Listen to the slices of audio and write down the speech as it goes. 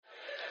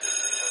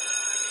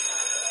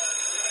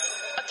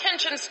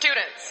Attention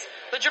students,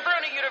 the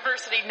Jabroni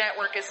University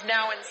Network is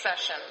now in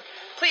session.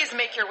 Please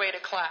make your way to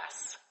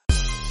class.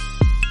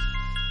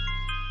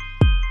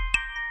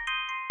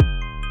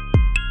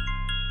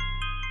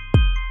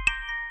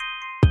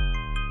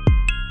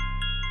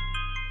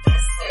 This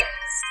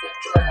is the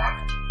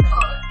Draft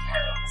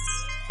Podcast.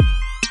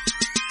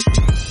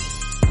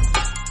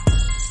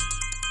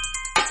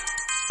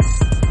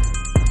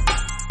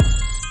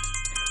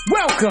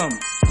 Welcome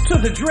to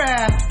the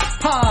Draft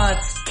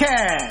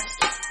Podcast.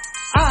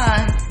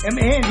 I am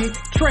Andy,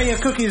 Tray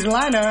of Cookies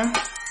Liner.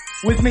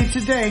 With me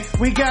today,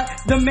 we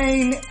got the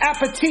main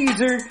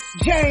appetizer,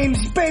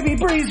 James Baby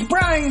Breeze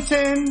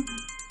Bryanson.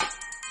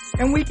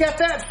 And we got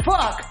that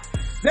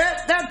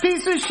that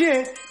piece of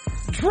shit,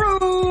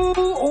 Drew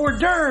Hors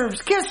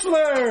d'oeuvres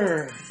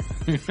Kistler.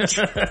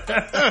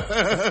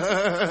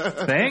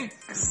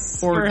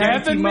 Thanks Or for dainty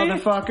having me.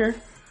 motherfucker.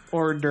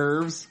 Hors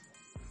d'oeuvres.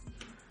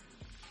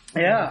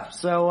 Yeah,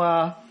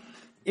 so,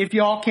 if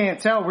y'all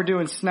can't tell, we're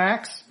doing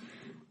snacks.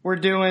 We're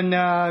doing,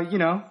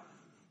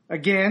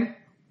 again,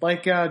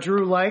 like,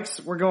 Drew likes,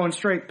 we're going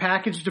straight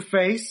package to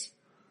face.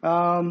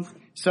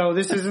 So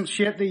this isn't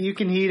shit that you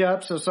can heat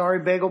up. So sorry,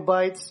 Bagel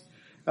Bites.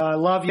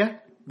 Love you,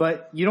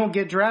 but you don't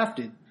get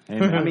drafted.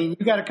 Amen. I mean,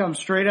 you gotta come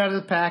straight out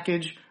of the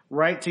package,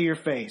 right to your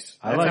face.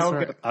 I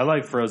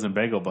like frozen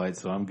bagel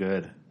bites, so I'm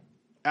good.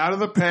 Out of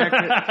the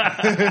packet.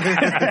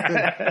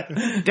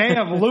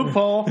 Damn,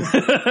 loophole.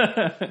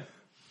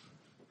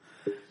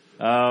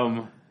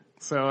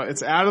 So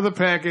it's out of the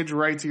package,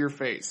 right to your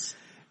face.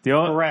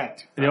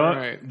 Correct.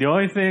 The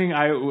only thing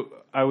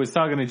I was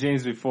talking to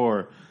James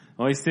before,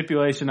 the only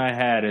stipulation I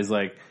had is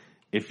like,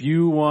 if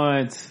you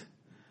want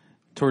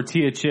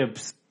tortilla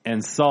chips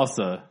and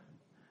salsa,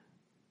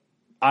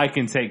 I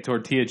can take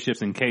tortilla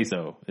chips and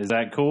queso. Is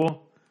that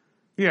cool?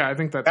 Yeah, I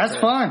think That's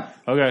fair. fine.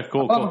 Okay,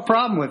 cool, I don't have cool. a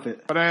problem with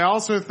it. But I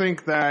also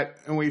think that,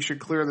 and we should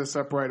clear this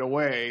up right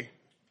away,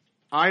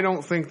 I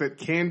don't think that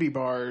candy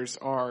bars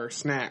are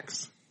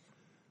snacks.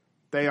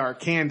 They are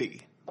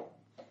candy.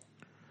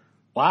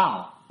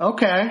 Wow.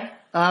 Okay.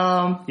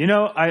 I'll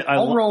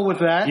roll with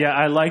that. Yeah,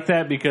 I like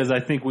that because I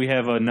think we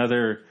have a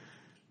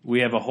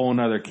whole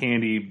nother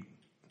candy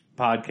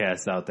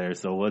podcast out there.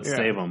 So let's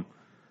save them.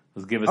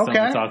 Let's give us something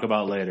to talk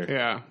about later.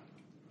 Yeah.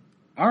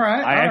 All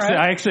right.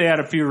 I actually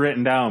had a few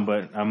written down,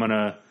 but I'm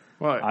gonna.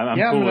 What? I'm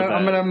cool with that.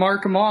 I'm gonna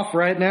mark them off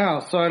right now,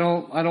 so I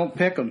don't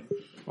pick them.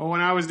 Well,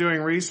 when I was doing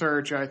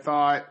research, I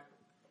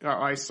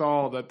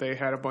saw that they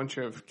had a bunch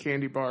of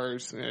candy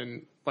bars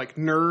and like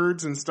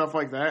Nerds and stuff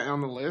like that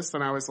on the list,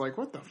 and I was like,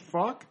 what the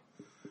fuck?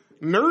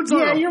 Nerds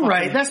are you're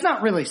right. That's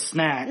not really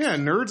snacks. Yeah,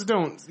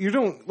 Nerds you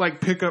don't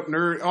like pick up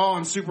Nerd. Oh,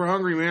 I'm super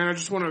hungry, man. I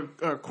just want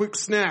a quick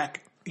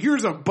snack.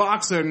 Here's a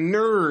box of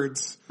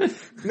Nerds.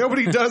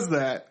 Nobody does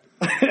that.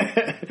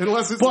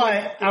 Unless it's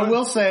I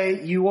will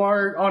say, you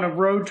are on a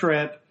road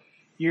trip.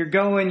 You're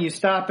you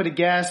stop at a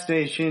gas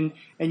station,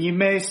 and you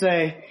may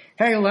say,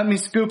 hey, let me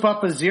scoop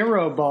up a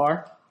Zero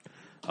bar.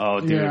 Oh,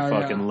 dude, I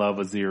fucking love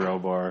a Zero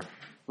bar.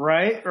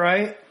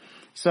 Right.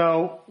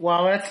 So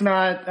while that's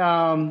not,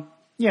 I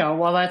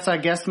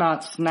guess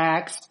not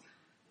snacks,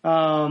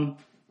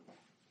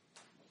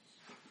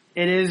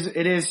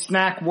 it is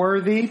snack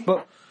worthy,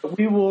 but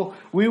we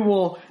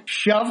will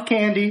shove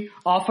candy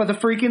off of the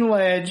freaking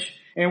ledge,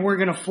 and we're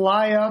gonna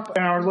fly up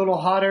in our little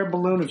hot air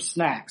balloon of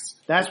snacks.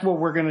 That's what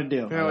we're gonna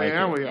do. Hell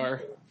yeah, we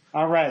are.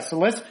 All right, so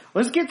let's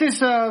get this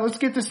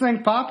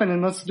thing popping,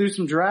 and let's do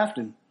some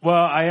drafting.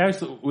 Well,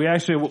 we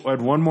actually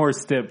had one more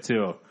step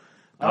too.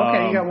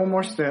 Okay, you got one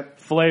more step.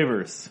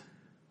 Flavors.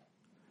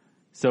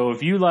 So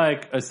if you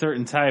like a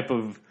certain type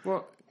of,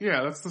 Well,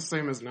 yeah, that's the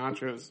same as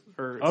nachos.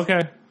 okay,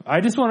 I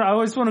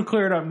always want to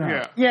clear it up now.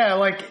 Yeah. Yeah,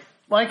 like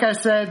I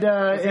said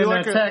in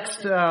like the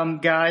text,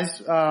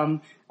 guys,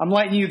 I'm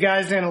letting you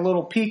guys in a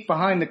little peek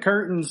behind the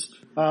curtains,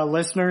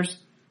 listeners.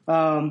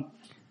 I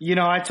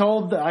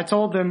told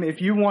them,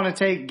 if you want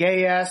to take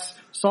gay ass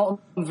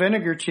salt and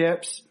vinegar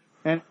chips,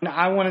 and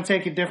I want to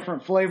take a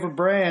different flavor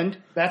brand,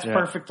 that's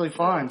perfectly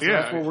fine. So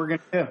that's what we're gonna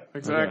do.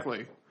 Exactly.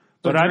 Okay.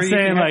 But I'm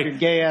saying like your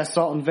gay ass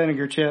salt and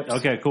vinegar chips.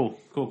 Okay, cool.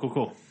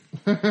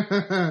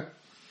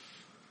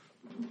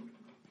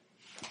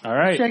 All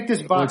right, Shake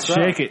this box Let's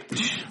up. shake it.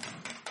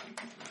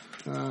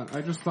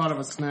 I just thought of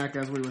a snack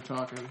as we were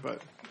talking,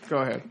 but go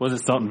ahead. Was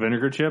it salt and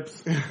vinegar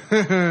chips? With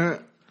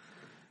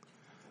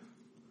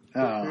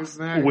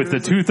the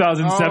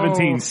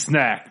 2017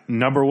 snack,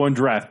 #1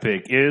 draft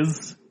pick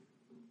is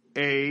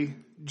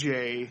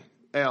AJL.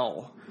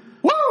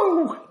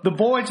 Woo! The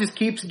boy just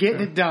keeps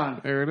getting it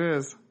done. There it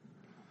is.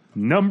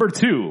 number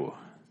 2.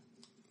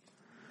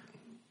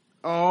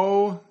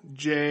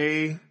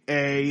 OJAMES.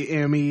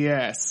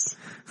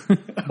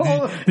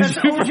 Oh, that's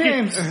old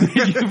James.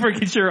 Did you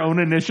forget your own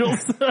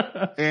initials?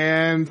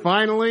 And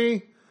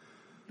finally,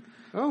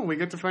 we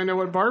get to find out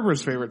what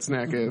Barbara's favorite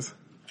snack is.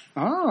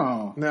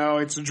 Oh. No,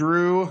 it's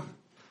Drew,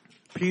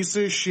 piece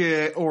of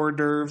shit, hors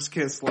d'oeuvres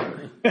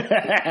Kistler.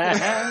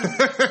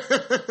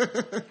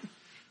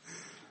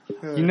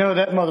 You know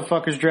that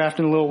motherfucker's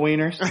drafting little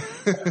wieners.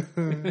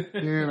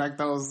 You like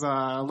those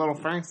little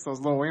Franks, those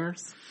little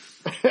wieners?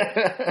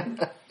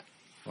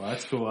 Well,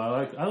 that's cool.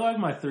 I like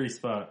my 3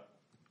 spot.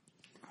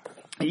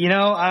 You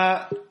know,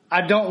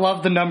 I don't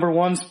love the number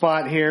 1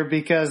 spot here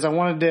because I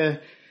wanted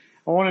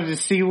to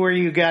see where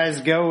you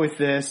guys go with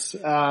this.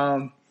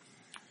 Yeah,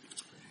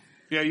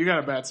 you got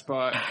a bad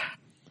spot.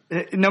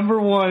 Number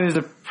 1 is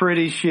a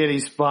pretty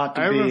shitty spot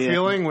to I be have a in.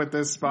 feeling with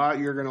this spot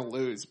you're going to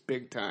lose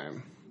big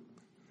time.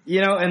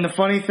 You know, and the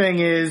funny thing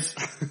is,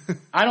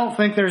 I don't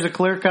think there's a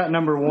clear-cut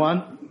number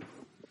 1.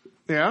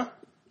 Yeah?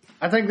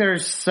 I think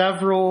there's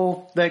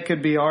several that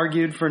could be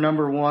argued for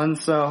number 1,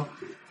 so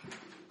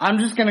I'm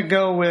just going to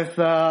go with,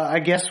 I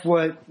guess,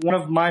 what one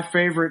of my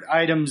favorite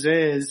items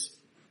is,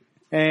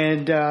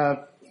 and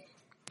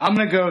I'm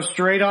going to go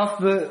straight off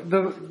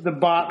the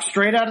box,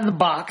 straight out of the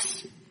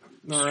box,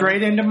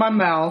 straight into my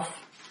mouth.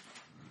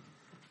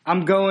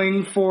 I'm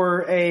going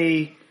for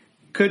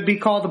could be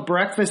called a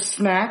breakfast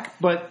snack,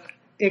 but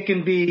it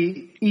can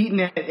be eaten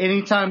at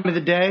any time of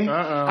the day.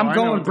 I'm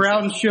going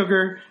brown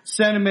sugar,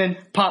 cinnamon,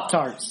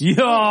 Pop-Tarts.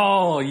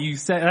 Yo, you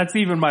said that's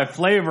even my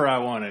flavor I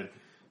wanted.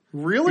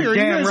 Really? You're Are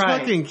you damn guys right.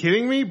 fucking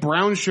kidding me?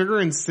 Brown sugar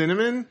and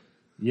cinnamon?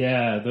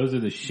 Yeah, those are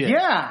the shit.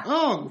 Yeah.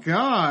 Oh,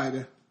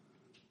 God.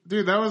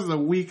 Dude, that was the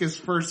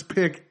weakest first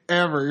pick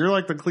ever. You're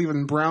like the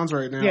Cleveland Browns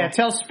right now. Yeah,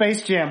 tell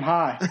Space Jam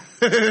hi.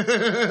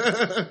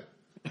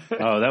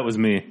 Oh, that was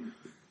me.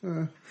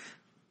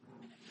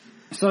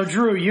 So,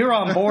 Drew, you're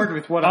on board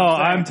with what I'm Oh,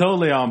 saying. I'm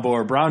totally on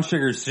board. Brown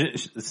sugar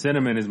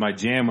cinnamon is my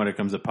jam when it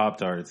comes to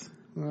Pop-Tarts.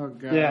 Oh,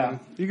 God. Yeah.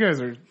 You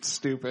guys are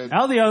stupid.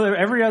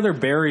 Every other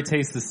berry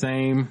tastes the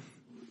same.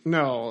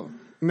 No,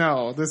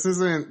 this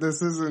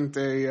isn't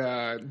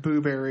a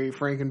Boo-Berry,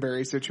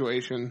 Frankenberry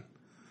situation.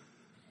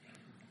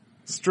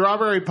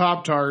 Strawberry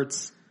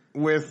Pop-Tarts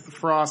with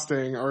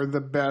frosting are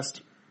the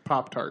best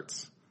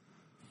Pop-Tarts.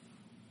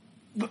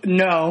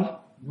 No,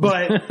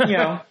 but, you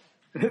know,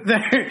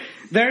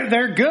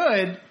 they're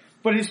good,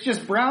 but it's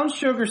just brown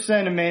sugar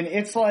cinnamon.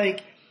 It's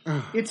like,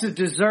 it's a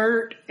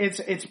dessert.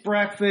 It's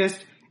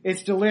breakfast.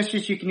 It's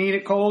delicious. You can eat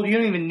it cold. You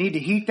don't even need to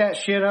heat that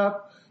shit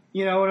up.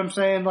 You know what I'm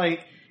saying? Like,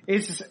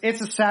 it's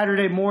a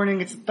Saturday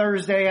morning. It's a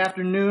Thursday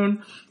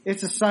afternoon.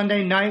 It's a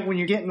Sunday night when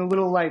you're getting a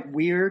little like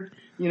weird,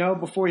 you know,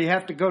 before you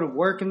have to go to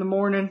work in the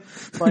morning.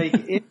 Like,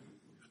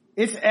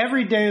 it's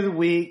every day of the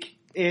week.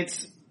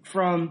 It's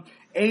from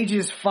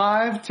ages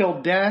 5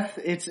 till death.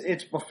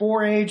 It's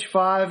before age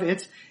 5.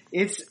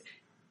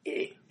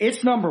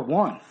 It's number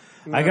 1.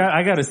 I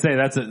got to say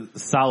that's a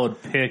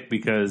solid pick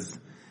because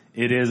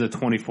it is a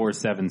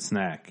 24/7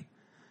 snack.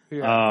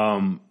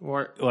 Yeah.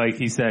 Like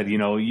he said, you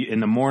know, in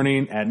the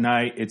morning, at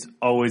night, it's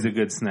always a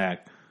good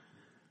snack.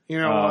 You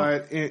know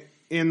what?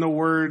 In the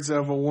words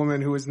of a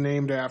woman who was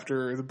named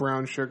after the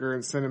brown sugar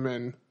and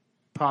cinnamon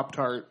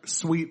Pop-Tart,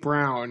 Sweet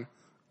Brown,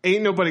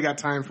 ain't nobody got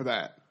time for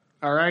that.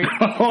 All right?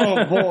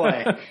 Oh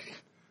boy.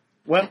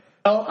 Well,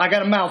 I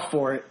got a mouth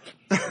for it.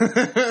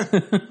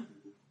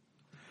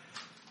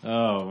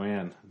 Oh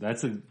man,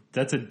 that's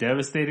a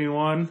devastating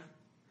one.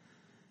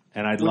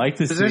 And I'd like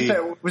to see.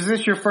 Was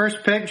this your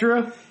first pick,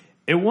 Drew?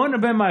 It wouldn't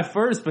have been my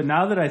first, but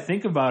now that I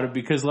think about it,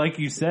 because like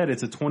you said,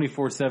 it's a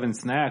 24/7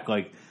 snack.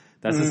 Like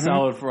that's a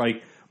solid for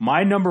like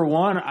my number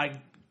 1.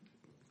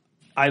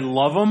 I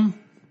love them,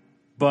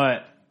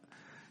 but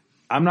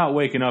I'm not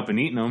waking up and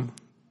eating them.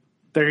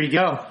 There you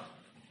go.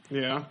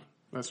 Yeah,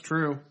 that's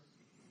true.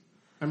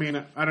 I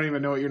mean, I don't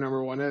even know what your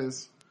number 1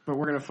 is, but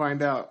we're going to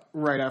find out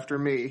right after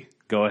me.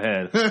 Go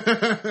ahead.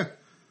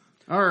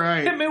 All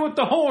right. Hit me with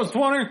the horse,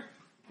 Swanner.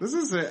 This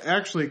is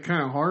actually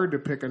kind of hard to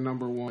pick a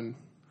number 1.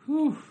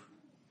 Whew.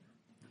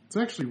 It's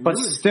actually But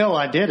really... still,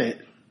 I did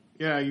it.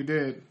 Yeah, you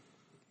did.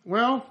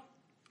 Well,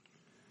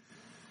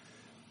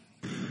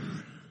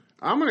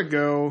 I'm going to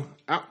go...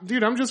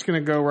 Dude, I'm just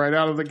going to go right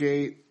out of the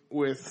gate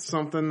with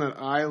something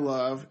that I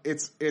love.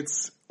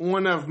 It's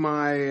one of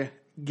my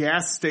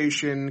gas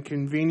station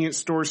convenience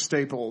store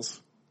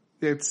staples.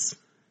 It's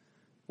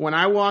when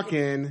I walk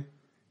in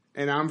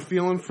and I'm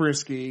feeling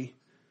frisky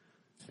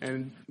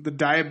and the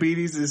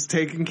diabetes is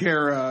taken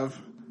care of,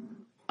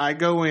 I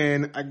go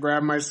in, I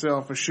grab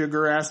myself a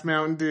sugar-ass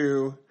Mountain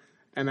Dew,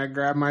 and I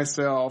grab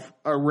myself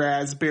a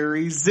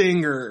raspberry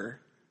zinger.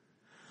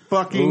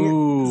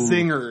 Fucking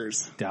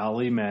zingers.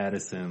 Dolly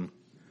Madison.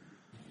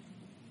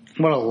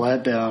 What a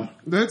letdown.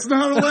 That's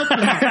not a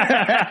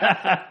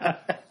letdown.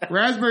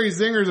 Raspberry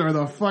zingers are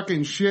the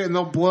fucking shit, and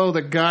they'll blow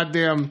the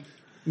goddamn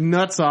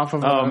nuts off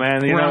of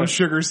brown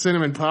sugar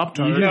cinnamon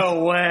Pop-Tart.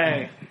 No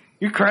way.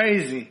 You're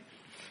crazy.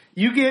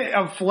 You get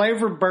a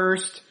flavor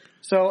burst.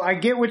 So I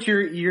get what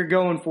you're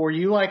going for.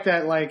 You like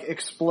that like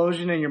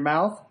explosion in your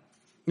mouth?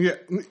 Yeah.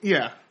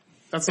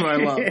 That's what I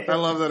love. I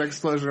love that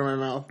explosion in my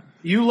mouth.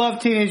 You love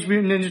Teenage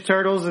Mutant Ninja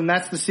Turtles, and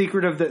that's the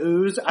secret of the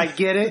ooze. I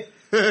get it.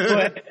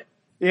 But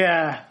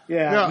yeah,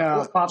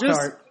 no,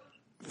 Pop-Tart.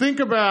 Think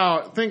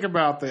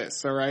about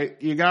this, all right?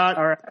 You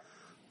got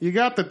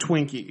the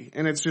Twinkie,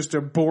 and it's just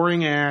a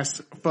boring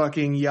ass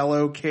fucking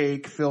yellow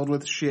cake filled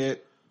with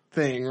shit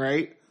thing,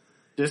 right?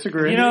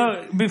 Disagree. You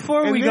know,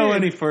 before we go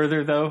any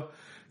further though,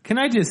 Can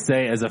I just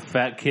say, as a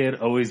fat kid,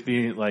 always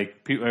being like,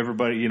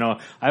 everybody, you know,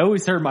 I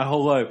always heard my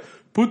whole life,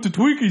 put the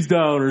Twinkies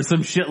down or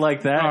some shit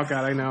like that. Oh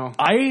God, I know.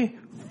 I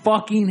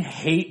fucking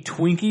hate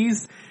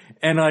Twinkies.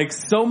 And like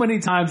so many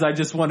times I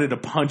just wanted to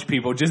punch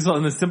people just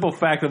on the simple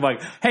fact of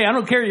like, hey, I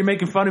don't care you're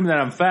making fun of me that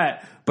I'm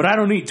fat, but I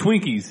don't eat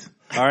Twinkies.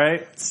 All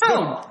right?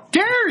 How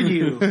dare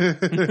you?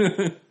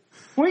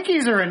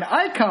 Twinkies are an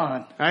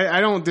icon. I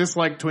don't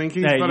dislike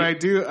Twinkies, Hey,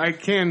 but you- I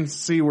can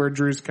see where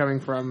Drew's coming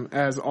from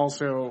as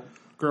also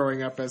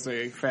growing up as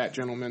a fat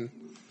gentleman.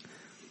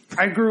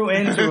 I grew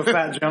into a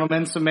fat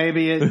gentleman, so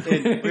maybe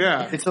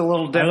Yeah. it's a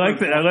little I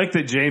different. like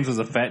that James was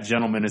a fat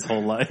gentleman his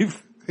whole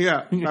life.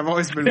 Yeah, I've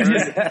always been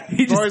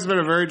always been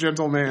a very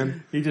gentle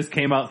man. He just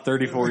came out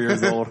 34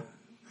 years old.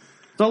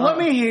 So let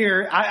me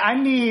hear.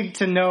 I need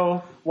to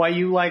know why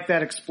you like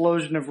that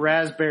explosion of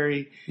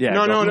raspberry. Yeah.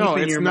 No, go- no, deep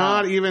in it's your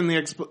not mouth. even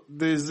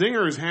the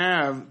Zingers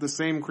have the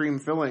same cream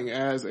filling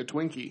as a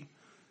Twinkie.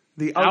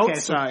 The Okay,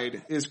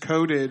 outside is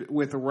coated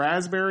with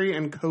raspberry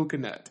and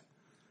coconut,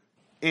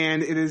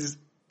 and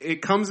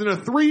it comes in a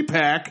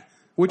 3-pack,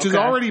 which is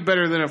Okay. already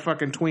better than a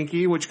fucking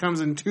Twinkie, which comes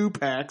in 2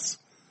 packs,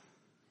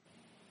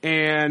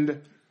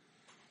 and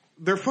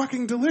they're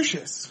fucking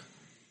delicious.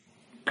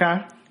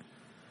 Okay.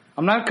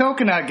 I'm not a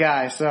coconut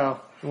guy,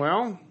 so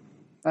Well,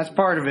 that's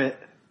part of it.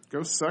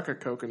 go suck a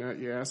coconut,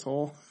 you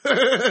asshole.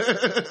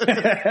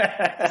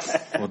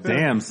 Well,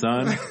 damn,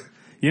 son.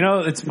 You know,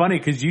 it's funny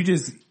because you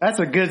just That's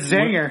a good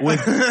zinger.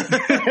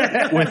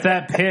 with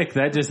that pick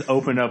that just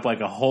opened up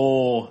like a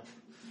whole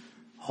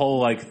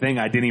like thing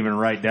I didn't even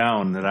write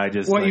down that I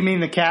just What, like, you mean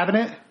the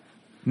cabinet?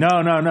 No,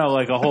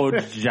 like a whole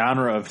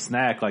genre of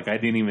snack like I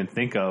didn't even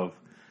think of.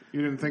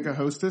 You didn't think of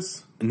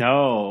Hostess?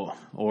 No,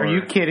 or Are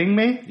you kidding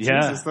me?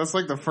 yeah. Jesus, that's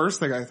like the first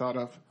thing I thought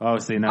of. Oh,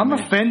 see, not I'm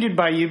me. offended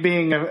by you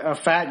being a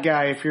fat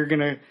guy if you're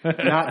gonna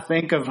not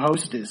think of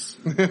Hostess.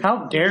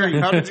 How dare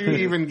you? How did you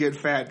even get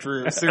fat,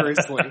 Drew?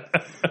 Seriously.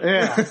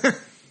 Yeah.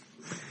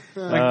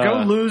 Like,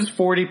 go lose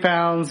 40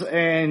 pounds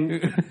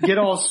and get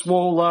all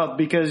swole up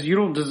because you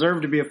don't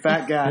deserve to be a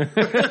fat guy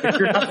if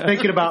you're not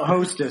thinking about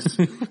Hostess.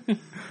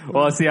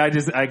 Well, see,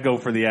 I go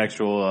for the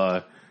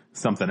actual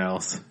something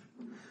else,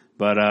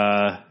 but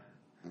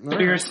So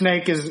your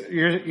snack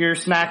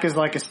is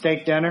like a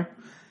steak dinner?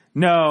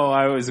 no,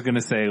 I was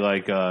gonna say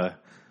like I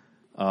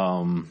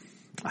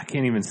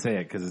can't even say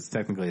it because it's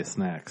technically a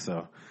snack.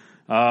 So,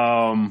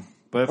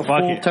 but A fuck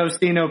full it.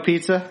 Tostino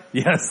pizza?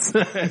 Yes.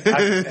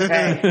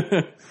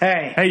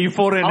 Hey, Hey, you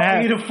fold it in I'll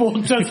half. eat a full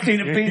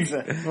Tostino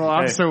pizza. Well,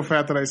 I'm Hey. so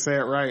fat that I say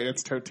it right.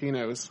 It's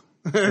Totino's.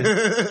 Yeah,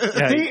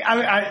 See,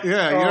 Yeah, you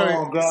oh,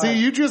 know, God. see,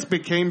 you just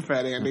became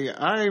fat, Andy.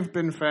 I've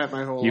been fat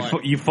my whole life.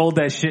 you fold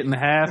that shit in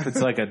half.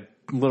 It's like a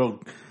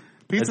little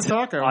Pizza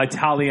taco.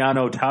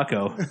 Italiano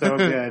taco. so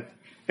good.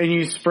 And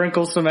you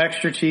sprinkle some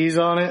extra cheese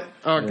on it.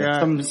 Oh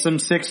God! Some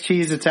 6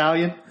 cheese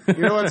Italian. You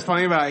know what's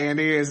funny about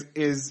Andy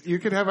is you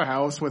could have a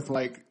house with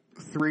like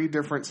 3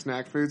 different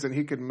snack foods, and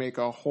he could make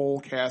a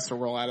whole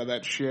casserole out of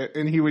that shit,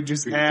 and he would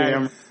just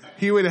Damn. add.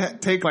 He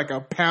would take like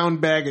a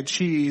pound bag of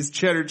cheese,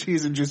 cheddar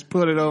cheese, and just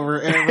put it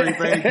over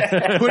everything.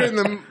 Put it in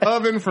the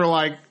oven for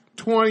like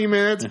 20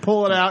 minutes,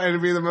 pull it out, and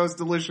it'd be the most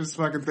delicious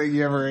fucking thing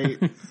you ever ate.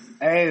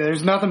 Hey,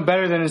 there's nothing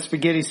better than a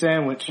spaghetti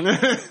sandwich.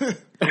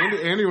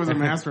 Andy was a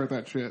master at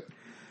that shit.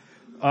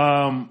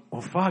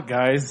 Well, fuck,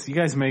 guys. You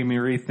guys make me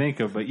rethink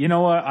of, but you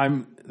know what?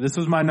 This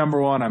was my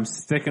number one. I'm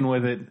sticking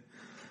with it.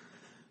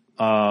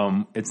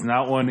 It's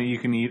not one that you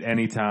can eat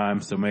anytime,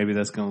 so maybe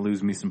that's going to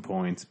lose me some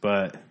points.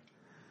 But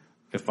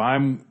if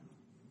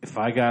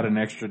I got an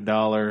extra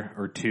 $1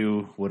 or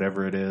 $2,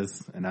 whatever it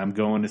is, and I'm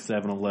going to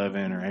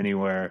 7-Eleven or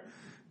anywhere,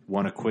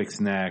 want a quick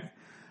snack,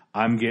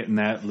 I'm getting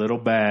that little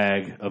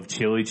bag of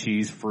chili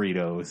cheese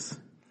Fritos.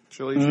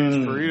 Chili cheese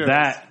burritos.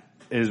 That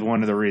is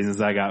one of the reasons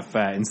I got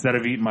fat. Instead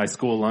of eating my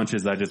school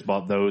lunches, I just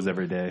bought those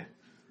every day.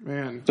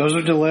 Man, Those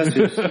are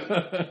delicious.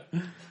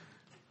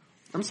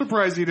 I'm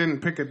surprised you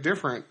didn't pick a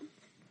different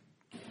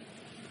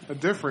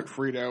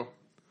Frito.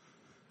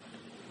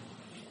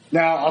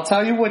 Now, I'll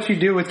tell you what you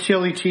do with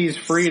chili cheese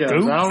Fritos.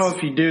 Scoops? I don't know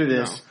if you do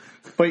this,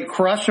 but you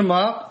crush them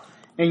up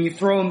and you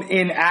throw them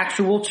in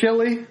actual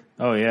chili,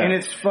 Oh yeah, and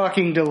it's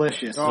fucking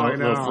delicious. Oh, I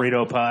little know.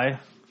 Frito pie.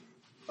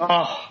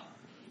 Oh,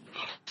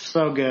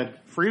 so good.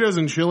 Fritos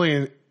and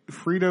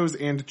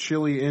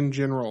chili in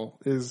general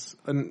is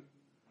an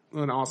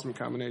awesome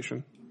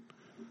combination.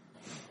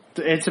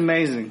 It's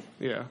amazing.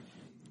 Yeah.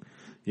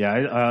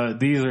 Yeah,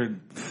 these are,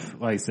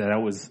 like I said,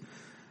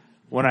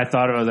 when I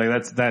thought of it, I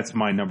was like, that's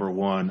my number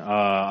one.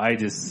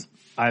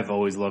 I've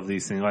always loved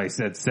these things, like I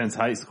said, since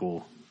high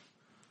school.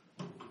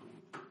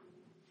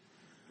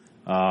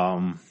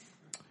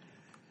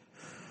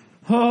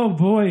 Oh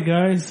boy,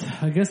 guys,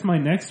 I guess my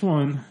next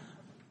one,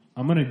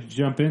 I'm gonna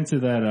jump into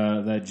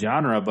that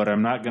genre, but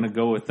I'm not gonna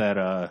go with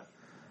that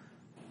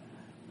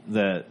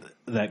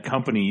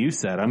company you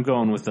said. I'm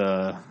going with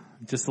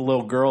just a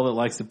little girl that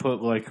likes to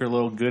put like her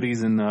little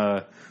goodies in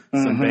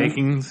some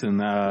bakings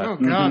and Oh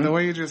God, the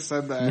way you just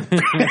said that.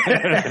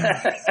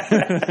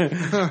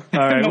 all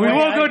right, we way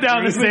won't I go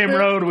down the agree same with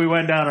it. road we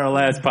went down our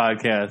last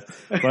podcast,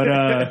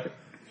 but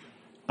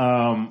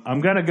I'm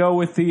gonna go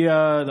with the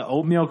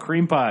oatmeal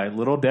cream pie,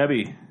 Little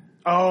Debbie.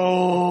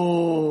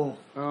 Oh,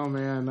 Oh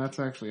man, that's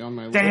actually on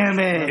my list. damn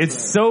it.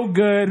 It's so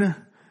good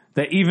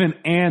that even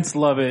ants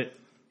love it,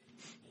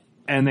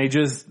 and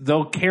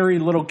they'll carry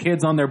little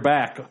kids on their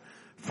back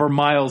for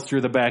miles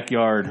through the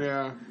backyard.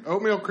 Yeah,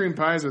 oatmeal cream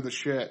pies are the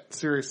shit.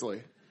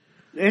 Seriously.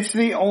 It's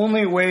the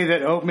only way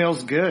that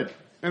oatmeal's good.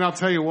 And I'll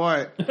tell you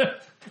what,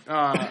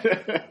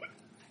 that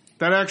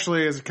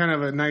actually is kind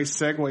of a nice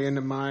segue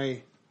into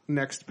my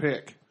next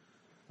pick.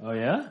 Oh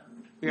yeah?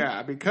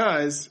 Yeah,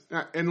 because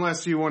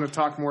unless you want to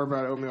talk more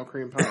about oatmeal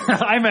cream pie.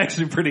 I'm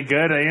actually pretty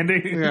good,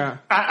 Andy. Yeah.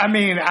 I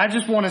mean, I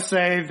just want to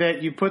say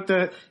that you put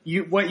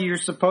what you're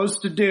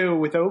supposed to do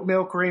with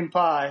oatmeal cream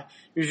pie,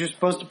 you're just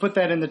supposed to put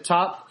that in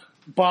the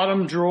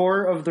bottom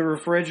drawer of the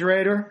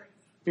refrigerator.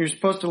 You're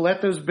supposed to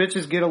let those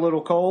bitches get a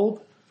little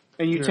cold,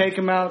 and you take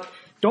them out.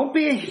 Don't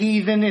be a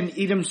heathen and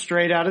eat them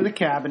straight out of the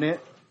cabinet.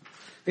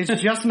 It's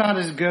just not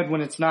as good when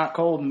it's not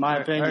cold, in my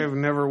opinion. I have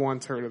never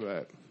once heard of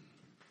that.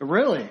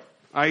 Really?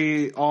 I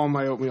eat all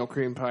my oatmeal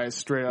cream pies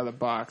straight out of the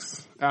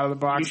box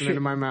and should.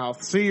 into my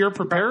mouth. See, you're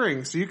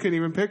preparing, so you can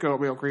even pick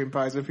oatmeal cream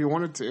pies if you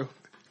wanted to.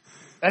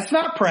 That's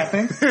not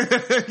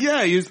prepping.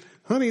 Yeah,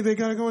 honey, they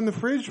gotta go in the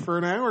fridge for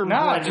an hour. before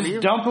Nah, I can eat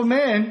just 'em. dump them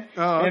in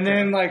Oh, okay. and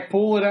then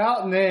pull it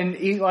out and then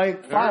eat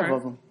 5 right.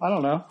 of them. I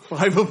don't know.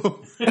 5 of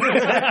them.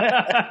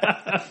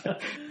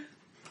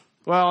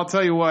 Well, I'll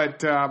tell you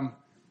what,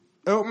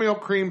 oatmeal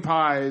cream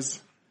pies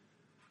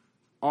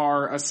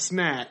are a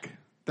snack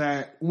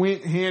that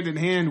went hand in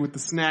hand with the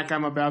snack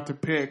I'm about to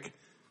pick.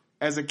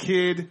 As a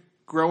kid,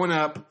 growing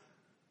up,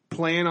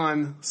 playing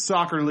on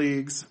soccer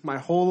leagues my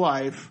whole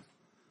life,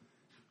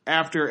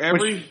 after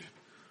every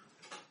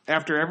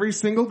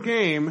single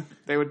game,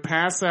 they would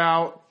pass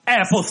out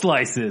Apple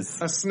slices.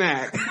 a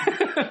snack.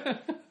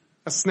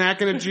 A snack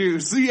and a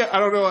juice. Yeah, I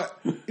don't know.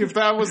 If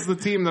that was the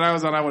team that I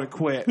was on, I would have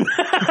quit.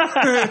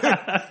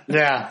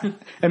 Yeah.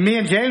 And me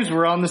and James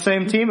were on the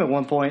same team at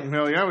one point.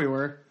 Hell yeah, we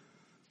were.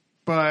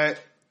 But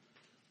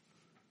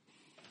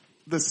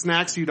the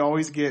snacks you'd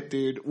always get,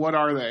 dude, what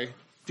are they?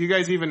 Do you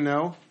guys even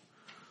know?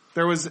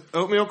 There was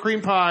oatmeal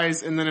cream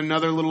pies and then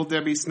another Little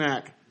Debbie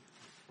snack.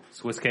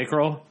 Swiss cake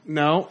roll?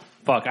 No.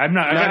 Fuck, I'm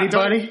not. Nutty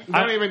Buddy?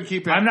 Don't even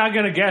keep it. I'm not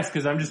gonna guess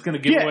because I'm just gonna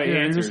give away Yeah,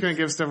 you're answers. just going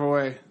to give stuff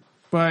away.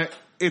 But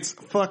it's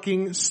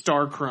fucking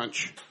Star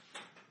Crunch.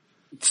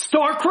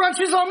 Star Crunch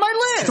is on my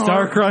list.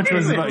 Star Crunch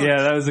was, Damn it.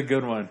 yeah, that was a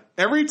good one.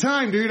 Every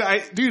time, dude,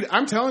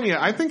 I'm telling you,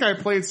 I think I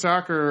played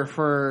soccer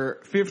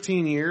for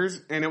 15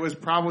 years, and it was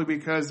probably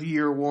because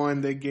year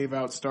one they gave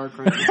out Star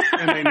Crunches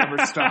and they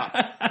never stopped.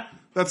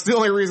 That's the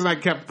only reason I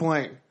kept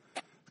playing.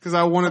 Because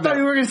I wanted I thought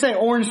you that. were going to say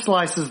orange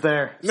slices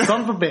there.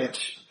 Son of a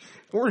bitch.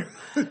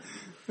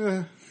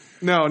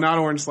 No, not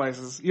orange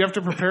slices. You have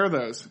to prepare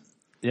those.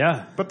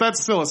 Yeah. But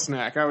that's still a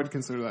snack. I would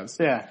consider that a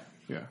snack.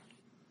 Yeah. Yeah.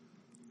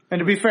 And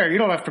to be fair, you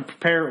don't have to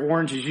prepare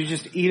oranges. You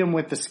just eat them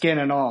with the skin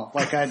and all,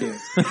 like I do.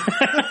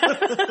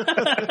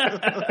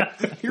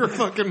 You're a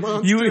fucking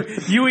monster.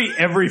 You eat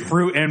every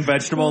fruit and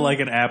vegetable like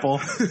an apple.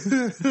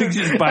 You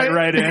just bite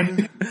right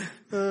in.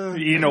 You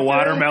eating a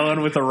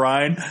watermelon with a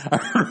rind.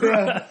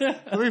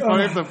 It'd be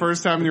funny if the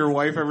first time your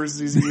wife ever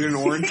sees you eat an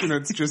orange and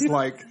it's just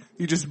like,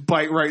 you just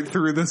bite right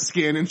through the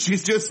skin and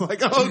she's just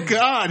like, oh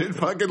God, it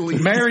fucking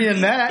leaves.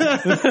 Marrying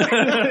that.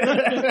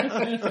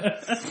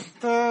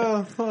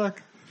 Oh,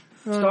 fuck.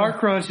 Star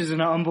Crunch is an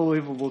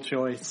unbelievable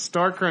choice.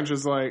 Star Crunch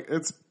is like,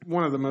 it's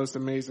one of the most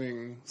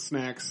amazing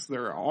snacks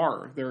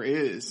there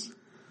is.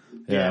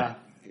 Yeah.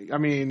 I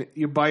mean,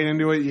 you bite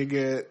into it, you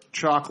get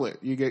chocolate,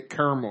 you get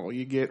caramel,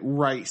 you get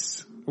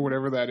rice, or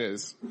whatever that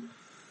is.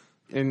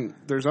 And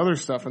there's other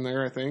stuff in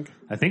there, I think.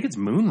 I think it's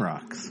Moon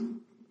Rocks.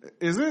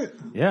 Is it?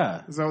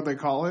 Yeah. Is that what they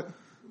call it?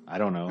 I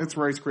don't know. It's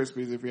Rice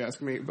Krispies if you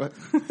ask me, but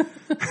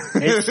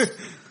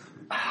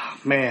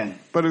Man.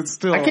 but it's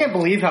still. I can't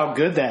believe how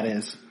good that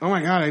is. Oh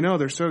my God, I know,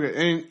 they're so good.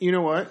 And you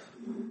know what?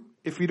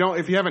 If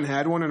you haven't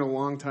had one in a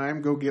long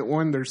time, go get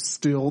one. They're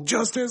still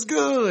just as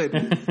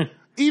good.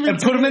 Even And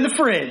put them in the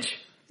fridge.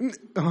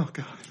 Oh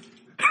God.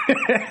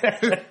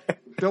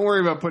 Don't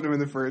worry about putting them in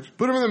the fridge.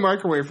 Put them in the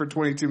microwave for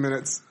 22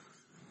 minutes.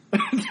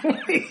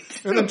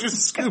 And then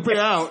just scoop it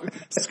out.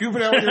 Scoop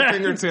it out with your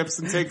fingertips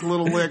and take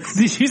little licks.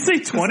 Did you say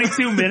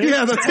 22 minutes?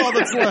 Yeah, that's all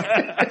that's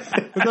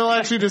left. But they'll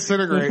actually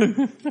disintegrate.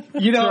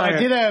 You know, Try I it.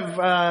 did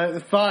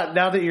have thought,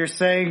 now that you're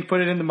saying put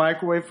it in the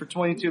microwave for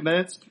 22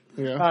 minutes.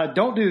 Yeah.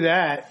 Don't do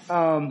that.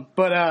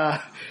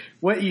 But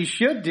what you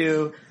should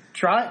do,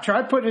 try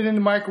putting it in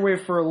the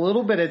microwave for a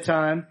little bit of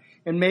time,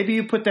 and maybe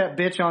you put that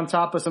bitch on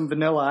top of some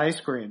vanilla ice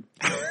cream.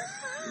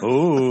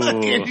 Ooh.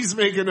 Andy's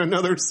making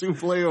another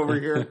souffle over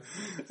here.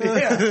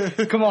 Yeah.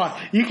 Come on.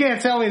 You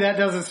can't tell me that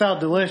doesn't sound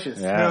delicious.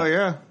 Yeah. Hell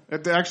yeah.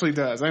 It actually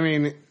does. I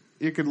mean,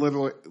 you could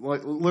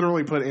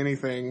literally put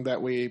anything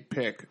that we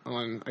pick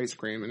on ice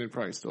cream and it'd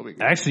probably still be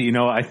good. Actually,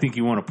 I think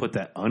you want to put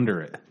that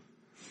under it.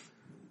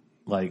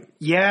 Like,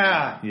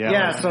 Yeah.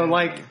 So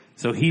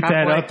so heat Kind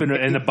that of up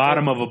in the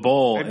bottom of a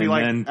bowl It'd and be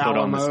like then put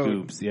on the Alamo.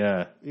 scoops.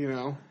 Yeah. You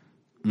know?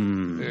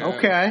 Yeah.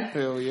 Okay.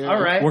 Hell yeah. All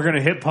right. We're going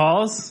to hit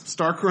pause.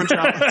 Star Crunch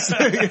apples.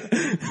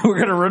 We're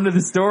going to run to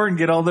the store and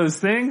get all those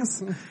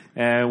things.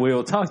 And we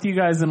will talk to you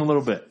guys in a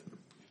little bit.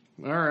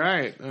 All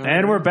right.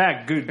 And we're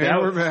back. Good.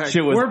 That we're back.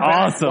 shit was We're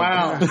back. awesome.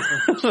 Wow.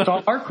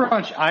 Star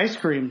Crunch ice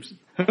creams.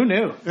 Who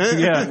knew?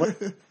 Yeah.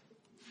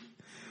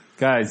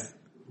 Guys,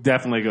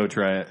 definitely go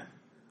try it.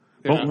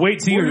 But Yeah. wait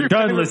till What was you're your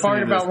done favorite listening part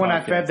to this about when I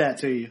podcast. fed that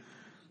to you?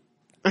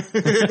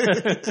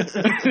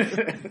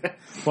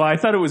 Well, I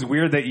thought it was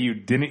weird that you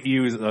didn't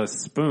use a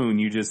spoon.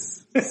 You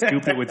just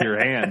scooped it with your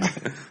hand.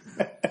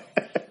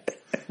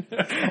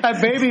 I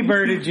baby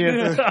birded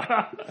you.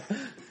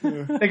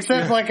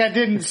 Except like I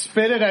didn't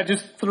spit it, I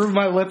just threw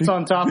my lips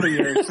on top of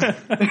yours.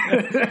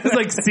 It's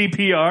like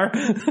CPR.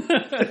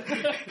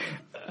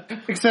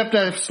 Except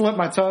I slipped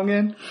my tongue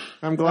in.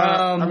 I'm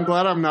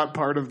glad I'm not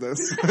part of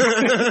this.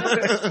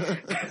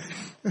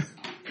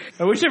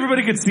 I wish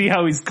everybody could see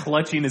how he's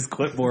clutching his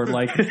clipboard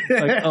like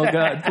oh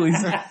God,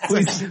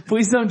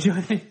 please don't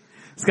join me.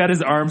 He's got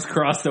his arms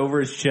crossed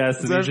over his chest.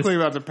 I'm And he's actually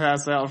about to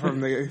pass out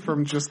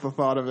from just the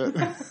thought of it.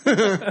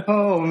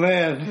 Oh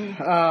man.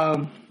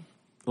 well,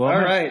 All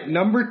right,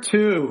 number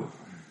 2.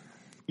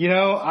 You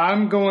know,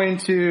 I'm gonna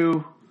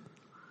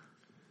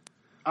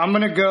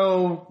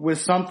go with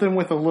something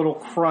with a little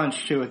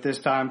crunch to it this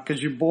time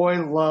because your boy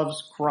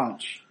loves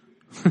crunch.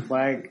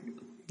 Like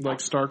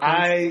Star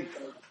Crunch.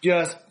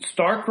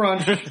 Star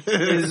Crunch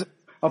is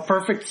a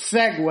perfect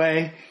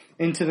segue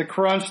into the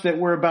crunch that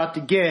we're about to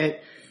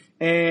get.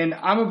 And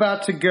I'm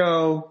about to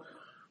go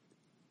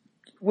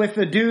with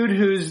a dude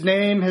whose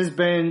name has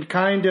been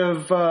kind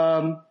of,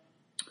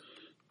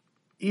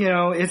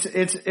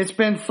 it's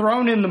been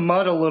thrown in the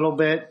mud a little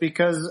bit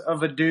because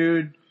of a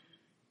dude,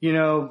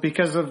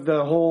 because of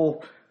the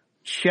whole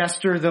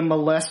Chester the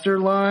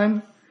molester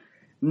line.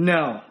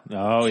 No.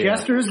 Oh, yeah.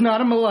 Chester is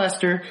not a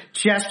molester.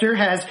 Chester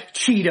has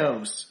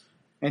Cheetos.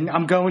 And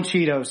I'm going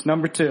Cheetos,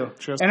 number 2.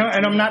 And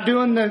I'm not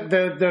doing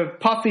the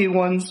puffy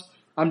ones.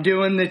 I'm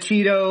doing the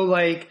Cheeto,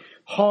 like,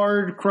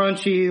 hard,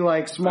 crunchy,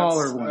 like,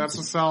 smaller ones. That's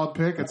a solid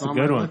pick. It's on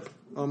good one.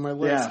 On my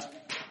list.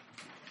 Yeah.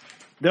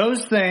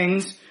 Those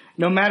things,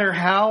 no matter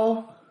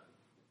how,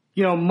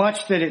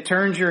 much that it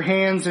turns your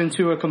hands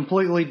into a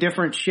completely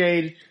different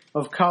shade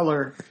of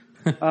color,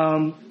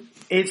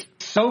 it's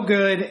so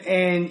good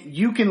and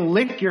you can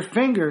lick your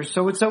fingers,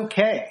 so it's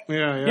okay.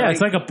 Yeah. it's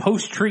like a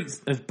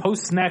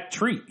post-snack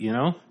treat,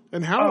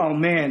 And how? Oh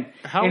man.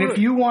 If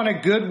you want a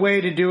good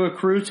way to do a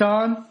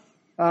crouton,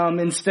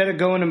 instead of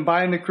going and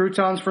buying the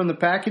croutons from the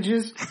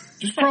packages,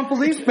 just crumple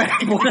these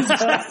bad boys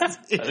up.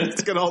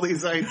 It's got all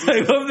these ideas. I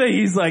love that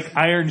he's like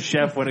Iron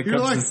Chef when it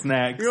comes to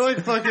snacks. You're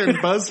like fucking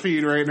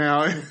BuzzFeed right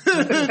now.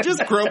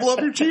 Just crumble up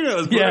your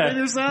Cheetos, put it in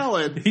your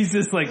salad. He's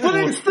just like, But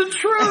it's the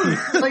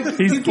truth. Like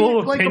He's you full get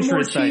of like a more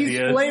Pinterest cheese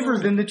ideas. flavor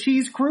than the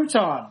cheese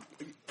crouton.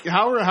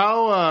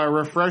 How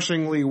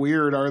refreshingly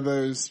weird are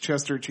those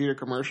Chester Cheetah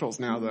commercials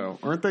now, though?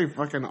 Aren't they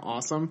fucking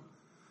awesome?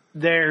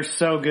 They're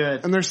so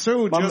good. And they're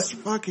so just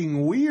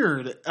fucking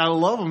weird. I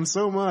love them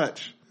so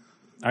much.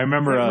 I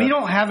remember We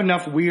don't have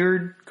enough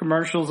weird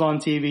commercials on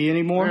TV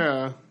anymore.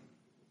 Yeah.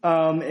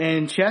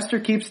 And Chester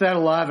keeps that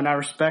alive, and I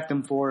respect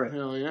him for it.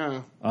 Hell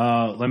yeah.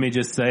 let me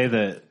just say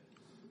that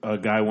a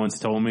guy once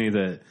told me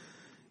that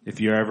if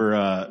you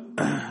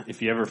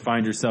ever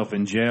find yourself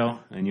in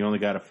jail and you only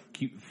got a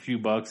few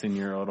bucks in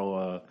your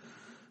little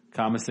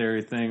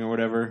commissary thing or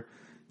whatever,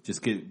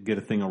 just get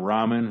a thing of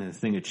ramen and a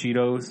thing of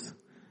Cheetos,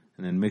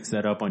 and then mix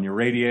that up on your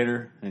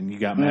radiator, and you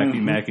got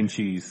mac and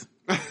cheese.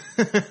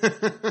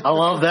 I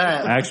love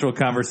that. Actual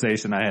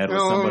conversation I had with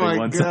Oh somebody my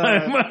one God.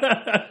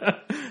 time.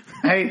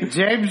 Hey,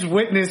 James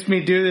witnessed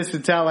me do this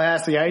in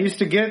Tallahassee. I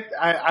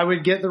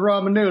would get the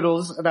ramen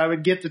noodles, and I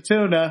would get the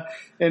tuna,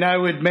 and I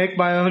would make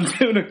my own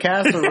tuna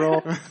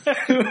casserole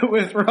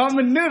with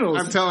ramen noodles.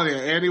 I'm telling you,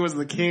 Andy was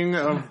the king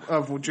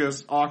of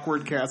just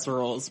awkward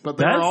casseroles, but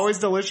they were always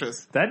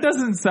delicious. That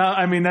doesn't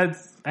sound, that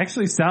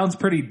actually sounds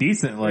pretty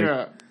decent. Like,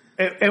 Yeah.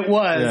 It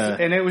was, Yeah.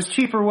 and it was a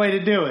cheaper way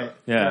to do it.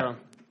 yeah.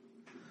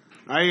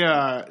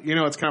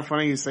 It's kind of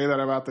funny you say that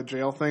about the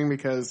jail thing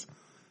because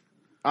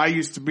I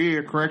used to be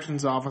a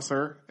corrections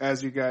officer,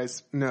 as you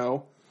guys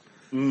know.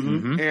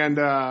 Mm-hmm.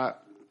 And,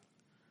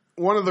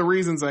 one of the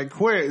reasons I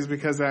quit is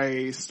because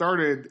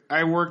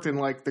I worked in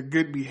like the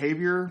good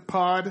behavior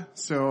pod.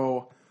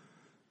 So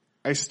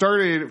I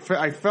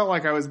felt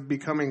like I was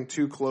becoming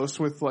too close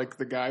with like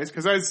the guys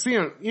because I was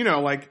seeing,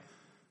 like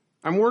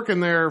I'm working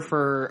there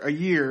for a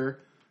year.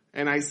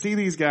 And I see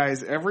these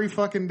guys every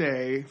fucking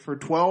day for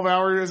 12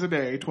 hours a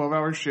day,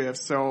 12-hour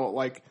shifts. So,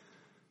 like,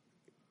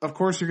 of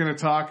course you're going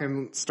to talk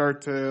and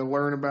start to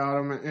learn about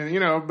them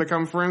and,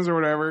 become friends or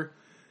whatever.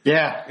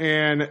 Yeah.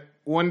 And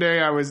one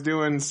day I was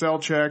doing cell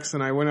checks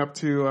and I went up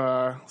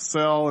to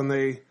cell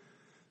and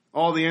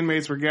all the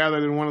inmates were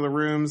gathered in one of the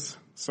rooms.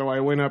 So I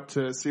went up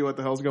to see what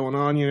the hell's going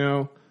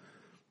on,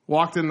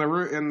 Walked in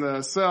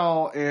the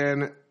cell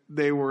and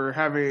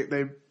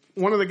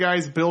one of the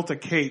guys built a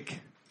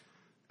cake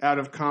out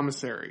of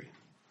commissary.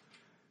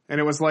 And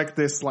it was like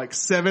this, like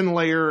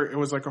 7-layer. It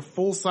was like a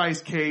full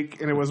size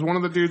cake, and it was one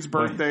of the dude's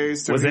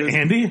birthdays. So Was it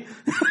Andy?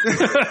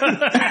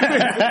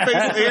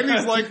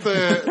 Andy's like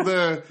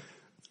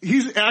he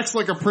acts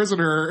like a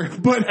prisoner,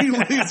 but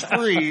he's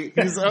free.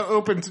 He's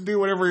open to do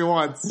whatever he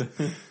wants.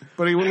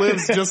 But he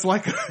lives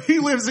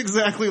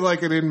exactly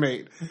like an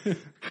inmate.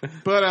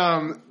 But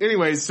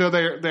anyways, so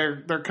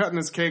they're cutting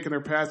this cake and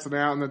they're passing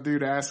out, and the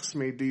dude asks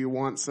me, "Do you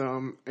want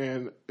some?"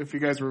 And if you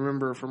guys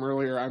remember from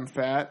earlier, I'm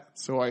fat,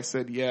 so I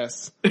said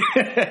yes.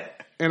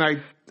 And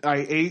I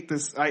ate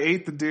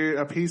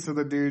a piece of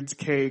the dude's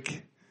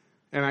cake,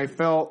 and I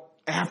felt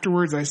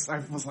afterwards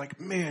I was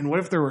like, man, what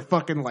if there were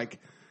fucking like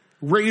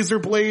razor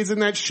blades in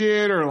that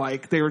shit, or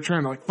like they were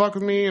trying to like fuck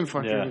with me and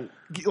fucking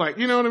like,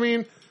 you know what I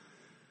mean?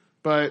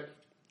 But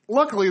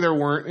luckily there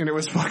weren't, and it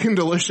was fucking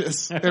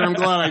delicious. And I'm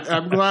glad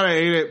I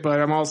ate it, but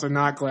I'm also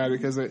not glad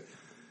because and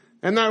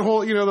that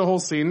whole, you know, the whole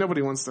scene,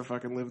 nobody wants to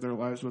fucking live their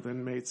lives with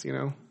inmates, you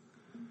know?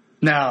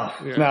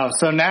 No.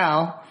 So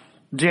now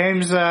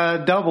James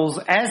doubles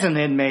as an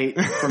inmate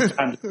from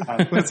time to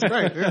time. That's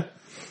right. Yeah.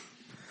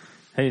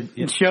 Hey,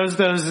 It shows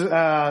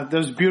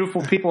those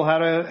beautiful people how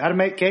to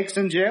make cakes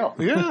in jail.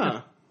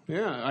 Yeah.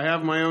 I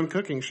have my own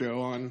cooking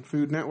show on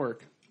Food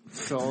Network.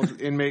 It's called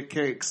Inmate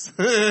Cakes.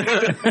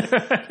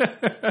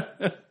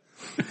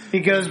 He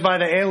goes by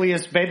the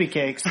alias Baby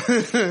Cakes.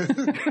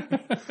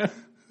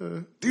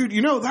 Dude,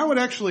 you know, that would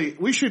actually,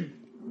 we should,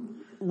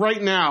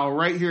 right now,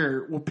 right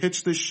here, we'll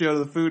pitch this show to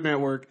the Food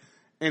Network,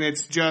 and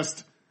it's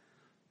just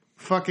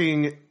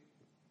fucking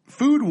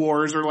food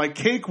wars or like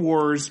cake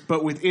wars,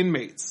 but with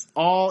inmates.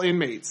 All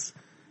inmates.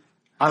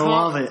 I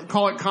love it.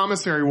 Call it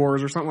commissary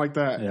wars or something like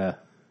that. yeah.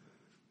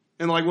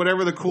 And like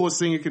whatever the coolest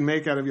thing you can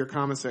make out of your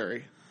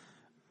commissary.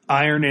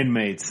 Iron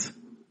inmates.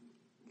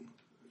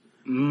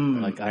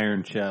 Like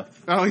Iron Chef.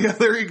 Oh yeah,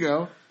 there you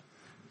go.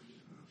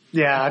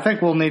 Yeah, I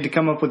think we'll need to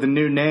come up with a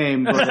new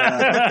name. But,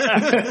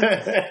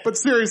 But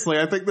seriously,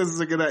 I think this is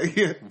a good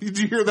idea. Did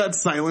you hear that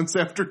silence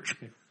after?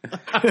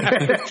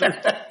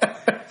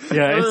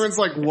 Yeah, Everyone's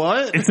like,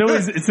 "What?" it's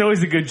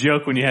always a good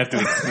joke when you have to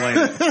explain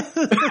it.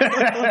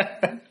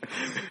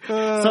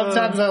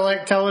 sometimes I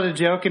like telling a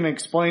joke and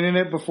explaining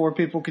it before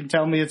people can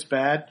tell me it's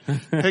bad.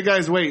 Hey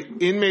guys, wait.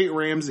 Inmate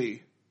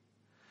Ramsey.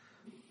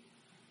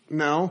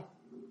 No?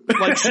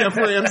 Like Chef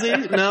Ramsey?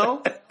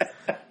 No?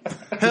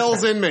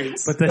 Hell's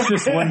Inmates. But that's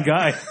just one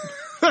guy.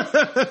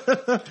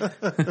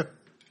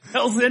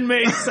 Hell's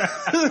inmates.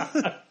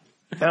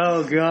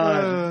 Oh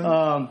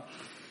God.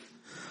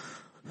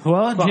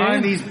 Well,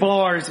 Behind James, these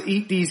bars,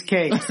 eat these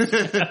cakes.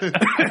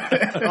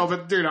 Oh,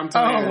 but dude, I'm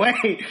telling Oh you.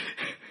 wait.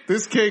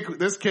 This cake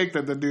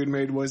that the dude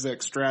made was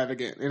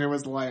extravagant. And it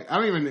was like,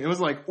 it was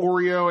like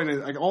Oreo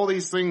and like all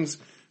these things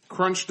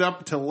crunched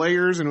up to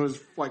layers, and it was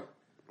like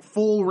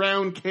full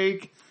round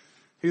cake.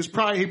 He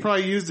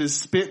probably used his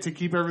spit to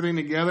keep everything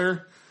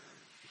together.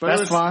 But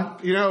That's it was, fine.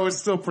 You know, it was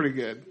still pretty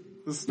good.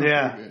 It was still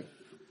Yeah. pretty good.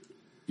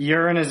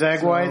 Urine is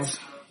egg whites.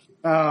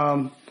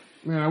 Man,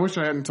 I wish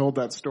I hadn't told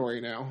that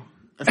story now.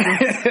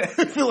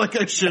 I feel like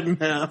I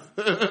shouldn't have.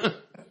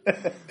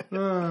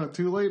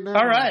 Too late now.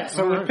 All right.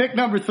 So with pick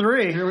number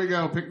 3. Here we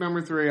go. Pick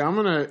number 3. I'm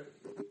going to,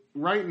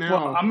 right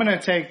now. Well, I'm going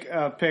to take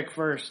pick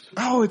first.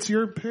 Oh, it's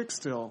your pick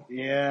still.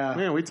 Yeah.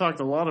 Man, we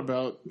talked a lot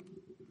about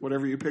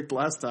whatever you picked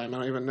last time. I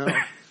don't even know.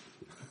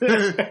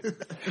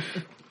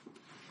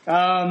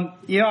 I'm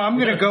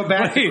going to go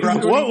back. wait,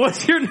 what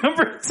was your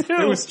number 2?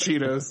 It was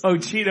Cheetos. Oh,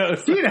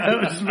 Cheetos.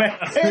 Cheetos,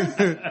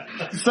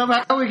 man.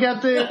 Somehow we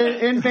got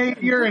the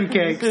inmate urine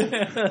cakes.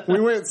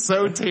 We went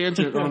so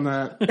tangent on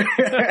that.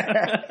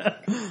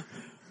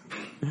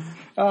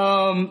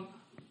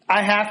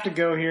 I have to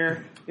go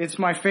here. It's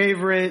my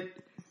favorite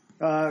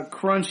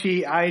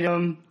crunchy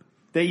item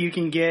that you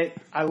can get.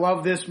 I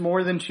love this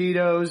more than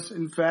Cheetos,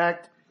 in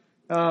fact.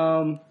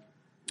 And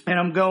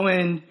I'm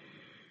going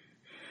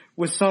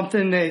with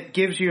something that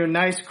gives you a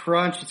nice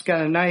crunch. It's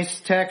got a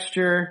nice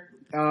texture.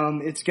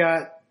 It's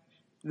got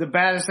the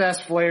baddest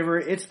ass flavor.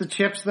 It's the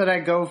chips that I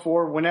go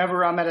for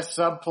whenever I'm at a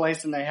sub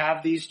place and they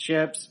have these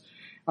chips.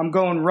 I'm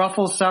going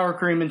Ruffles sour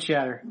cream and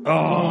cheddar.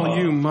 Oh,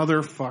 you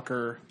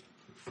motherfucker.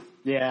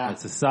 Yeah.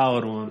 That's a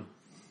solid one.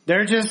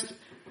 They're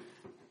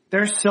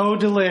so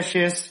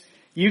delicious.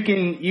 You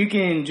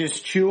can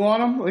just chew on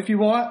them if you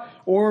want,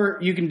 or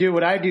you can do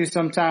what I do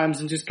sometimes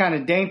and just kind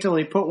of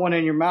daintily put one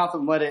in your mouth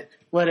and let it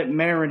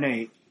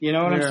marinate. You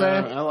know what I'm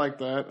saying? I like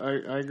that.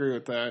 I agree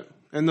with that.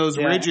 And those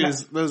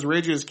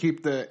ridges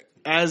keep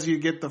as you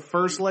get the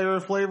first layer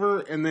of flavor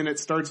and then it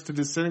starts to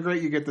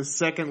disintegrate, you get the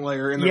second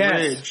layer in the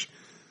ridge.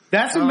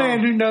 That's a man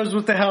who knows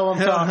what the hell I'm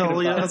talking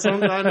about. Yeah, that's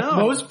what I know.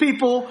 Most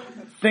people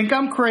think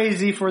I'm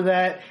crazy for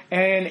that,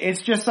 and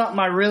it's just something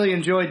I really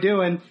enjoy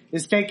doing,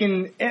 is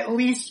taking at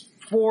least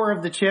 4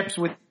 of the chips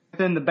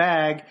within the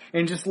bag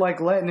and just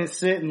like letting it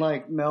sit and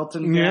like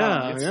melting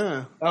down.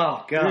 Yeah.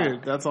 Oh God.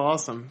 Dude, that's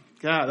awesome.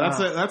 God,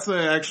 that's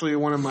actually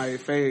one of my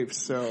faves,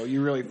 so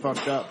you really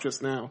fucked up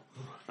just now.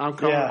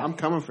 I'm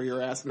coming for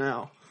your ass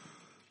now.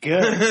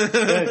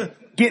 Good.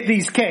 Get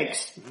these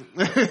cakes.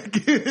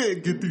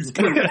 Get these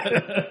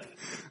cakes.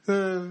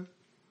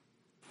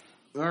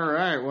 All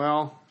right.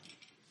 Well,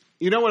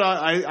 you know what?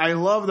 I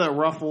love that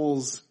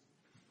Ruffles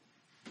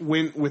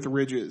went with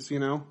ridges, you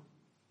know?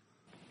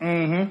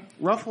 Mm-hmm.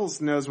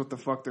 Ruffles knows what the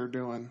fuck they're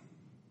doing.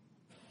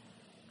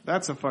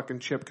 That's a fucking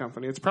chip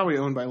company. It's probably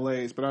owned by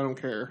Lay's, but I don't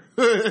care.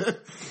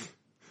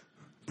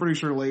 Pretty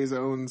sure Lay's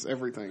owns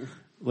everything.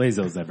 Lay's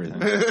owns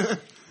everything.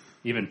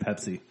 Even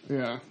Pepsi.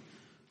 Yeah.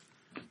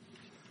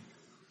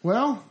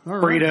 Well, all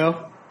right.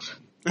 Burrito.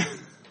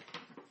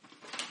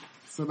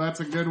 So that's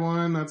a good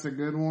one. That's a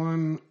good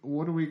one.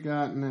 What do we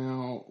got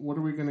now? What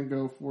are we going to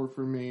go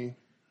for me?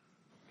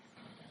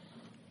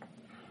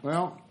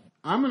 Well,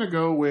 I'm going to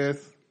go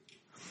with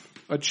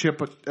a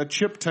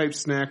chip type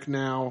snack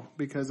now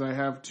because I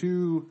have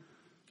 2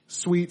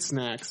 sweet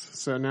snacks.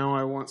 So now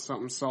I want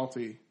something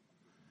salty.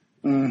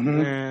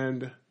 Mm-hmm.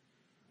 And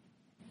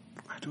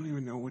I don't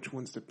even know which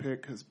ones to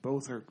pick because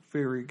both are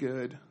very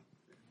good.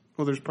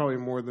 Well, there's probably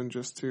more than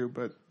just 2,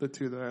 but the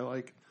 2 that I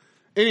like.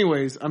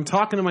 Anyways, I'm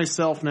talking to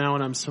myself now,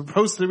 and I'm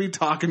supposed to be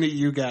talking to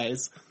you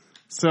guys.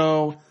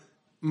 So,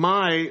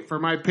 for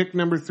my pick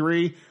number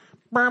 3,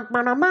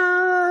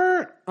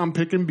 I'm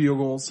picking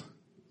Bugles.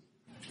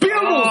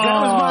 Bugles!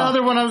 That was my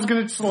other one I was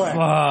going to select.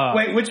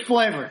 Wait, which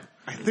flavor?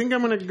 I think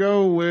I'm going to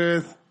go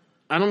with,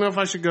 I don't know if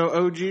I should go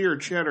OG or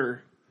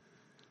cheddar.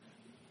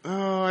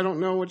 Oh, I don't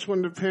know which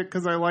one to pick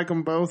because I like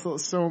them both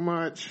so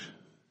much.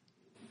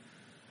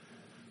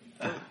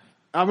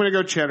 I'm going to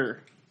go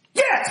cheddar.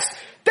 Yes!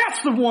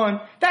 That's the one.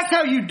 That's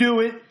how you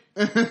do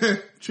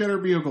it. Cheddar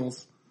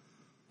Bugles.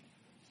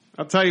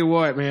 I'll tell you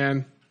what,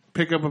 man.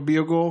 Pick up a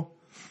Bugle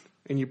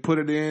and you put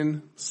it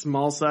in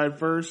small side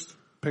first.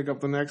 Pick up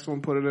the next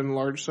one, put it in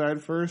large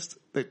side first.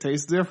 They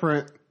taste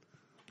different,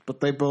 but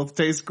they both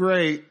taste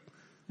great.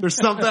 There's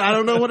something, I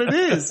don't know what it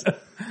is.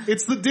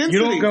 It's the density.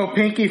 You don't go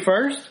pinky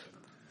first?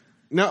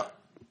 No.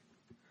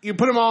 You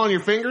put them all on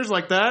your fingers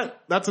like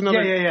that. That's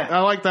another. Yeah.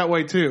 I like that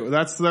way too.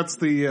 That's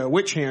the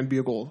witch hand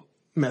bugle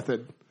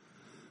method.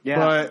 Yeah.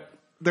 But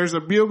there's a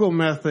bugle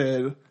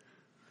method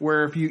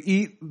where if you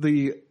eat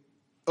the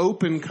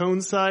open cone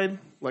side,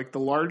 like the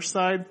large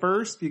side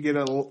first, you get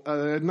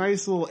a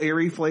nice little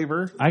airy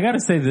flavor. I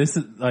gotta say, this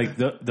is like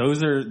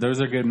those are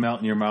good melt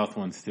in your mouth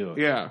ones too.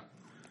 Yeah,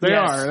 they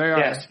Yes, are.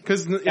 yes.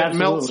 Because it Absolutely.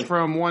 melts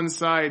from one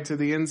side to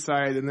the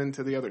inside and then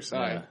to the other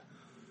side. Yeah.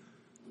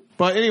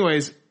 But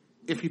anyways,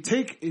 if you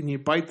take and you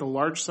bite the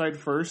large side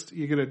first,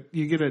 you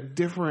get a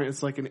different.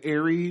 It's like an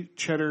airy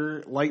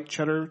cheddar, light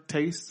cheddar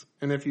taste.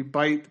 And if you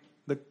bite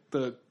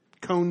the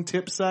cone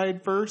tip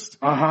side first,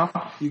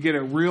 you get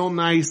a real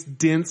nice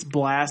dense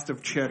blast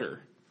of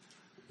cheddar.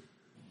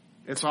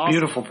 It's awesome.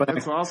 Beautiful thing.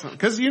 It's awesome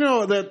because you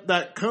know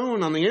that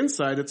cone on the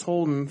inside, it's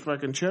holding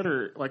fucking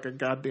cheddar like a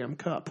goddamn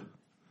cup.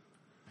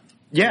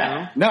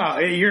 Yeah. No,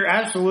 you're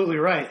absolutely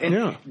right. And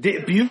Yeah.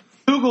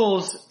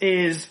 Bugles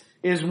is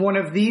one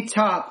of the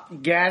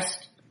top gas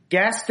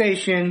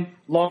station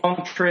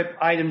long trip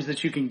items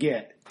that you can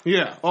get.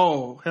 Yeah.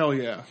 Oh, hell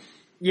yeah.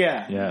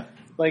 Yeah. Yeah.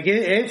 Like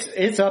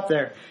it's up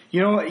there.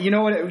 You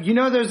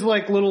know those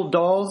like little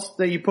dolls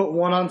that you put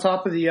one on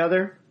top of the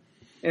other,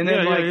 and then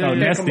Yeah, you pick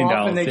nesting them off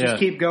dolls, and they just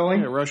keep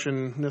going. Yeah,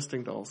 Russian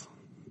nesting dolls.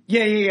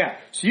 Yeah.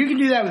 So you can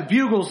do that with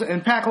Bugles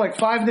and pack like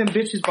 5 of them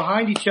bitches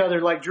behind each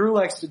other like Drew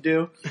likes to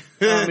do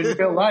in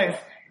real life,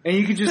 and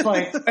you can just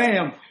like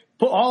bam,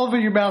 put all over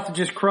your mouth and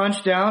just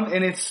crunch down,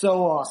 and it's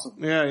so awesome.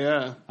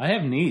 Yeah. I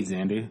have needs,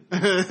 Andy.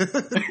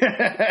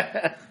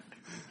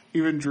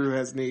 Even Drew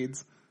has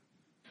needs.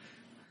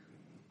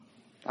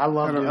 I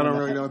love. I don't doing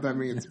really that. know what that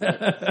means.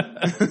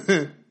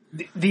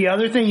 The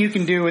other thing you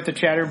can do with the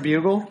cheddar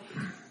bugle,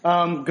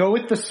 go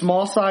with the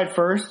small side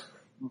first,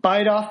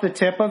 bite off the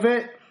tip of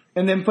it,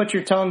 and then put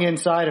your tongue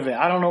inside of it.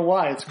 I don't know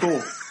why. It's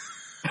cool.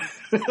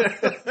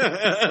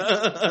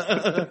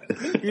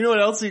 You know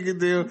what else you could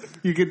do?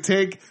 You could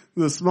take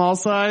the small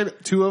side,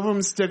 2 of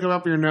them, stick them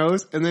up your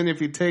nose, and then if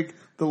you take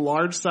the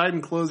large side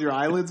and close your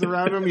eyelids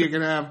around them, you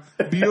can have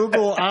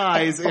bugle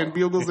eyes and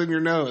bugles in your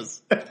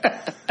nose.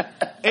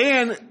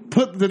 And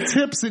put the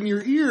tips in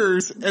your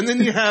ears, and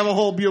then you have a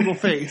whole bugle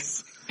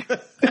face.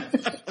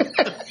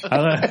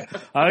 I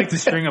like to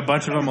string a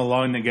bunch of them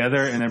along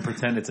together and then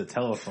pretend it's a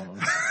telephone.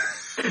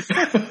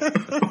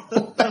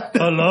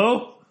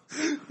 Hello?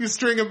 You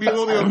string a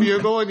bugle to a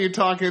bugle and you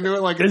talk into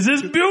it like Is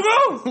this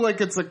bugle? like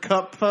it's a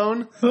cup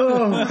phone.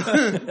 Oh,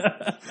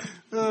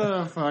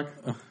 fuck.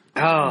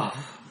 Oh.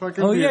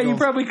 Fucking Oh yeah, you bugles.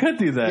 probably could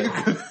do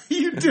that.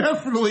 You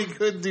definitely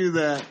could do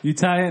that. You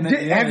tie in.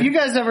 Have you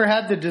guys ever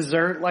had the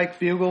dessert like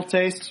bugle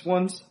tastes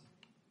ones?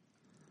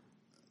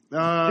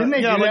 Didn't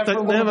they do that for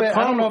a little bit?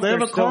 I don't know if they have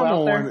they're a still out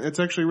caramel there. one. It's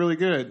actually really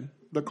good.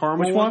 The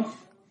caramel Which one?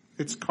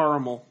 It's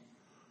caramel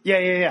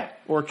Yeah.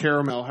 or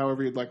caramel,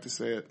 however you'd like to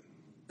say it.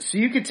 So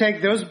you could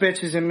take those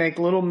bitches and make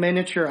little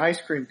miniature ice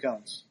cream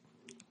cones.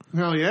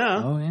 Hell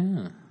yeah. Oh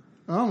yeah.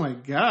 Oh my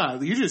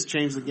god. You just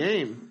changed the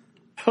game.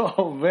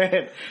 Oh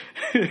man.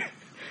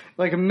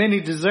 Like a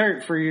mini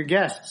dessert for your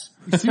guests.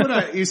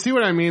 You see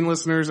what I mean,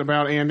 listeners,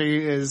 about Andy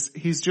is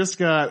he's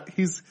got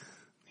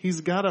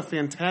a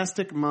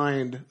fantastic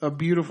mind, a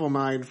beautiful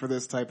mind for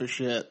this type of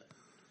shit.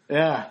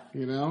 Yeah.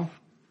 You know?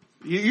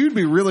 You'd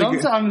be really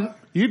good. Sometimes,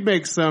 You'd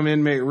make some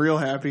inmate real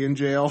happy in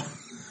jail.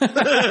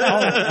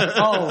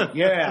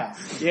 yeah.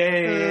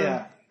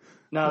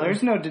 No,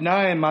 there's no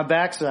denying my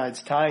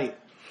backside's tight.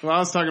 Well, I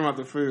was talking about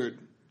the food.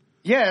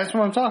 Yeah, that's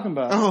what I'm talking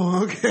about.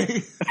 Oh,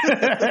 okay.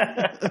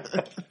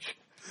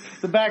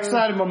 The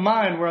backside of my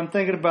mind where I'm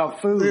thinking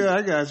about food. Yeah,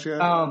 I got you.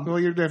 Well,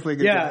 you're definitely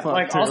good. Yeah,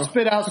 like I'll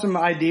spit out some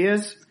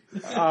ideas.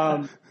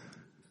 60%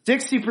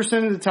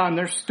 of the time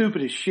they're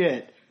stupid as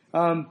shit.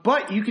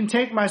 But you can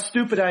take my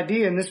stupid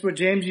idea, and this is what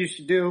James used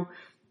to do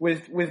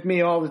with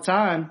me all the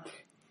time.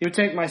 He would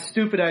take my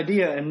stupid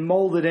idea and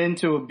mold it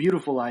into a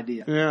beautiful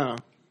idea. Yeah. It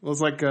was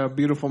like a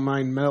beautiful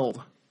mind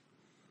meld.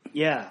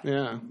 Yeah.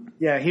 Yeah.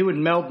 Yeah, he would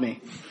meld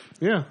me.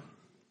 Yeah.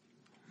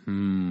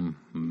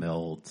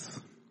 Melts.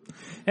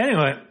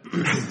 Anyway,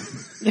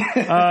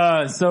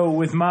 so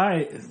with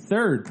my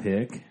third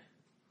pick,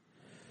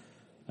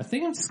 I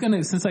think I'm just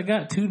gonna, since I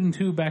got 2 and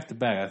 2 back to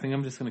back, I think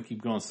I'm just gonna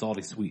keep going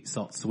salty, sweet,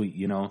 salt, sweet,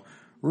 you know,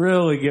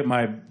 really get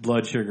my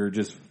blood sugar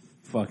just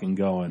fucking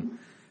going.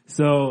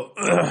 So,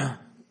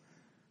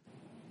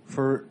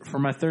 for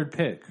my third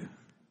pick,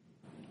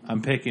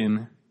 I'm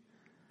picking,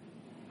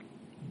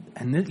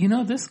 and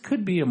this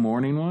could be a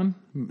morning one,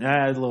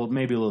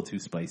 maybe a little too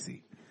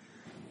spicy,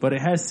 but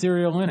it has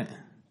cereal in it.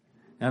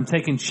 I'm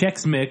taking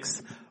Chex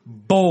Mix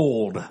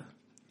Bold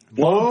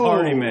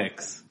Party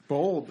Mix.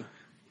 Bold.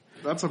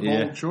 That's a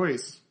bold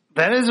choice.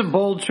 That is a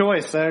bold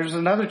choice. There's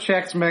another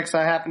Chex Mix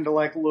I happen to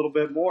like a little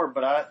bit more,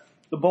 but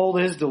the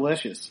Bold is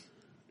delicious.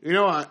 You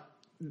know what?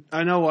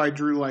 I know why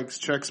Drew likes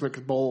Chex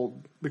Mix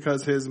Bold,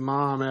 because his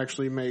mom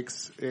actually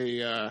makes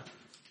a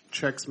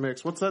Chex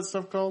Mix. What's that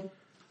stuff called?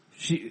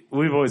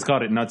 We've always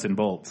called it Nuts and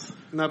Bolts.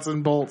 Nuts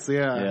and Bolts,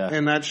 yeah.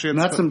 And that shit's...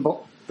 Nuts and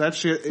Bolts. That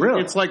shit,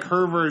 really? It's like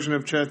her version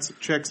of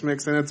Chex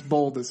Mix, and it's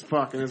bold as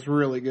fuck, and it's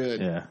really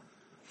good. Yeah.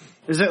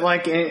 Is it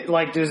like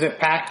is it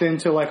packed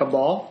into like a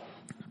ball?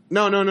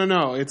 No.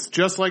 It's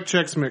just like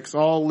Chex Mix,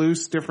 all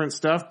loose, different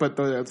stuff, but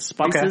the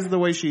spices, the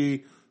way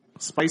she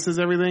spices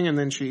everything, and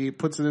then she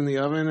puts it in the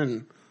oven,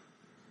 and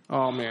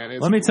oh man.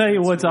 Let me tell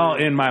you what's all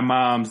in my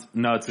mom's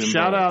Nuts and Bolts.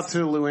 Shout out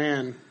to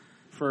Luann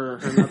for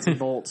her Nuts and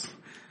Bolts.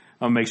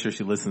 I'll make sure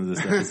she listens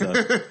to this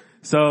episode.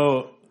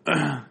 So...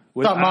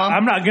 What's up, Mom?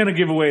 I'm not gonna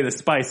give away the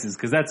spices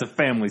because that's a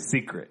family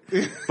secret.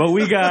 But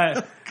we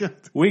got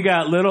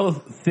little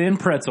thin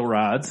pretzel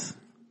rods.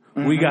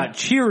 Mm-hmm. We got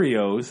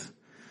Cheerios.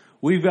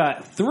 We've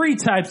got 3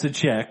 types of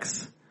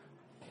Chex.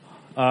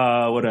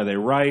 What are they?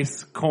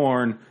 Rice,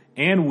 corn,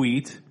 and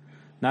wheat.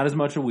 Not as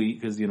much of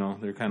wheat because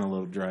they're kind of a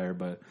little drier.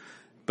 But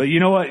you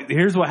know what?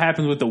 Here's what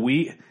happens with the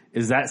wheat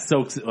is that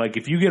soaks. Like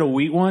if you get a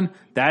wheat one,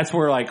 that's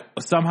where like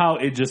somehow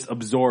it just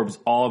absorbs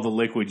all of the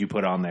liquid you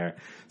put on there.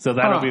 So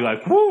that'll be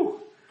like whoo.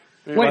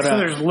 Wait, so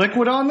there's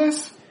liquid on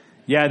this?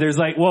 Yeah, there's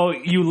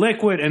you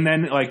liquid and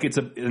then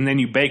and then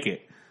you bake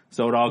it.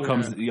 So it all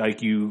comes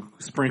like you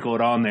sprinkle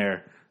it on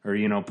there or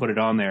put it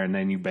on there and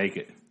then you bake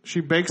it.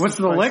 She bakes. What's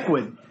the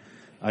liquid?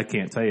 I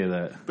can't tell you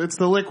that. It's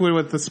the liquid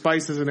with the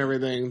spices and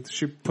everything.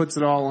 She puts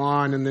it all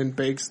on and then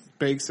bakes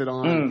it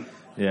on.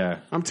 Yeah.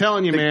 I'm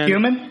telling you, man.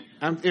 Cumin?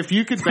 If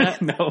you could bet.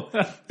 No.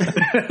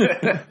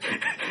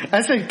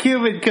 I said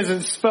cumin because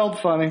it's spelled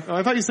funny. Oh,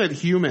 I thought you said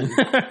human.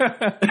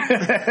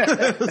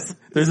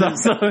 There's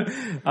also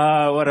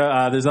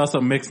there's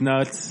also mixed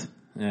nuts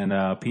and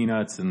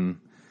peanuts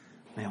and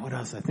man, what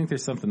else? I think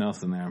there's something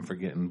else in there I'm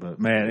forgetting, but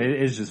man,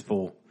 it is just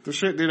full. The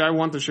shit, dude, I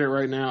want the shit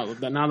right now.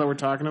 Now that we're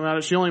talking about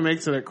it, she only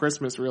makes it at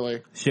Christmas,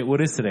 really. Shit, what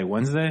is today?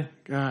 Wednesday?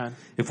 God.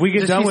 If we get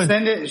Does done she with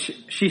send it?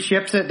 She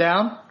ships it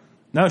down?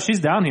 No, she's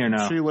down here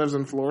now. She lives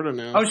in Florida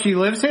now. Oh, she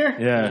lives here?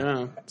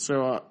 Yeah.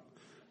 So,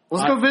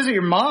 let's go visit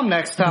your mom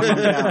next time I'm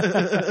down.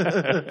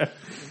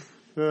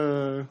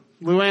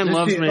 Luann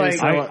loves me. Like,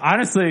 so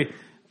honestly,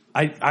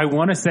 I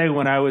want to say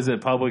when I was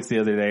at Publix the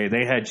other day,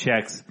 they had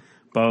Chex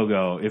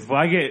BOGO.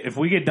 If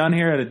we get done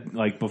here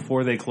at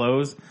before they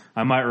close,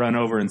 I might run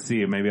over and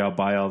see it. Maybe I'll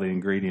buy all the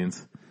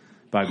ingredients.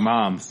 Like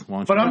Mom's,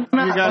 won't you? But I'm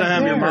not, you gotta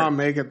have your mom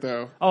make it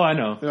though. Oh, I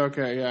know.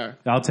 Okay, yeah.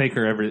 I'll take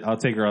her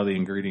all the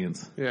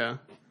ingredients. Yeah.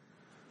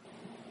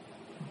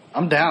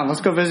 I'm down.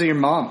 Let's go visit your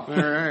mom. All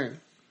right.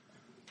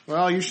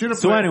 Well, you should have.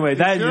 So anyway,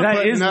 that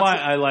is why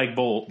I like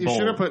bold. You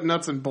should have put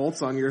nuts and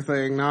bolts on your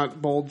thing,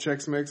 not bold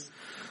Chex Mix.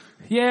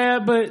 Yeah,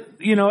 but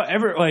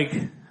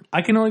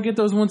I can only get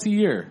those once a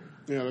year.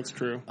 Yeah, that's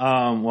true.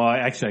 Well,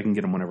 actually, I can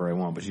get them whenever I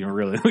want, but she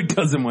really only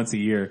does them once a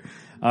year.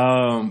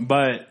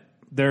 But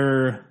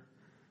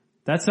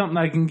that's something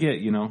I can get,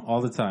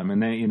 all the time,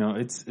 and then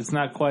it's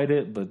not quite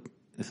it, but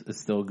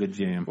it's still a good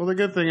jam. Well, the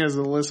good thing is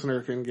the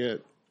listener can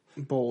get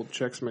bold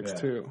Chex Mix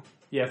too.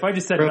 Yeah, if I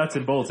just said nuts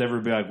and bolts,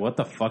 everybody would be like, "What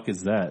the fuck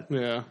is that?"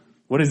 Yeah.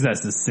 What is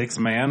that? The 6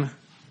 man?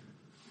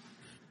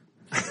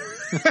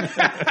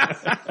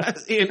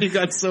 Andy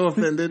got so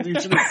offended.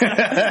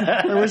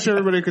 I wish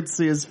everybody could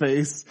see his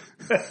face.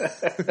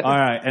 All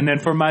right, and then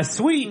for my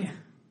sweet,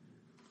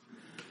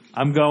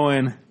 I'm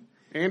going.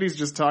 Andy's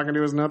just talking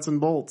to his nuts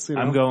and bolts.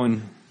 I'm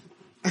going.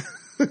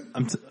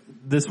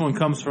 This one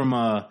comes from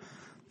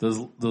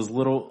those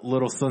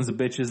little sons of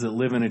bitches that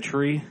live in a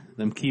tree,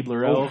 them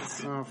Keebler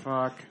elves, Oh,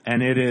 fuck.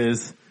 and it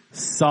is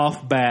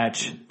soft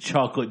batch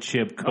chocolate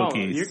chip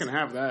cookies. Oh, you can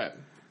have that.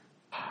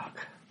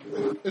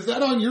 Is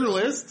that on your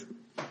list?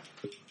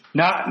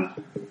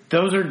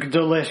 Those are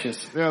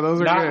delicious. Yeah,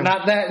 those are good.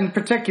 Not that in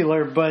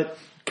particular, but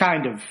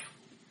kind of.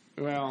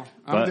 Well,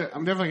 But-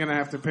 I'm definitely gonna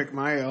have to pick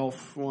my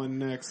elf one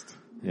next.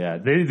 Yeah,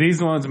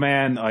 these ones,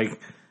 man, like,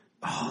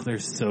 they're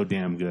so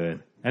damn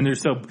good, and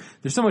there's so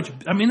much.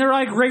 I mean, they're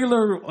like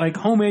regular like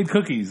homemade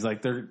cookies,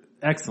 like they're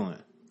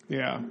excellent.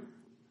 Yeah.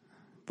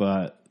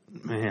 But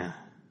man,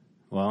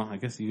 well, I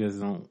guess you guys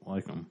don't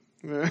like them.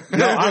 No,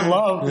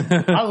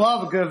 I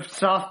love a good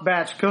soft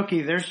batch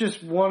cookie. There's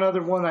just one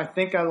other one I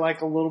think I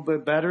like a little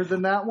bit better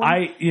than that one.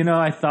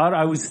 I thought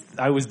I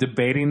was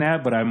debating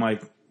that, but I'm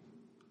like,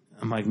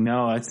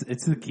 no,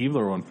 it's the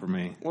Keebler one for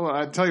me. Well,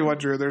 I tell you what,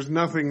 Drew. There's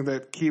nothing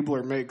that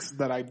Keebler makes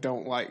that I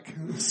don't like.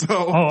 So.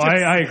 Oh,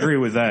 I agree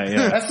with that.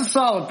 Yeah. That's a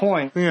solid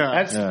point.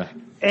 Yeah. Yeah.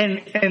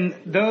 And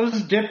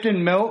those dipped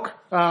in milk,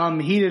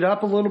 heated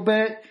up a little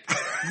bit.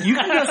 You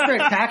can go straight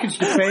package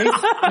to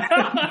face.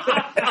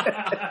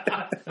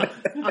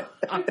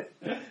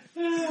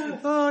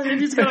 Oh,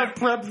 Andy's got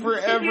prep for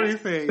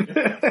everything.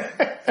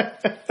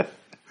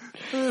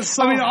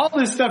 I mean, all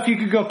this stuff you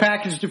could go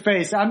package to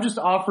face. I'm just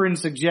offering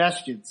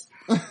suggestions.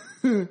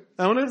 I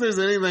wonder if there's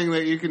anything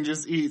that you can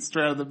just eat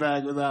straight out of the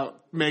bag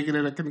without making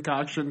it a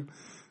concoction.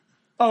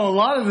 Oh, a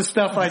lot of the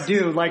stuff I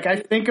do, like I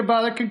think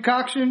about a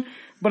concoction,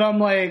 but I'm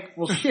like,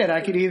 well shit,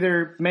 I could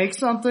either make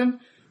something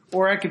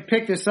or I could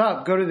pick this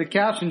up, go to the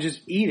couch and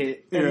just eat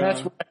it. And Yeah.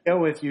 that's what I go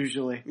with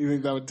usually. You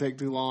think that would take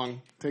too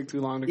long? Take too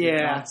long to Yeah.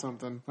 concoct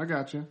something. I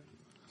got you.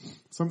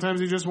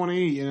 Sometimes you just want to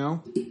eat, you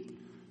know?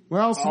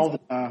 Well, All the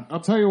time. I'll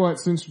tell you what,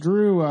 since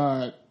Drew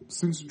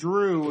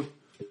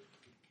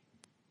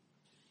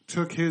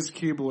took his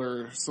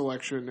Keebler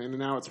selection and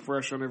now it's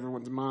fresh on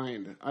everyone's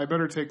mind, I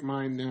better take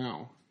mine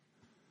now.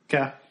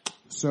 Okay.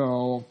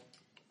 So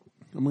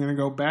I'm going to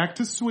go back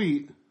to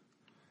sweet.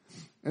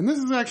 And this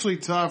is actually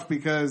tough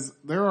because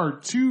there are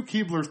two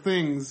Keebler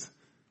things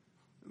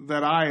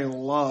that I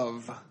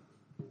love,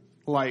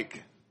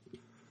 like,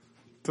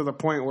 to the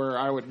point where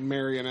I would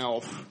marry an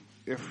elf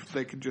if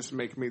they could just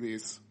make me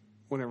these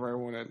whenever I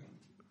wanted.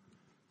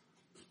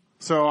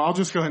 So I'll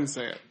just go ahead and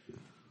say it.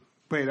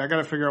 Wait, I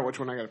gotta figure out which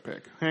one I gotta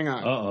pick. Hang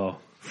on. Uh-oh.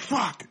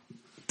 Fuck!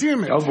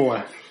 Damn it! Oh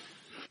boy.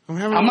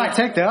 I might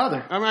take the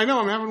other. I know,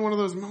 I'm having one of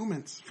those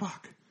moments.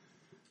 Fuck.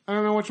 I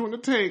don't know which one to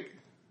take.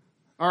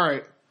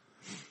 Alright.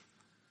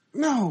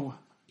 No.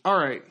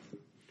 Alright.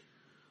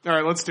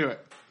 Alright, let's do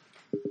it.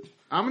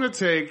 I'm gonna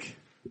take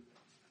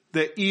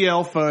the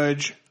EL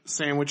Fudge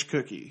sandwich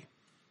cookie.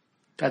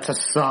 That's a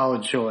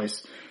solid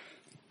choice.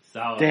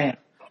 Solid. Damn.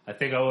 I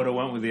think I would have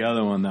went with the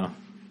other one though.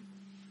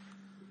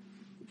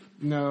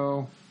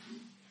 No.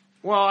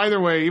 Well, either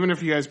way, even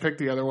if you guys pick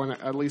the other one,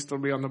 at least it'll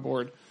be on the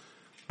board.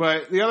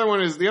 But the other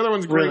one's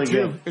great Really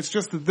too. good. It's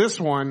just that this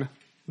one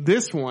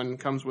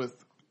comes with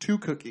 2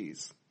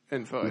 cookies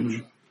and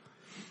fudge.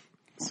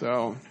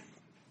 So,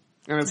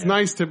 and it's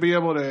nice to be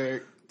able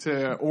to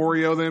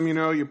Oreo them, you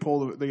know, you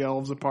pull the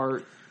elves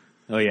apart.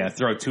 Oh yeah,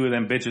 throw 2 of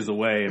them bitches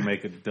away and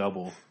make a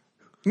double.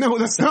 No,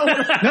 that's not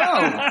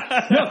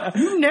No,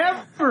 you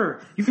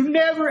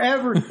never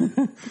ever,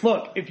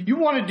 look, if you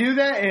want to do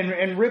that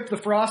and rip the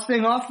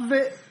frosting off of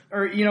it,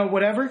 or, you know,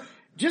 whatever,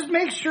 just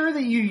make sure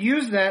that you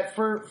use that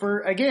for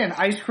again,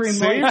 ice cream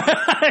later.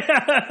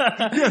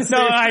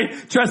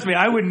 Trust me,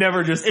 I would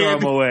never just throw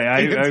them away.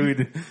 I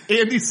would.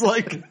 Andy's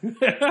like,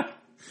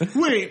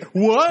 wait,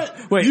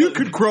 what? Wait. You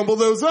could crumble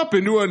those up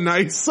into a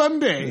nice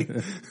sundae.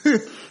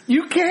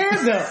 You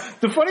can though.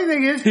 The funny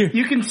thing is,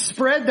 you can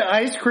spread the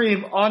ice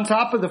cream on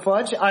top of the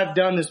fudge. I've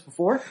done this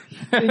before.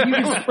 And you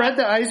can spread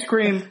the ice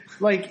cream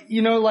like,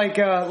 you know, like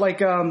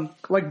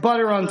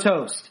butter on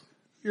toast.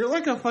 You're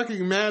like a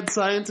fucking mad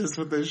scientist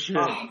with this shit.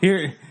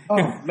 Here,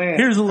 Oh man.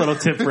 here's a little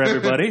tip for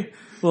everybody.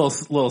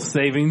 little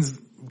savings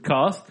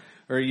cost,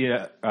 or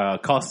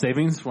cost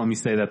savings. Let me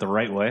say that the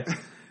right way.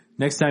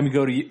 Next time you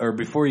go to, or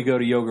before you go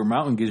to Yogurt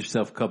Mountain, get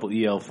yourself a couple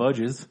EL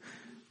fudges.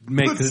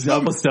 Make the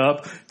double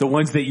stuff. The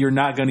ones that you're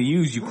not going to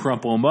use, you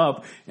crumple them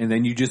up, and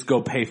then you just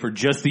go pay for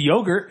just the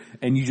yogurt,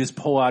 and you just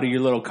pull out of your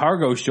little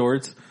cargo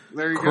shorts,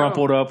 There you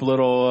crumpled go. up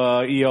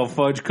little EL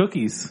fudge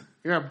cookies.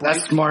 Yeah,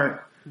 That's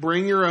smart.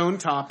 bring your own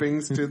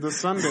toppings to the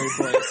sundae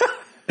place.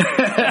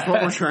 That's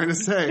what we're trying to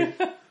say.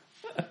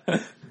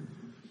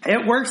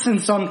 It works in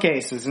some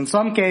cases. In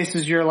some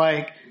cases, you're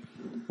like,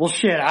 well,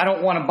 shit, I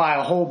don't want to buy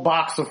a whole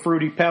box of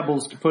Fruity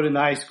Pebbles to put in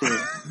the ice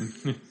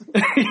cream.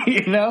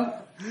 You know?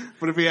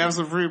 But if you have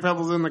some Fruity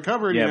Pebbles in the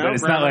cupboard, Yeah, you know, but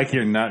it's not like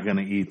you're not going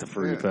to eat the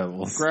Fruity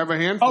Pebbles. grab a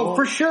handful. Oh,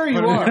 for sure you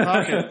put it in your are.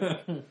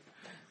 pocket.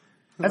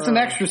 That's an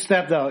extra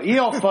step, though.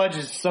 EL Fudge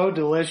is so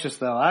delicious,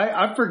 though.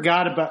 I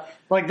forgot about,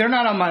 like, they're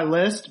not on my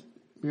list.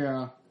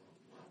 Yeah.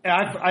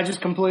 I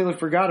just completely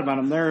forgot about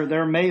them.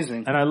 They're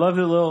amazing. And I love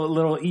the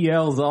little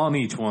ELs on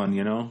each one,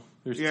 you know?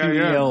 There's 2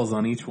 ELs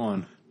on each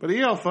one. But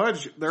EL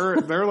Fudge, they're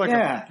like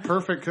Yeah. a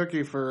perfect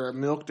cookie for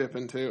milk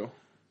dipping too.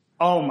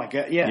 Oh my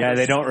god, yeah. Yeah,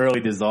 they don't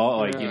really dissolve.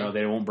 Like, Yeah.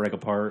 they won't break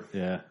apart.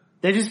 Yeah.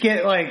 They just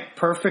get like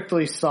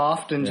perfectly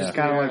soft and just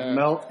Yeah. kind of Yeah. like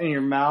melt in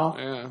your mouth.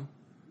 Yeah.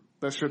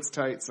 That shit's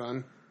tight,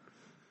 son.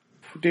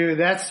 Dude,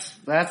 that's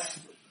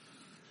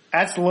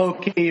low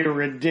key a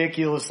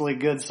ridiculously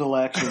good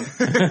selection.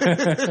 I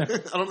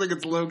don't think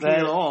it's low key That-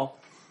 at all.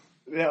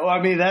 Yeah, well,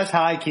 I mean, that's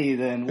high key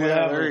then. Yeah,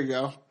 Whatever. there you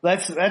go.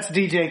 That's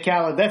DJ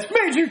Khaled. That's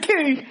major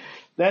key.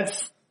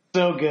 That's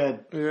so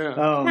good. Yeah.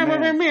 Oh, Meow,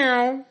 man.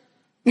 meow,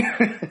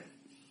 meow.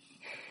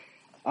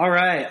 All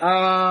right.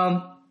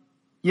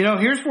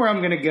 Here's where I'm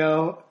going to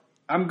go.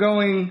 I'm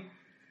going,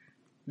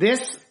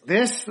 this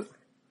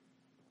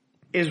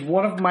is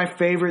one of my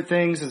favorite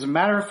things. As a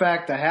matter of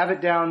fact, I have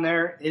it down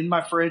there in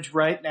my fridge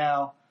right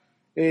now.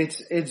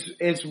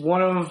 It's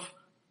one of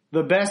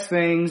the best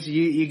things.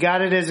 You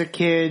got it as a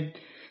kid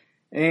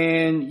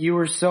and you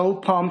were so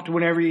pumped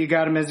whenever you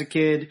got them as a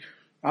kid.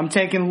 I'm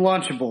taking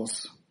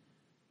Lunchables.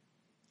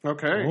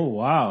 Okay. Oh,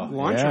 wow.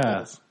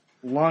 Lunchables.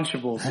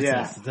 Lunchables,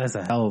 Yeah. That's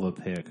a hell of a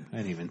pick. I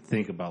didn't even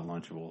think about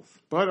Lunchables.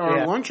 But are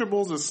Yeah.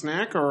 Lunchables a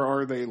snack or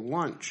are they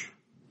lunch?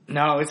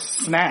 No, it's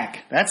a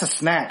snack. That's a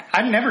snack.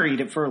 I never eat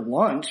it for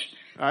lunch.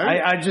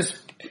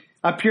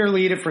 I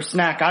purely eat it for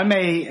snack. I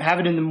may have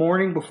it in the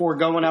morning before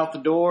going out the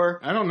door.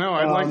 I don't know.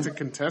 I'd like to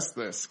contest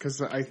this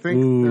because I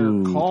think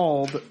they're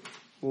called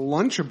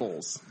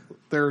Lunchables.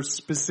 They're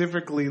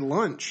specifically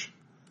lunch.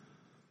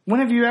 When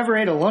have you ever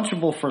ate a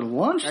Lunchable for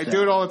lunch? I then?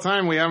 do it all the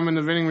time. We have them in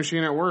the vending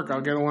machine at work.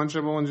 I'll get a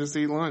Lunchable and just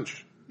eat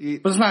lunch.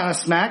 But it's not a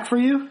snack for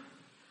you?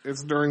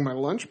 It's during my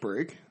lunch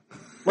break.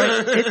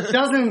 Like,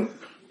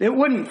 it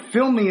wouldn't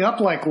fill me up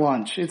like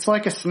lunch. It's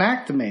like a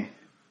snack to me.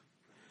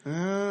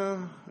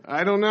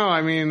 I don't know.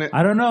 I mean,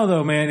 I don't know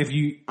though, man. If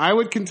you I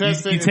would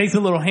contest you it. take the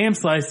little ham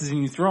slices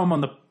and you throw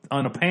them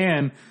on a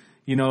pan,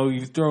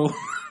 you throw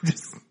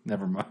just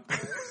never mind.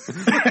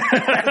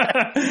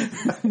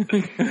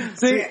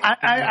 See,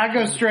 I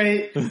go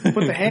straight, put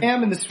the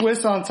ham and the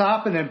Swiss on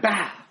top and then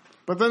bah!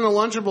 But then the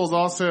Lunchables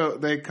also,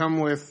 they come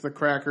with the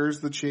crackers,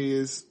 the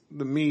cheese,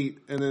 the meat,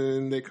 and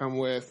then they come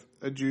with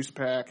a juice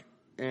pack.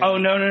 And Oh,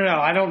 no.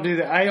 I don't do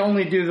that. I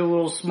only do the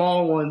little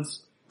small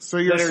ones. So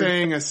you're that are-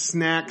 saying a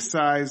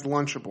snack-sized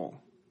Lunchable.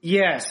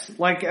 Yes,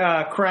 like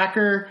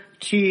cracker,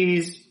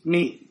 cheese,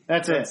 meat.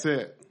 That's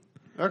it.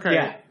 Okay.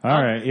 Yeah.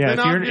 All right, yeah. Then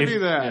I'll give you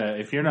that. Yeah,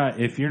 if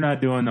you're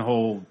not doing the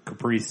whole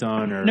Capri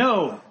Sun or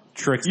No,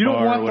 Trix you don't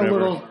bar or want the whatever,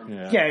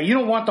 little. You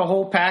don't want the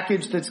whole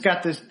package that's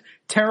got this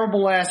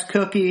terrible ass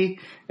cookie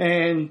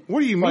and. What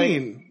do you like,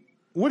 mean?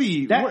 What do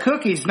you... That what-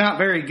 cookie's not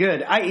very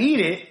good. I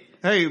eat it.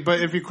 Hey,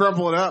 but if you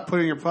crumple it up, put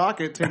it in your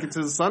pocket, take it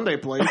to the Sunday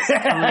place.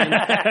 I mean,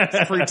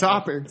 it's free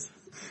toppings.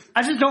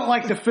 I just don't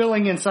like the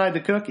filling inside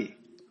the cookie.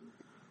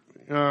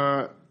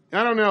 I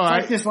don't know. It's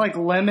like this like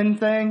lemon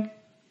thing.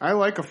 I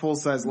like a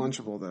full-size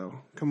Lunchable though.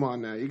 Come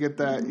on now. You get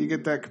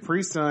that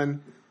Capri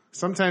Sun.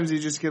 Sometimes you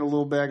just get a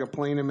little bag of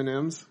plain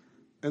M&Ms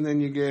and then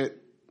you get,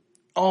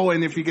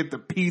 and if you get the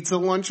pizza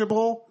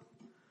Lunchable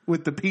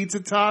with the pizza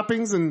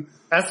toppings and,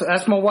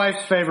 That's my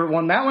wife's favorite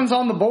one. That one's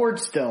on the board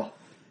still.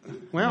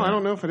 well, I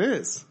don't know if it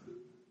is.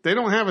 They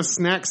don't have a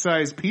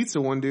snack-sized pizza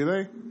one, do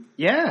they?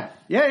 Yeah.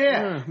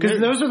 Yeah, Because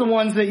maybe. those are the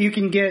ones that you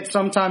can get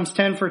sometimes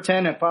 10 for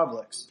 10 at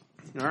Publix.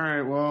 All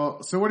right.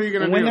 Well, so what are you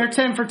going to And do? when they're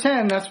 10 for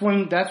 10, that's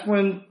when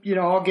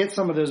I'll get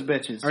some of those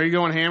bitches. Are you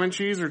going ham and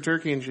cheese or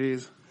turkey and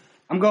cheese?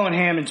 I'm going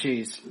ham and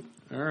cheese.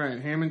 All right.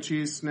 Ham and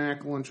cheese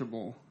snack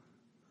Lunchable.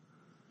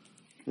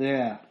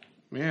 Yeah.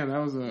 Man, that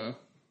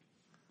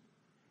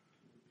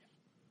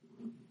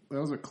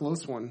was a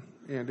close one,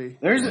 Andy.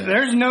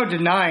 There's no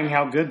denying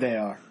how good they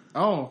are.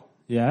 Oh,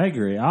 Yeah, I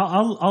agree.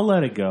 I'll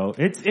let it go.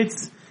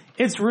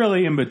 It's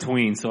really in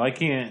between, so I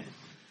can't.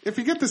 if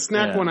you get the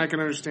snack Yeah. one, I can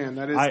understand.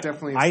 That is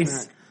definitely a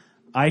snack.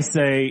 I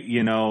say,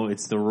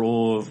 it's the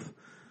rule of,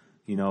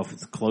 if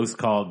it's a close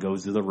call, it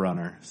goes to the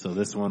runner. So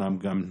this one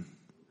I'm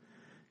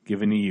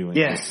giving to you.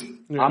 Andy. Yes.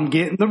 I'm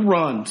getting the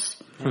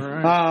runs. All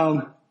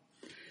right.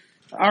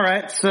 All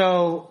right.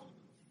 So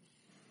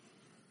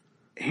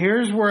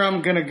here's where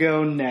I'm going to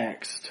go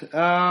next.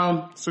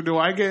 So do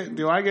I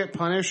get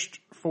punished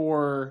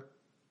for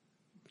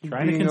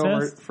Trying to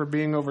contest? for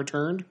being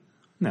overturned?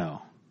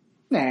 No.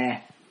 Nah.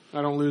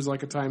 I don't lose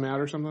like a timeout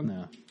or something?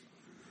 No.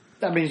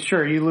 I mean,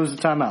 sure, you lose the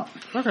timeout.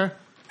 Okay.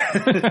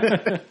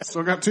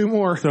 Still got two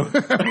more.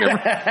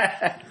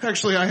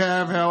 Actually, I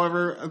have,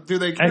 however, do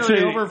they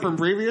carry over from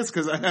previous?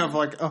 Because I have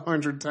like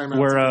 100 timeouts.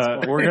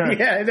 We're gonna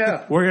Yeah, I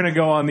know. we're gonna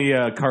go on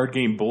the card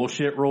game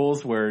bullshit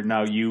rules where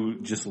now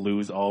you just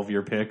lose all of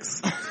your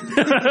picks.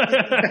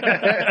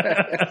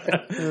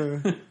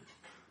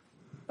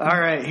 All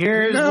right,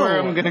 here's where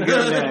I'm going to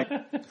go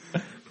next.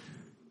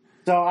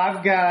 So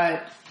I've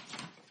got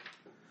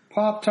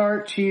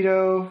Pop-Tart,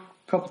 Cheeto,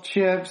 couple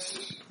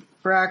chips,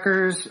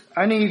 crackers.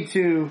 I need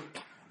to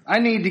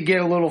get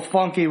a little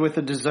funky with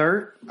the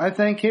dessert, I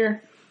think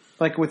here.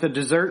 Like with a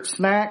dessert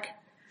snack.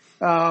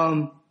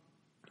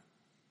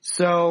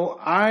 So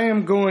I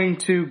am going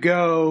to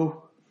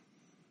go,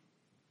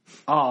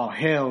 oh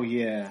hell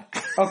yeah.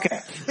 Okay.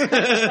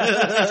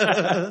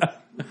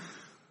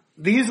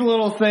 These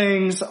little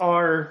things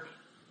are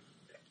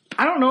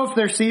I don't know if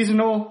they're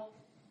seasonal,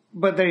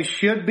 but they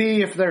should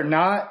be if they're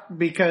not,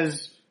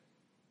 because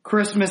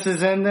Christmas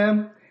is in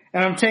them.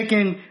 And I'm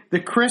taking the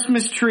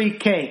Christmas tree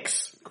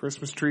cakes.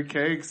 Christmas tree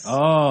cakes.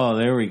 Oh,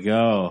 there we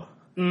go.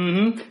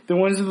 Mm-hmm. The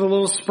ones with the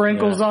little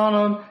sprinkles on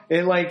them.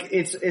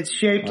 It's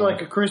shaped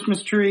like a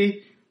Christmas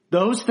tree.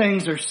 Those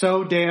things are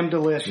so damn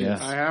delicious. Yeah.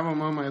 I have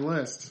them on my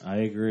list. I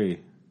agree.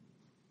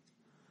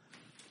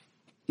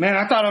 Man,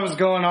 I thought I was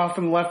going off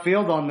in left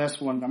field on this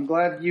one. I'm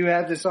glad you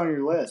had this on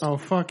your list. Oh,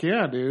 fuck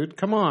yeah, dude.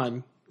 Come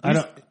on. I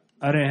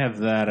didn't have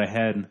that. I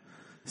had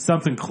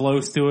something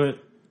close to it.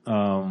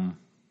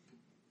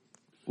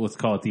 Let's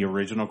call it the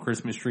original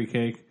Christmas tree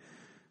cake.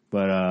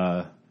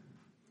 But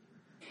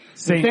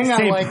same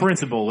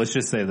principle. Let's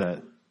just say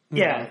that.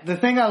 Yeah, the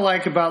thing I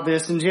like about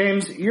this, and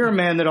James, you're a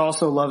man that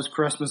also loves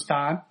Christmas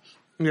time.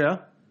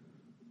 Yeah.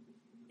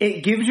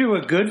 It gives you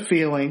a good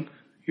feeling.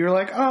 You're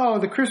like, oh,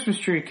 the Christmas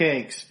tree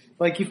cakes.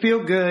 Like, you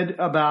feel good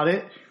about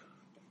it.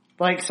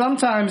 Like,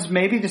 sometimes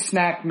maybe the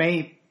snack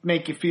may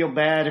make you feel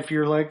bad if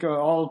you're like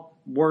all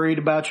worried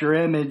about your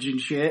image and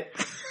shit.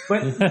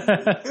 But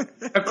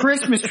a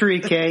Christmas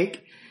tree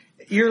cake,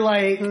 you're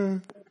like,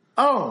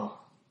 oh,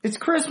 it's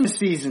Christmas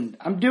season.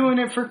 I'm doing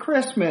it for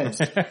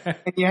Christmas.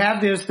 And you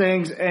have those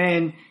things,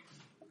 and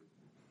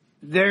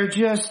they're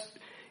just,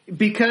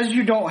 because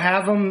you don't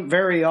have them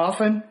very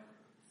often,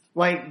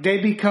 like, they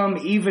become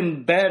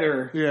even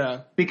better.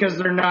 Yeah. Because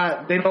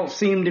they don't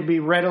seem to be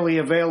readily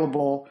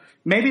available.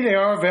 Maybe they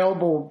are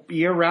available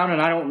year round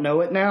and I don't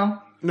know it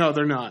now. No,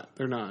 they're not.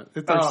 They're not.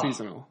 They're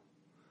seasonal.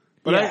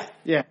 But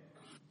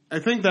I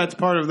think that's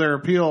part of their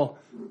appeal.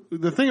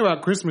 The thing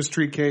about Christmas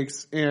tree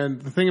cakes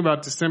and the thing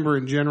about December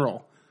in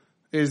general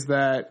is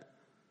that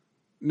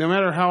no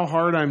matter how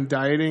hard I'm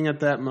dieting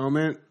at that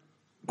moment,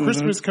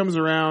 Christmas comes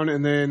around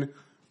and then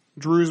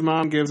Drew's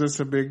mom gives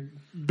us a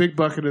big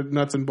bucket of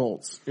nuts and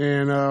bolts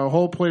and a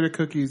whole plate of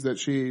cookies that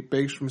she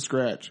bakes from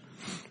scratch.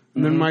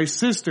 And then my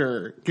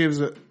sister gives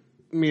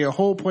me a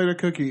whole plate of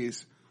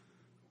cookies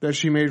that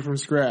she made from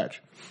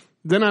scratch.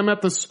 Then I'm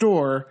at the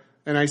store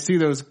and I see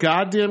those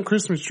goddamn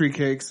Christmas tree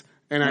cakes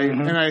and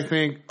I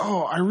think,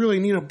 oh, I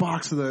really need a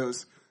box of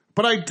those.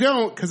 But I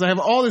don't, because I have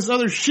all this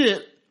other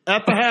shit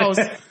at the house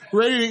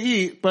ready to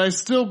eat, but I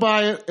still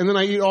buy it and then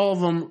I eat all of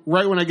them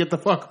right when I get the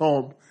fuck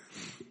home.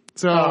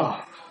 So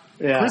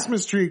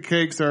Christmas tree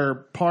cakes are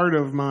part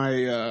of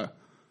my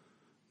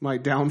my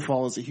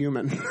downfall as a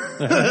human.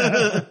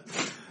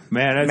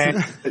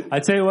 Man, I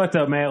tell you what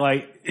though, man,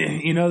 like,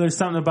 you know, there's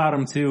something about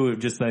them too, of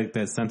just like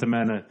that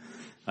sentimental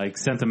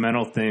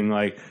thing.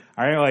 Like,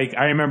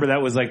 I remember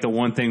that was like the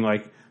one thing,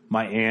 like,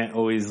 my aunt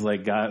always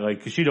like got,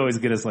 like, 'cause she'd always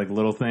get us like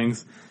little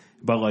things,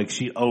 but like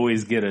she'd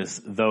always get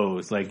us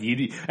those. Like,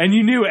 you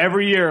knew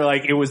every year,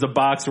 like, it was a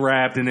box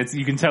wrapped and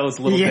you can tell it's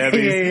Little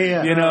Debbie's.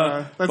 Yeah. You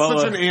know? That's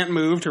such an aunt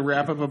move to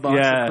wrap up a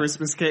box of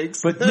Christmas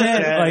cakes. But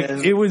man, like,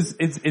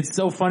 it's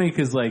so funny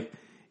 'cause like,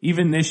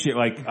 even this year,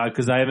 like,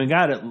 'cause I haven't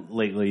got it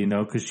lately, you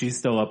know, 'cause she's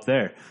still up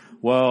there.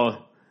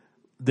 Well,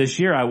 this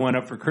year I went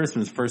up for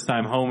Christmas, first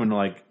time home in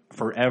like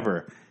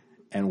forever.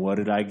 And what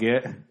did I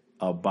get?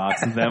 A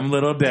box of them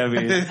Little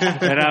Debbie's.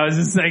 And I was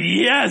just like,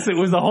 yes,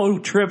 the whole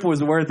trip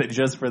was worth it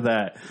just for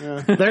that.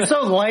 Yeah. They're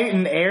so light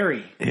and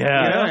airy.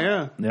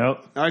 Yeah.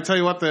 Yep. I tell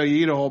you what though, you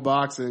eat a whole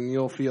box and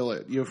you'll feel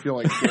it. You'll feel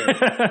like shit.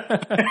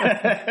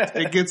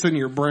 It gets in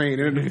your brain.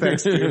 It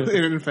infects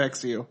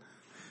you.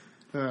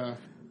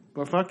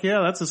 But fuck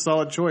yeah, that's a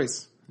solid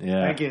choice.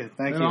 Yeah. Thank you.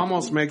 It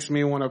almost makes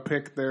me want to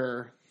pick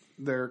their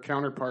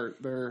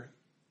counterpart, their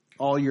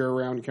all year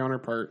round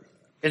counterpart.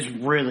 It's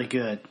really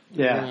good.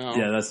 Yeah.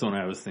 Yeah, that's the one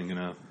I was thinking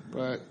of.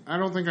 But I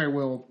don't think I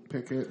will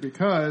pick it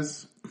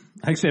because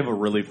I actually have a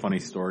really funny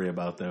story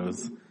about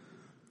those.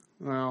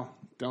 Well,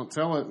 don't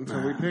tell it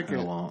until we pick I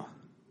it.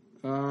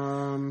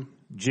 won't.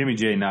 Jimmy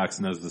J.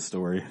 Knox knows the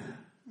story.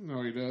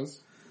 No, he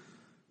does.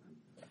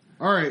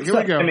 All right, here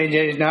we go. Jimmy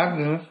J.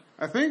 Knox.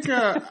 I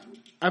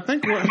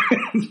think what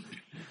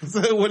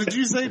so what did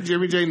you say,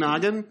 Jimmy J.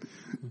 Noggin?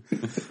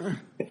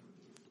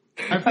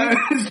 I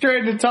was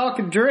trying to talk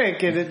and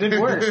drink, and it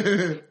didn't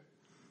work.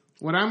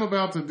 What I'm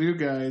about to do,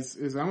 guys,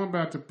 is I'm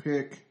about to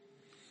pick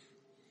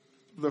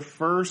the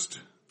first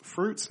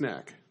fruit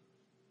snack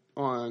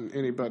on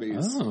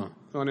anybody's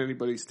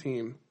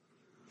team.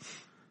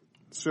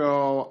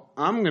 So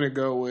I'm going to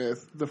go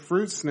with the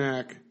fruit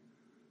snack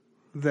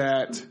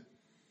that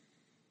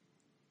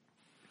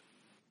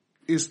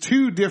is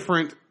two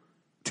different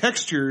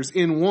textures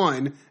in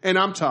one, and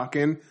I'm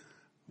talking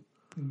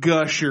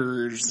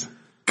Gushers.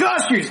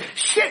 Gushers!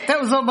 Shit,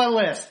 that was on my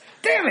list.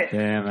 Damn it!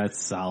 Damn, that's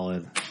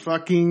solid.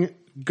 Fucking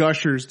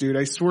Gushers, dude.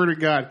 I swear to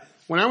God.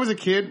 When I was a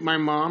kid, my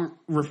mom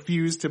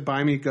refused to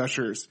buy me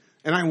Gushers.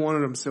 And I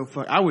wanted them so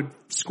I would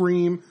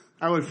scream.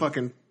 I would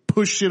fucking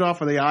push shit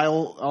off of the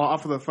aisle,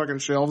 off of the fucking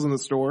shelves in the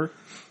store.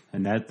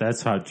 And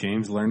that's how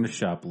James learned to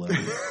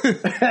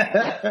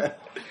shoplift.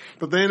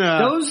 But then,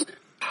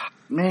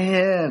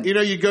 man, you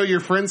know, you go to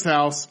your friend's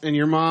house and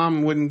your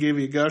mom wouldn't give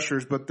you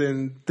Gushers, but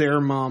then their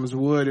moms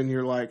would, and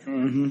you're like,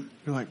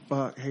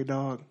 fuck, hey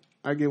dog,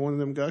 I get one of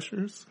them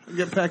Gushers. I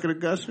get a packet of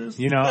Gushers.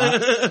 You know,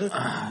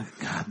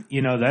 God,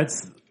 you know,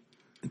 that's,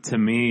 to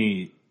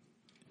me,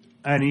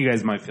 and you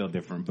guys might feel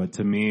different, but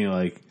to me,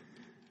 like,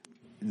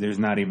 there's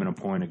not even a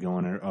point of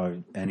going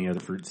to any other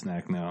fruit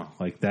snack now.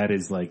 Like, that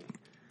is like,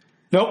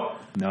 Nope.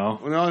 no.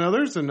 No,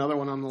 there's another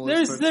one on the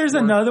list. There's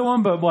another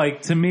one, but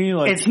like, to me,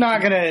 like, It's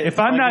not gonna. if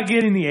I'm not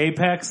getting the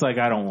Apex, like,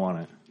 I don't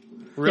want it.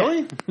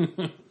 Really?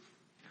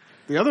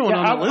 The other one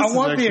Yeah, on the list I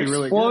want is the actually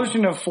really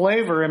explosion of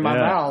flavor in my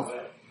Yeah. mouth.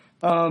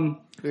 good.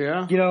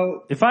 Yeah. You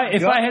know, If I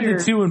had the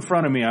Gusher- two in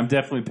front of me, I'm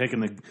definitely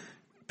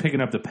picking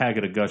up the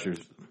packet of Gushers.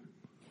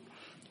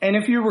 and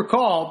if you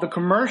recall, the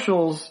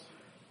commercials,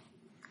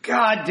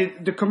 God,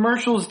 the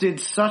commercials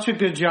did such a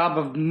good job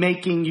of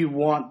making you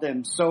want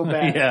them so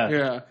bad. Yeah.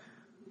 Yeah.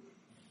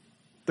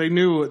 They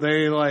knew,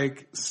 they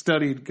like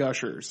studied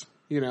Gushers.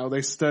 You know,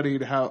 they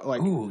studied how,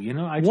 like, Ooh, you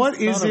know, I just what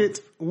thought is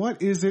of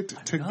what is it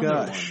to another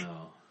gush? one, though.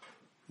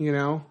 You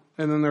know?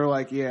 And then they're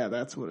like, yeah,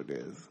 that's what it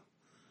is.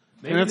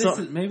 Maybe And it's this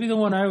is, maybe the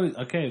one I was,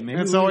 okay, maybe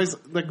And it's we- always,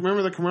 like,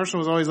 remember the commercial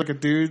was always like a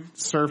dude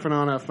surfing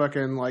on a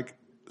fucking, like,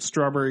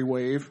 strawberry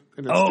wave.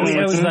 And it's oh, just yeah,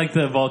 it like, was like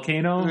the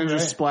volcano. and it right?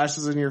 just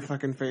splashes in your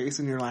fucking face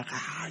and you're like,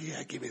 ah,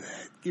 yeah, give me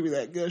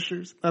that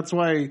Gushers. That's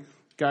why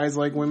guys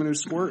like women who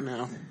squirt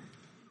now.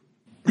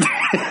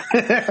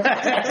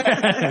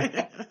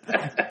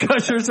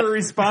 Gushers are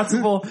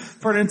responsible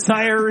for an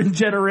entire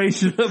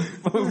generation of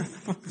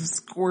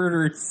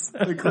squirters.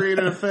 They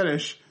created a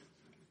fetish.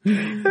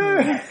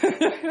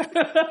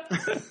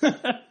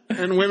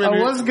 And women I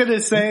who- was gonna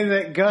say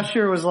that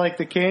Gusher was like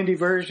the candy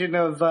version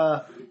of,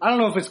 I don't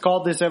know if it's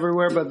called this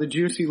everywhere, but the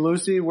Juicy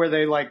Lucy, where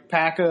they like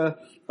pack a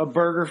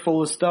burger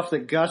full of stuff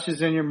that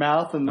gushes in your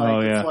mouth and like,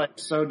 Oh, yeah. it's like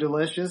so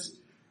delicious.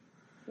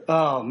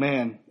 Oh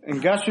man.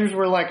 And Gushers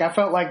were like, I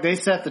felt like they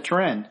set the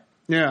trend.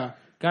 yeah.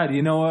 God,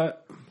 you know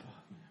what?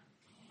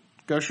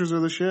 Gushers are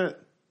the shit.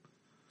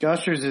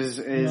 Gushers is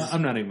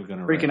I'm not even going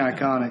to freaking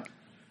iconic.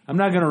 I'm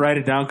not going to write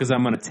it down because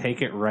I'm going to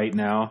take it right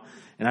now.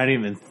 And I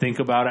didn't even think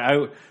about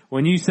it.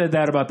 When you said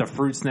that about the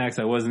fruit snacks,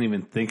 I wasn't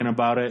even thinking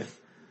about it.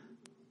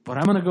 But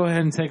I'm going to go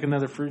ahead and take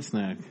another fruit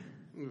snack.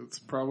 It's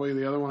probably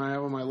the other one I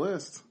have on my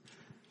list.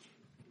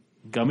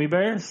 Gummy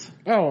bears?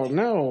 Oh,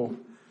 no.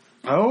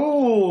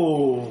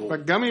 Oh.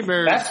 But gummy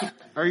bears,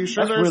 are you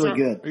sure that's those really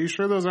aren't- good. Are you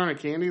sure those aren't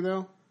a candy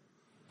though?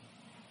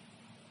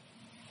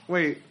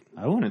 Wait,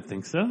 I wouldn't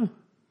think so.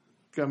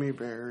 gummy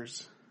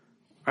bears.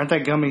 Aren't they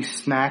gummy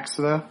snacks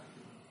though?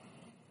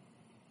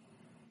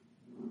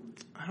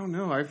 I don't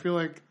know. I feel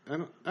like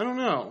I don't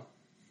know.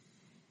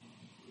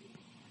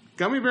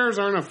 Gummy bears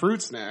aren't a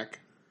fruit snack.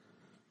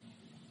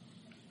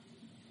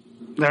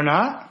 They're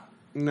not?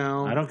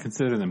 No. I don't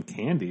consider them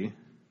candy.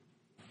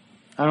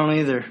 I don't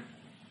either.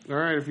 All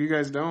right, if you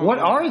guys don't. What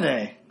are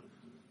they?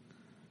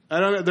 I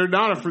don't know. They're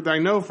not a fruit. I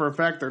know for a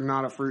fact they're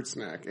not a fruit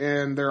snack,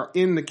 and they're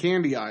in the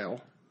candy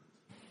aisle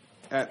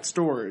at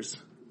stores.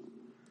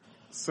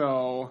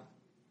 So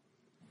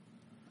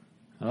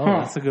Oh,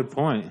 that's a good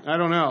point. I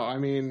don't know. I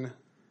mean,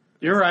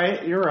 You're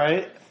right. You're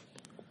right.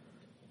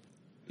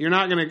 you're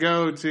not going to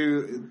go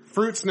to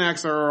fruit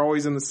snacks are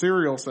always in the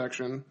cereal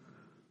section.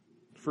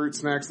 Fruit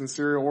snacks and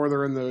cereal, or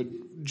they're in the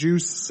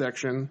juice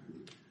section.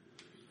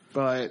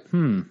 But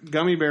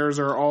gummy bears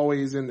are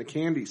always in the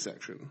candy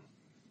section.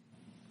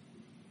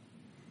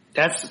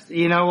 That's,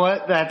 you know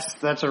what?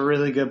 That's a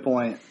really good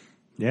point.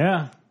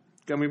 Yeah.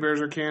 Gummy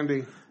bears are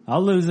candy.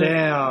 I'll lose it.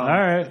 Damn. All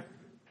right.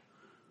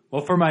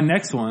 Well, for my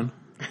next one.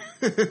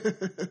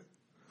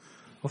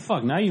 Well,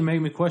 fuck. Now you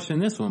make me question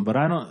this one, but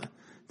I don't.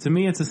 To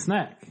me, it's a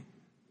snack.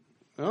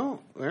 Oh,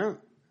 yeah.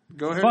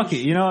 Go ahead. Fuck it.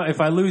 You know,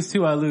 if I lose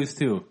two, I lose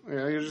two.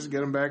 Yeah, you just get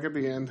them back at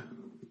the end.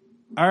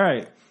 All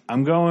right.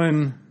 I'm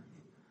going.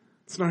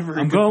 It's not a very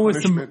I'm good going with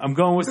some. punishment. I'm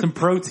going with some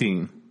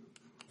protein.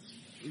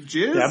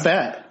 Jizz? I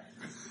bet.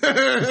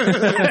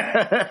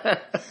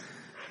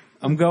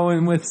 I'm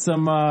going with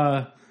some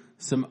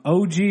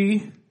OG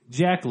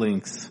Jack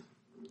Links.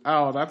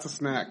 Oh, that's a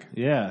snack.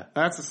 Yeah.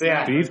 That's a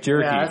snack. Beef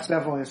jerky. Yeah, that's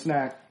definitely a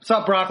snack. What's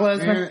up, Brock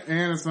Lesnar?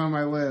 And it's on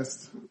my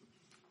list.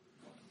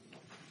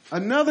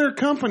 Another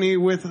company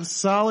with a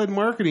solid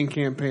marketing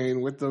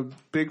campaign with the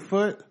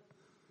Bigfoot,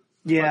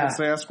 Yeah.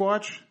 the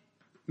Sasquatch,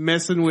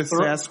 messing with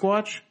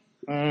Sasquatch.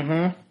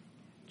 Mm-hmm.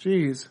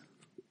 Jeez.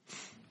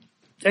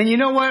 And you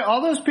know what?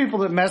 All those people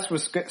that mess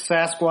with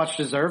Sasquatch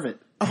deserve it.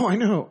 Oh, I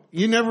know.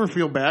 You never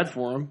feel bad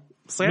for them.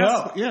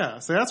 No. Yeah,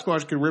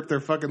 Sasquatch could rip their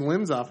fucking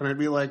limbs off, and I'd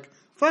be like,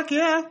 fuck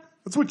yeah,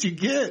 that's what you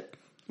get,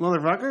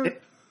 motherfucker.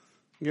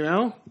 You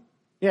know?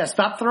 Yeah,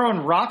 stop throwing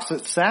rocks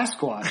at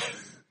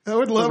Sasquatch. I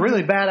would It's love a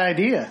really bad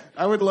idea.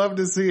 I would love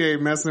to see a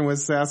messing with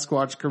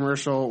Sasquatch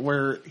commercial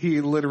where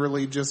he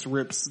literally just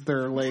rips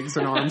their legs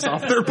and arms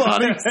off their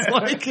bodies,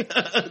 like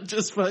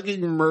just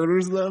fucking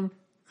murders them.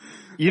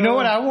 You know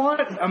what I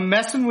want? A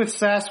messing with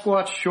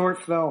Sasquatch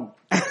short film.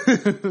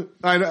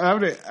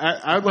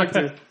 I would like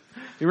to.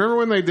 You remember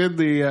when they did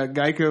the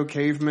Geico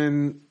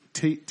Caveman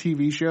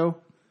TV show?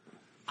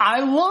 I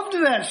loved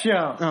that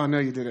show. Oh no,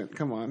 you didn't.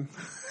 Come on.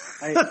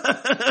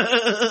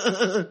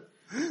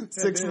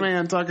 Sixth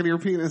man talking to your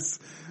penis.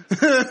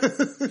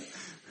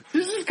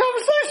 This is come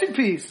Sexy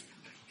piece.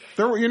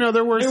 There were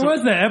There some,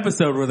 was that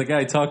episode where the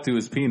guy talked to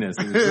his penis.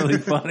 It was really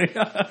funny.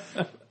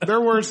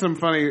 there were some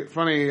funny.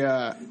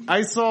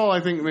 I saw,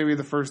 I think maybe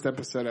the first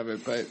episode of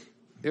it, but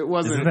it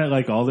wasn't. Isn't that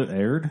like all that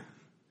aired?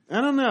 I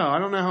don't know. I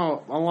don't know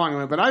how long it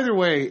went, but either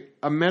way,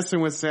 a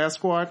Messing with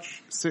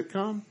Sasquatch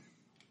sitcom.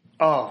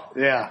 Oh,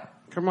 yeah.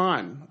 Come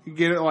on, you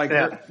get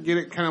it get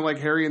it kind of like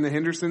Harry and the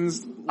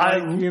Hendersons.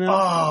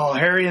 Oh,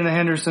 Harry and the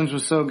Hendersons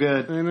was so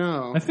good. I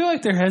know. I feel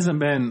like there hasn't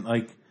been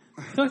like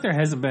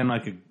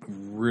a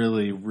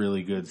really,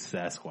 really good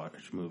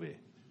Sasquatch movie.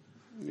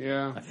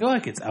 Yeah. I feel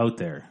like it's out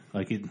there.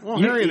 Like it. Well,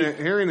 Harry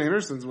and the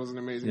Hendersons was an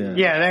amazing. Yeah.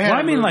 movie. Yeah, they had. Well,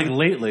 I a mean, movie. like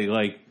lately,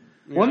 like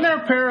Wasn't there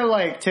a pair of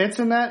like tits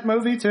in that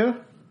movie too?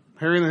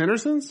 Harry and the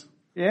Hendersons,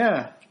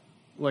 Yeah.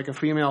 like a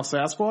female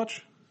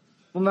Sasquatch.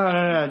 Well,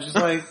 no. Just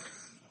like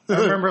I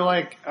remember,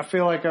 I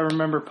feel like I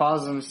remember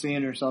pausing the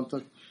scene or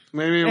something.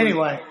 Maybe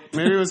Anyway.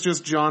 maybe it was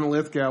just John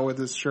Lithgow with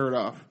his shirt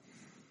off,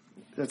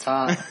 That's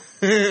hot.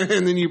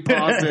 and then you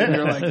pause it and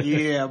you're like,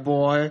 "Yeah,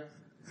 boy,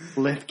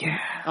 Lithgow.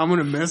 I'm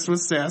gonna mess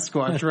with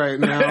Sasquatch right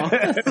now."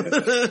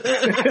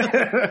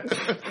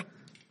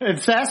 And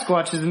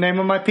Sasquatch is the name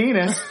of my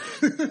penis.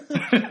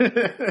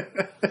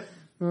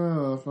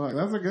 Oh fuck,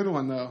 that's a good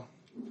one though.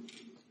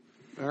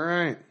 All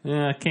right,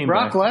 yeah, it came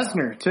Brock back.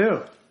 Lesnar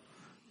too.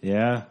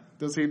 Yeah,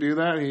 does he do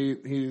that?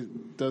 He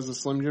does the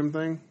Slim Jim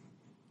thing.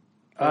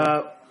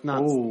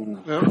 Not. Ooh.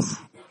 Oops.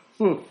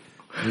 Ooh.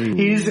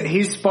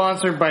 He's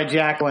sponsored by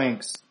Jack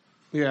Links.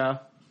 Yeah.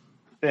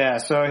 Yeah,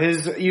 so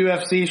his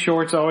UFC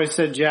shorts always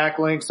said Jack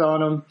Links on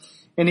them.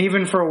 And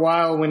even for a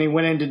while when he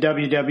went into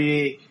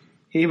WWE,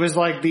 he was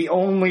like the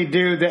only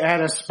dude that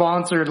had a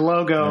sponsored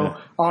logo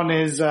on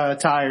his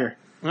tire.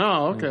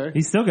 Oh, okay.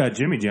 he's still got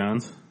Jimmy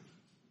John's.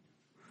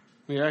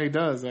 Yeah, he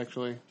does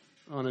actually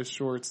on his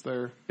shorts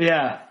there.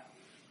 Yeah.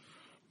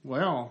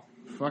 Well,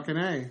 fucking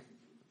A.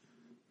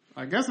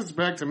 I guess it's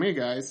back to me,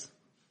 guys.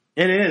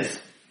 It is.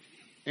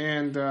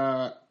 And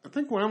I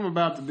think what I'm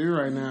about to do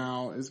right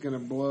now is going to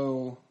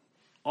blow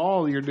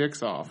all your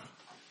dicks off.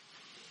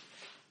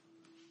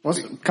 Let's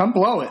come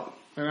blow it.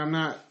 And I'm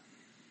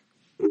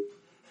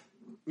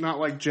not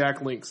like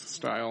Jack Link's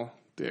style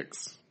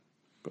dicks,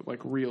 but like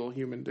real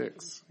human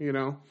dicks, you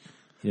know?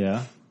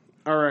 Yeah,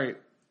 All right.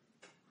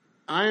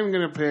 I am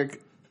going to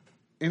pick,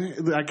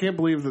 and I can't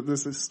believe that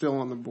this is still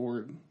on the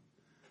board.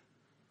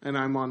 And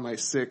I'm on my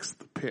 6th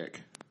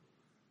pick.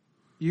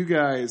 You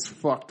guys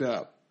fucked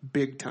up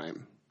big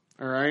time.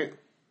 All right?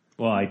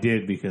 well, I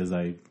did because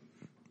I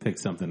picked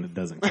something that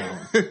doesn't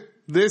count.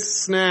 This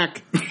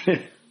snack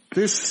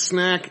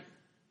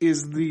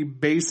is the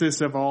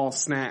basis of all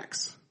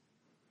snacks.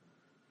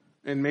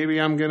 And maybe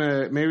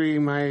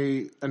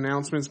my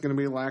announcement's gonna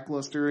be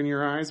lackluster in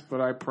your eyes, but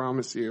I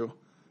promise you,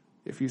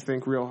 if you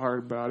think real hard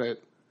about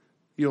it,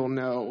 you'll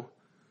know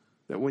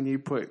that when you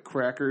put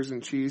crackers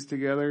and cheese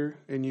together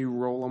and you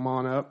roll them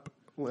on up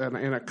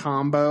in a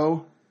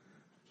combo,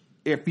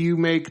 if you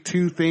make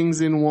two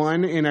things in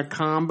one in a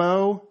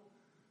combo,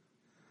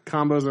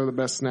 combos are the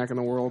best snack in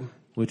the world.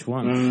 Which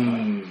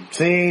one?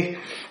 See,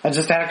 I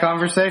just had a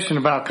conversation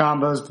about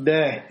combos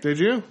today. Did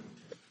you?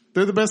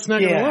 They're the best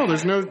snack in the world.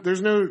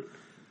 There's no.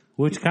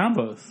 Which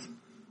combos?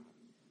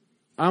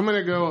 I'm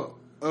gonna go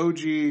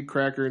OG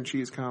cracker and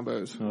cheese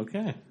combos.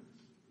 Okay.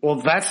 Well,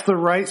 that's the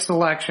right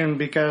selection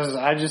because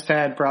I just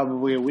had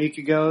probably a week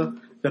ago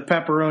the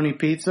pepperoni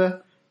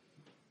pizza.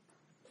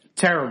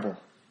 Terrible.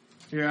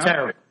 Yeah.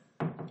 Terrible.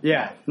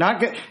 Yeah. Not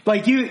good.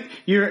 Like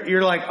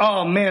you're like,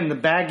 oh man, the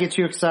bag gets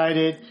you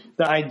excited.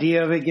 The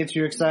idea of it gets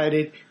you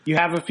excited. You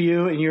have a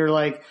few and you're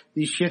like,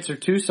 these shits are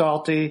too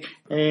salty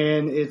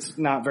and it's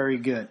not very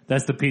good.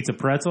 That's the pizza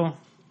pretzel?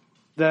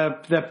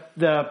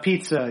 The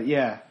pizza,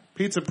 yeah.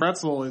 Pizza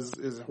pretzel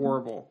is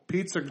horrible.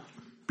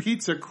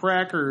 Pizza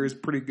cracker is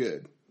pretty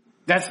good.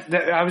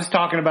 I was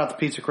talking about the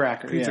pizza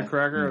cracker. Pizza yeah.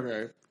 cracker,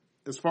 okay.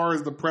 As far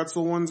as the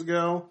pretzel ones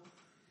go,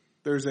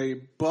 there's a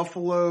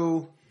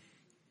buffalo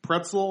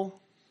pretzel.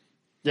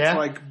 Yeah. It's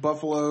like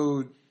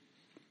buffalo.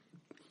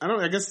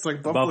 I guess it's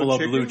like buffalo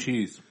chicken. blue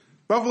cheese.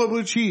 Buffalo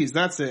blue cheese.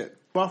 That's it.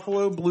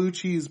 Buffalo blue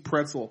cheese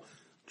pretzel.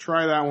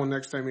 Try that one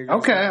next time you go.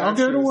 Okay, I'll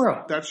give it a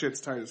whirl. That shit's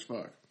tight as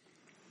fuck.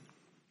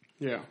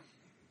 Yeah.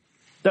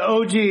 The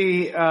OG,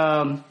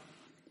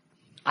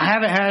 I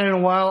haven't had it in a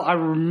while. I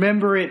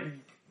remember it,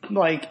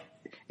 like,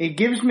 it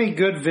gives me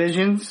good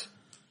visions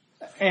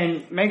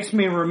and makes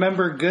me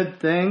remember good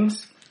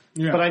things.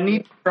 Yeah. But I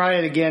need to try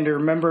it again to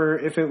remember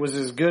if it was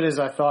as good as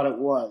I thought it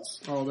was.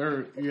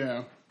 Oh,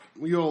 yeah.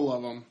 You'll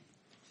love them.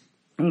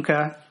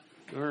 Okay.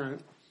 All right.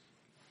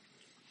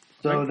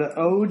 So the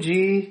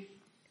OG.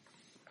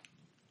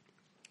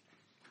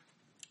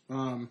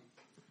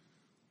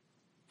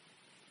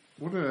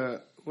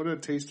 What a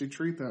tasty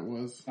treat that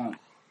was.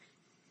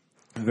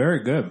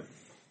 Very good.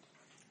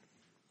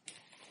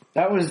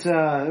 That was,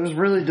 it was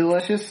really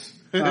delicious.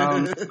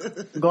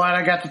 Glad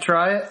I got to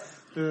try it.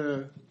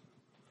 Do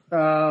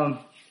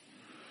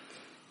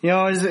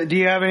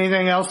you have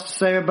anything else to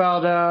say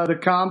about, the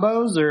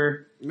combos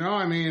or? No,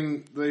 I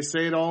mean, they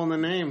say it all in the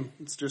name.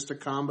 It's just a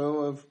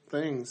combo of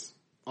things,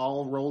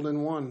 all rolled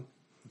in one.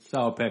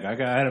 Solid pick. I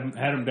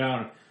had him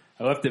down.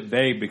 I left it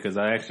vague because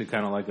I actually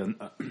kind of like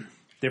a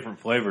different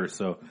flavor,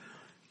 so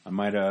I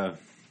might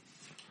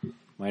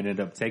end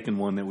up taking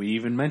one that we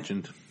even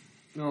mentioned.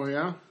 Oh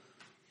yeah.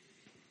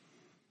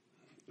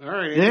 All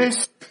right.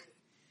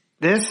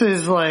 This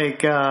is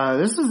like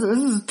this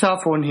is a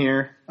tough one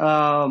here.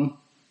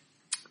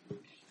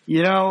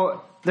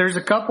 There's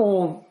a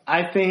couple,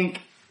 I think,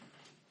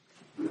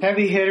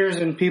 heavy hitters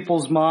in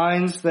people's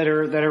minds that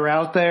are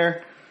out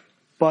there,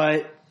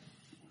 but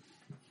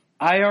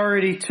I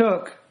already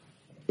took,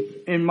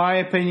 in my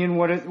opinion,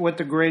 what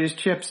the greatest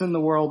chips in the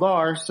world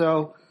are.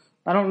 So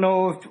I don't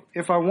know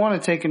if I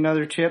want to take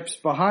another chips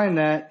behind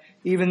that,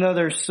 even though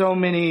there's so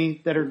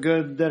many that are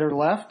good that are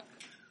left.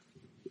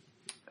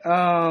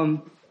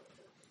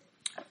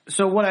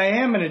 So what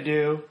I am going to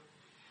do,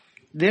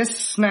 this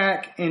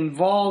snack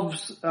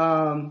involves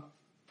a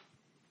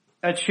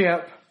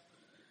chip.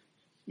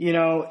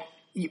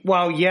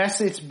 While yes,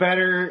 it's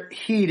better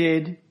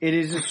heated, it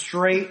is a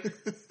straight,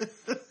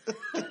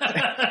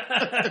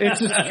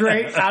 it's a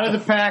straight out of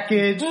the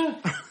package,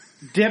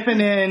 dipping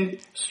in,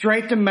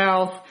 straight to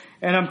mouth,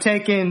 and I'm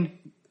taking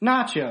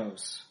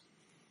nachos.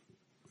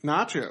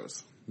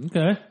 Nachos.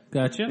 Okay,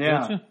 gotcha. Yeah.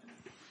 Gotcha.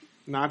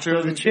 Nachos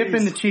So the and chip cheese.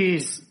 and the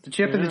cheese,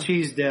 and the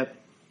cheese dip.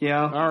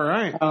 All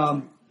right.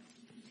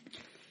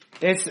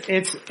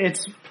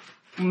 It's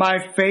my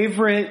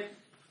favorite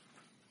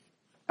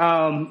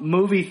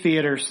movie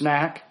theater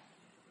snack.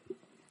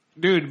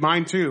 Dude,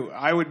 mine too.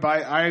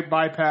 I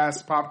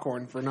bypass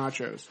popcorn for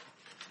nachos.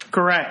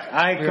 Correct.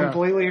 I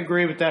completely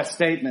agree with that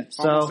statement.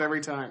 So Almost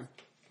every time.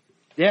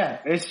 yeah,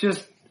 it's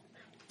just,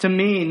 to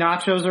me,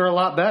 nachos are a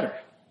lot better.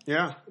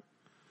 Yeah.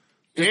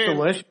 Just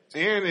delicious.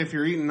 And if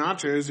you're eating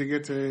nachos, you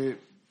get to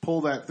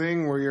pull that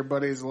thing where your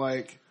buddy's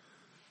like,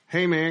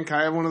 hey man, can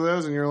I have one of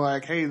those? And you're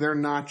like, hey, they're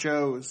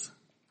nachos.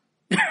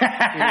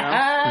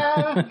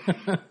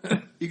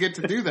 You get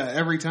to do that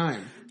every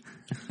time.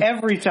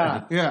 Every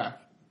time. Yeah.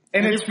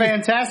 And it's if you-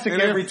 fantastic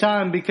and every if-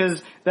 time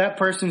because that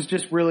person's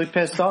just really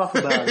pissed off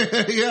about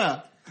it.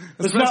 Yeah.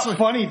 It's Especially- not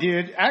funny,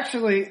 dude.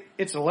 Actually,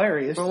 it's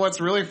hilarious. But what's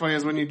really funny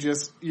is when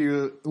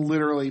you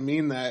literally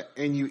mean that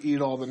and you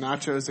eat all the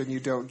nachos and you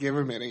don't give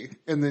him any.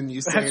 And then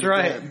you say That's it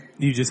right. again.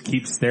 You just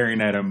keep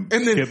staring at him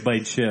And then- chip by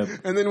chip,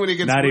 And then when he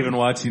gets not really- even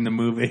watching the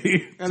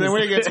movie. And then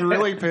when he gets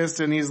really pissed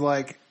and he's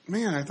like,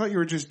 man, I thought you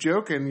were just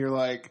joking. You're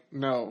like,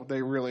 no,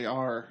 they really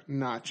are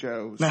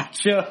nachos.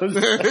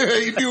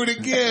 Nachos. You do it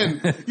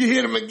again. You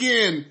hit him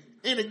again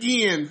and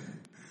again.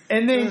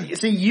 And then,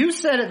 see, you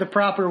said it the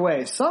proper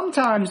way.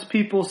 Sometimes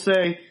people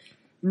say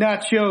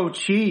nacho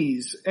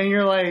cheese, and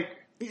you're like,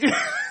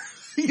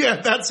 Yeah,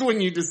 that's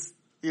when you just,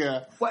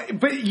 yeah. what?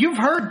 But you've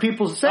heard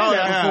people say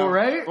that before,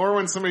 right? Or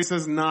when somebody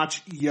says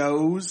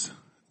nachos,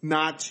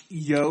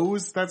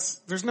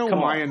 there's no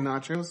Come Y on. in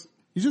nachos.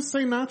 You just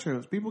say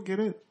nachos. People get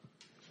it.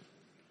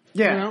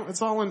 Yeah. You know,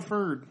 it's all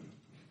inferred.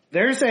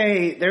 There's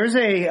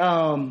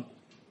a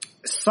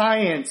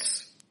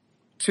science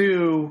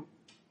to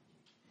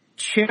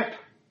chip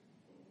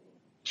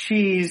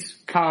cheese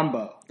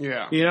combo.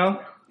 Yeah. You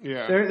know?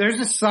 Yeah. There's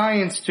a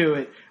science to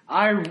it.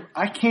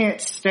 I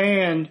can't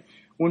stand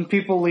when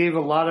people leave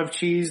a lot of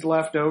cheese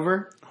left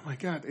over. Oh my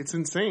God, it's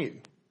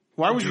insane.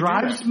 Why would It you do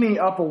drives that? me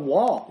up a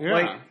wall. Yeah.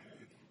 Like,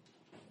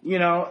 you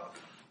know,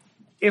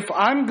 if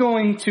I'm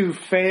going to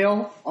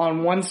fail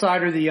on one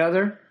side or the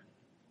other,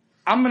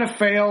 I'm going to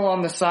fail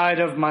on the side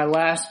of my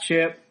last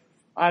chip.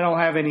 I don't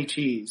have any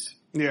cheese.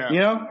 Yeah. You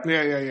know?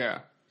 Yeah.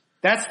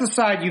 That's the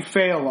side you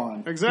fail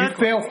on.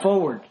 Exactly. You fail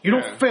forward. You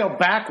Yeah. don't fail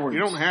backwards.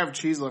 You don't have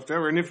cheese left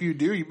over, and if you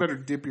do, you better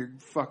dip your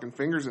fucking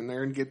fingers in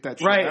there and get that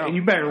shit right, out. and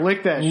you better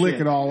lick that lick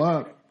shit. it all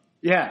up.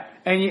 Yeah,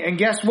 and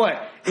guess what?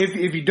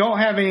 If you don't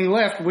have any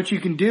left, what you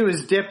can do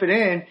is dip it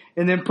in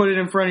and then put it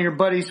in front of your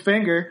buddy's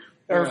finger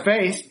or Yeah.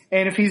 face,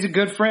 and if he's a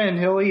good friend,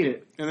 he'll eat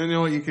it. And then you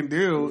know what you can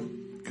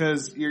do,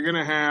 because you're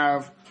gonna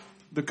have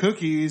the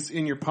cookies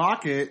in your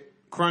pocket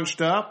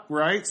crunched up,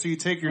 right? So you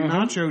take your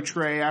nacho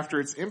tray after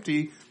it's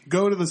empty,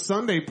 go to the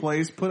sundae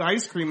place, put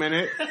ice cream in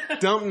it,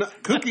 dump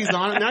cookies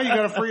on it. Now you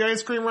got a free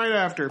ice cream right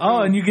after.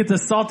 Oh, and you get the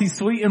salty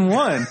sweet in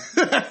one.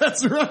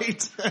 That's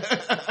right.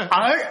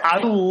 I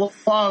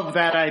love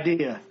that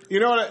idea. You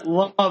know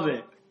what? Love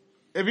it.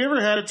 Have you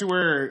ever had it to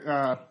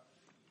where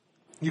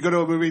you go to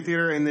a movie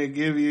theater and they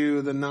give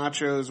you the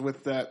nachos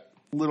with that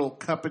little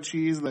cup of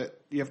cheese that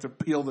you have to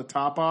peel the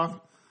top off?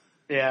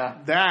 Yeah,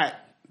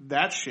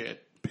 That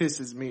shit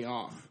pisses me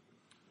off.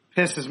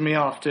 pisses me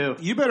off too.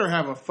 You better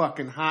have a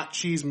fucking hot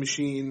cheese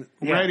machine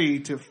Yeah. ready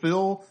to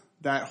fill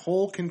that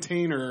whole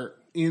container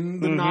in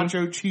the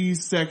nacho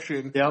cheese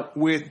section Yep.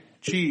 with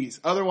cheese.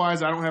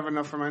 Otherwise, I don't have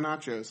enough for my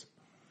nachos.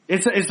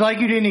 It's like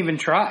you didn't even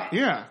try.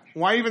 Yeah.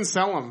 Why even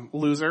sell them,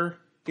 loser?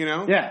 You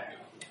know? Yeah.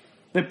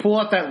 They pull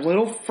out that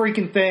little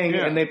freaking thing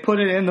Yeah. and they put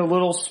it in the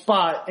little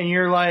spot, and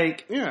you're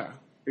like, Yeah.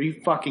 "Are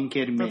you fucking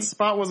kidding me?" That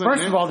spot wasn't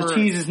First of meant all, the for-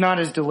 cheese is not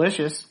as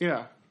delicious.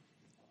 Yeah.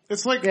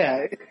 It's like,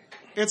 Yeah,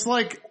 it's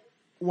like,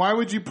 why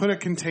would you put a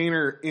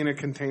container in a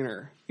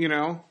container? You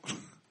know?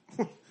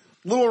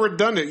 Little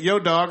redundant. Yo,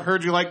 dog,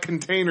 heard you like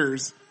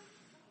containers.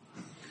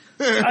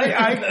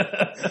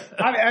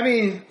 I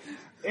mean,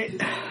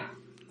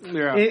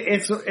 Yeah.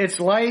 it's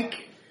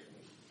like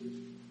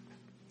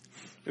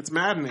It's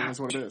maddening is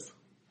what it is.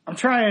 I'm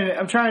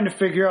trying to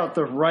figure out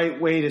the right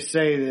way to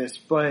say this,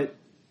 but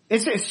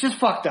it's just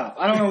fucked up.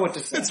 I don't know what to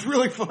say. It's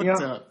really fucked know?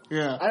 up.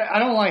 Yeah. I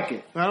don't like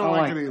it. I don't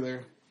like it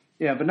either.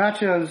 Yeah, but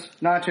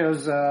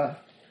Nachos,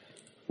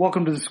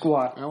 welcome to the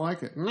squad. I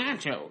like it.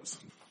 Nachos.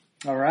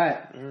 All right.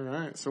 All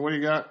right. So what do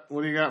you got?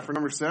 What do you got for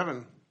number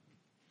 7?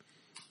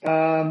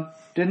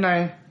 Didn't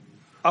I?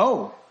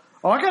 Oh,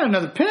 I got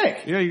another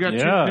pick. Yeah, you got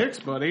Yeah. 2 picks,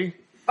 buddy.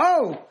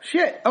 Oh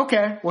shit.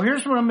 Okay. Well,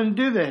 here's what I'm going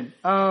to do then.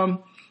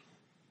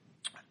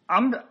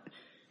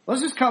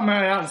 Let's just come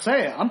right out and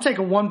say it. I'm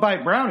taking One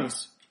Bite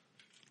brownies.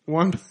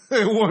 One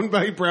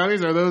bite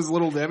brownies? Are those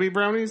Little Debbie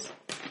brownies?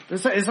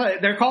 It's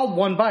like, they're called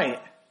One Bite.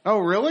 Oh,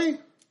 really?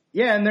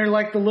 Yeah, and they're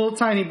like the little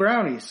tiny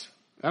brownies.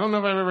 I don't know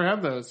if I've ever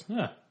had those.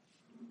 Yeah.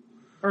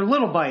 Or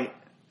Little Bite.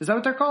 Is that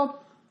what they're called?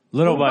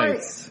 Little Little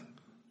bites.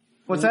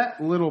 What's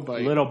that? Little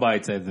Bite. Little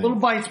bites, I think. Little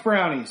Bites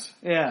brownies.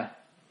 Yeah.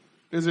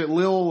 Is it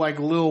Lil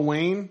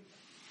Wayne?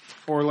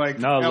 Or like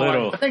No,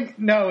 Little. I think,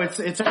 no, it's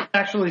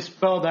actually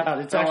spelled out.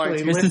 It's actually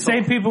it's It's the little.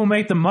 same people who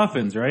make the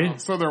muffins,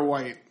 right? So they're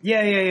white.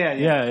 Yeah.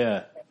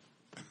 Yeah.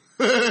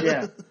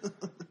 Yeah.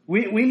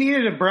 We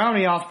needed a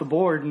brownie off the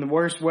board in the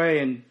worst way,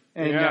 and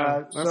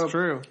Yeah, that's so,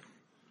 true.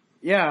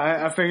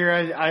 Yeah, I figure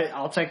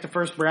I'll take the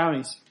first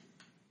brownies.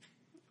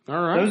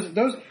 All right.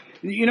 Those,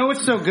 you know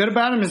what's so good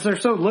about them is they're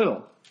so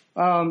little.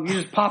 You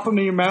just pop them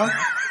in your mouth.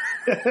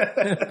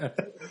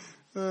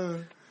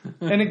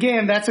 And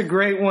again, that's a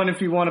great one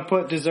if you want to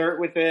put dessert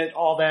with it,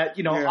 all that,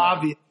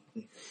 Yeah.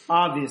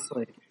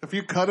 obviously. If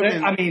you cut them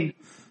in, I mean,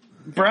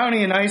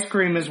 brownie and ice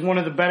cream is one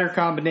of the better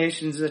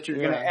combinations that you're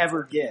going to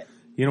ever get.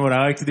 You know what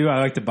I like to do? I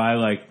like to buy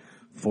like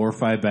 4 or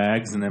 5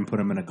 bags and then put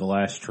them in a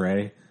glass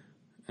tray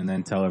and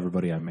then tell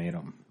everybody I made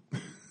them.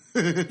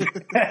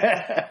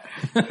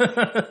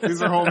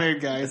 these are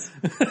homemade, guys.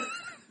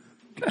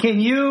 Can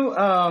you,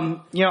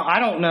 I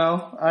don't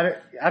know.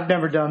 I've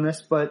never done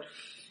this, but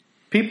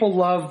people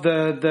love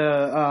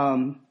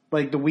the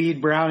like the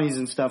weed brownies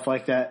and stuff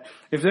like that.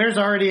 If there's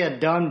already a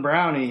done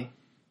brownie,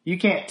 you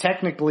can't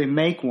technically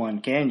make one,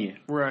 can you?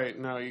 Right.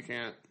 No, you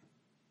can't.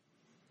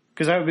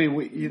 Because that would be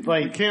You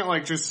like, can't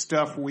like just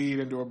stuff weed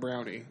into a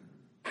brownie.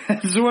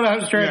 this is what I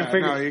was trying Yeah, to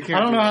figure. no, you can't I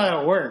don't do know that. how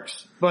that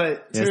works,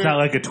 but Yeah, it's not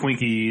like a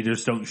Twinkie. You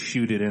just don't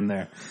shoot it in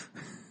there.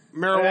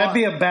 that'd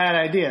be a bad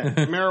idea.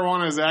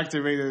 Marijuana is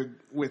activated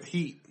with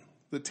heat.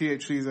 The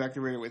THC is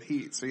activated with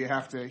heat, so you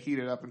have to heat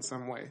it up in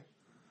some way.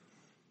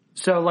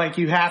 So like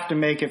you have to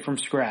make it from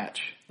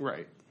scratch.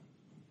 Right.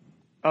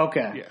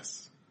 Okay.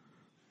 Yes.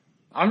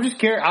 I'm just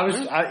curious.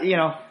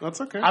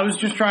 That's okay. I was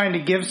just trying to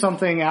give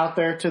something out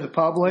there to the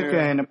public,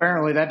 Yeah. and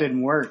apparently that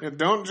didn't work. Yeah,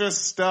 don't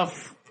just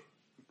stuff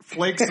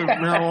flakes of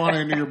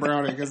marijuana into your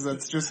brownie because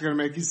that's just going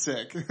to make you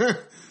sick.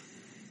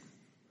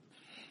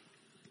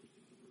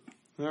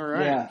 All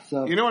right. Yeah.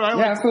 So You know what I Yeah,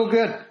 like? I feel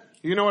good.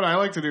 You know what I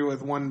like to do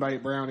with one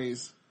bite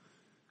brownies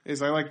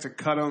is I like to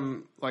cut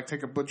them, like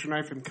take a butcher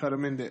knife and cut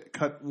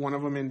one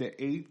of them into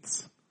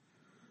 8ths,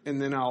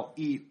 and then I'll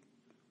eat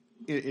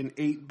it in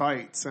 8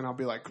 bites, and I'll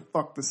be like,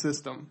 "Fuck the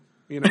system,"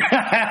 you know.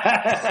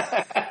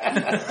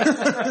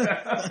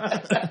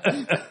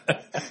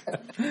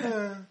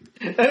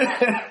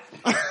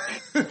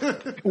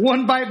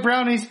 One bite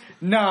brownies?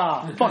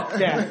 Nah, fuck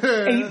that.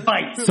 8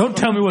 bites. Don't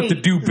tell me what to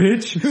do,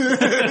 bitch.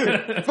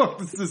 Fuck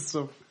the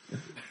system.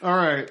 All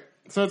right,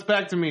 so it's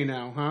back to me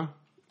now, huh?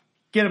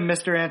 Get him,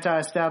 Mr.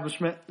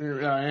 Anti-Establishment.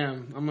 Yeah, I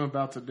am. I'm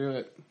about to do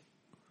it.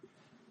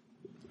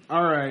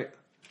 All right.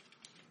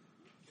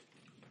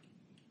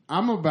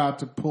 I'm about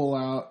to pull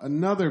out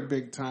another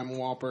big time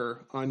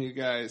Whopper on you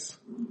guys.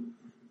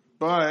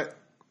 But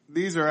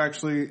these are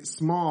actually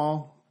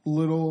small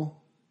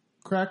little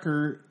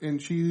cracker and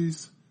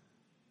cheese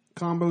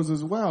combos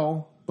as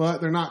well.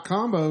 But they're not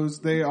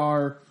combos. They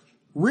are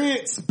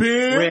Ritz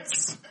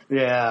Bits.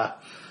 Yeah.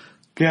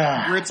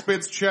 God. Ritz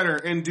Bits cheddar.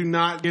 And do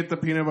not get the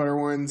peanut butter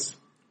ones.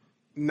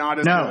 Not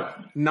as No.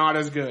 good. Not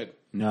as good.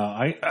 No,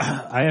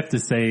 I have to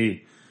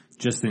say,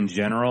 just in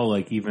general,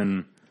 like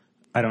even,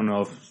 I don't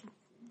know if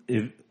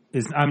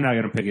I'm not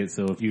going to pick it,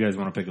 so if you guys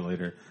want to pick it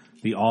later,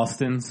 the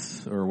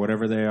Austins, or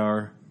whatever they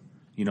are,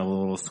 the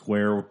little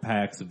square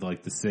packs of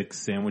like the 6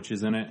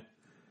 sandwiches in it.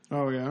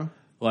 Oh, yeah?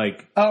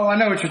 Like, Oh, I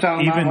know what you're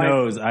talking even about.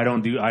 those, I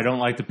don't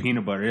like the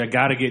peanut butter. I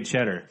gotta get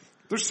cheddar.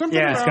 There's something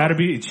Yeah, about... It's gotta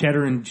be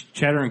cheddar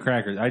and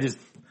crackers.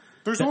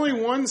 There's only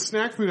one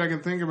snack food I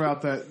can think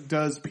about that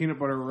does peanut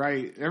butter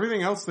right.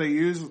 Everything else they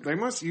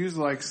must use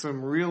like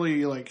some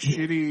really like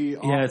shitty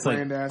Yeah, it's like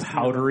off-brand ass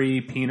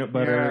powdery peanut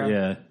butter.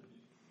 Yeah.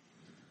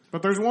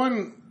 But there's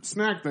one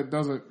snack that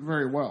does it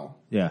very well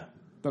Yeah.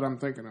 that I'm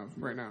thinking of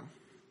right now.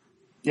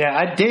 Yeah,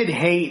 I did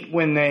hate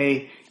when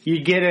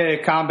you get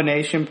a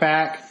combination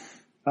pack,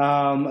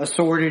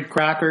 assorted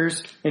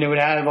crackers, and it would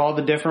have all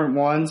the different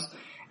ones,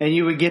 and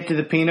you would get to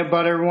the peanut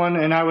butter one,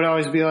 and I would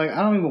always be like,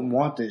 I don't even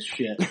want this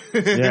shit.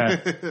 Yeah.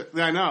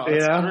 I know,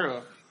 that's Yeah.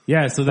 true.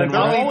 Yeah, so then Like,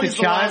 I'll eat always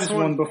the the last chives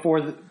one. one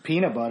before the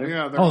peanut butter.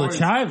 Yeah, they're the always-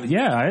 chive.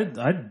 Yeah,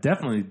 I'd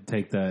definitely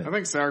take that. I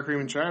think sour cream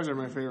and chives are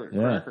my favorite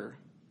Yeah. cracker.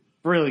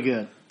 Really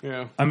good.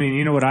 Yeah. I mean,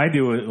 you know what I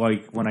do?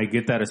 Like when I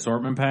get that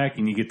assortment pack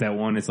and you get that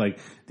one, it's like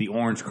the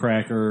orange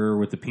cracker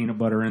with the peanut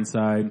butter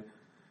inside.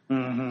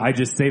 Mm-hmm. I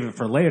just save it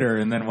for later,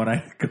 and then when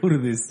I go to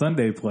this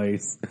Sunday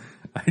place,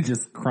 I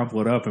just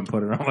crumple it up and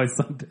put it on my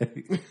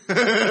Sunday.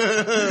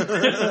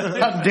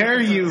 How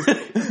dare you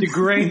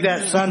degrade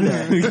that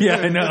Sunday? Yeah,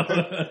 I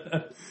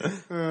know.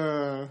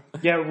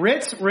 Yeah,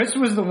 Ritz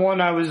was the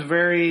one I was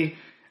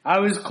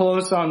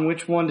close on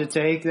which one to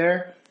take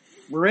there.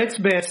 Ritz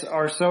bits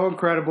are so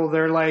incredible.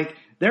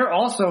 They're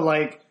also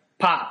like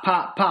pop,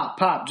 pop, pop,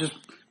 pop, just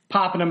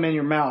popping them in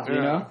your mouth, you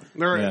know?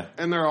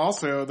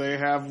 They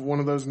have one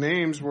of those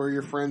names where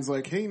your friend's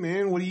like, hey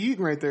man, what are you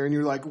eating right there? And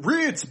you're like,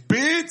 Ritz,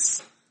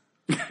 bits!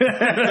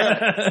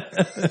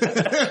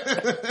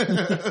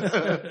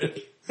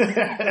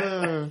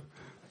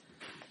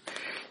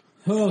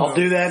 I'll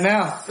do that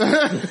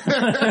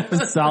now.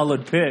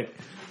 Solid pick.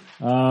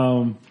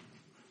 All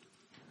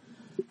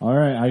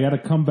right, I gotta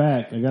come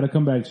back. I gotta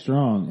come back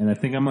strong, and I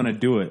think I'm gonna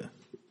do it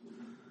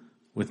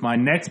with my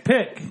next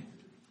pick.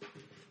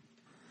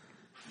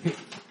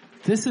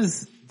 This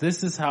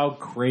is how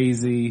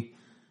crazy,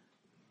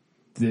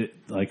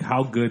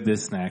 how good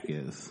this snack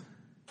is.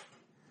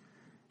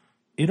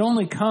 It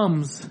only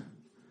comes,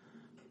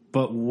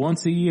 but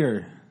once a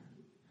year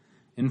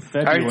in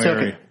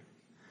February.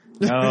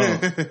 No,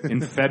 in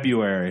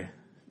February.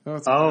 Oh,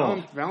 it's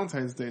a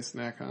Valentine's Day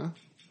snack, huh?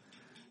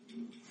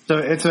 So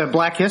it's a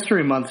Black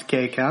History Month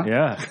cake, huh?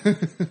 Yeah.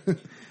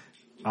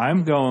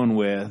 I'm going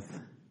with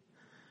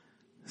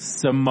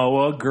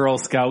Samoa Girl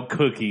Scout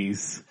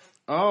cookies.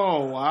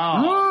 Oh,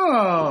 wow.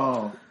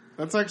 Oh.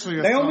 That's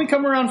actually They only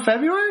come around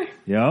February?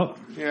 Yep.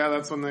 Yeah,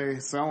 that's when they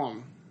sell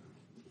them.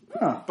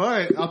 Huh.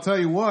 But I'll tell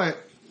you what,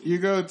 you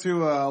go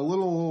to a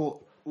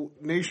little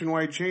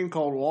nationwide chain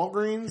called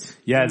Walgreens.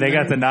 Yeah, they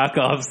got the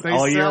knockoffs They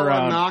all year sell a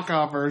round.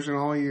 knockoff version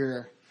all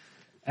year.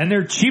 And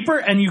they're cheaper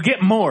and you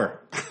get more.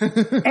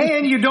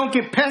 And you don't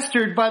get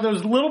pestered by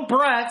those little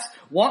brats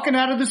walking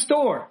out of the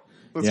store.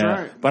 That's Yeah.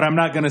 right. But I'm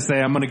not going to say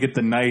I'm going to get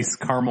the nice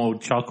caramel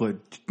chocolate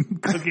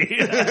cookie.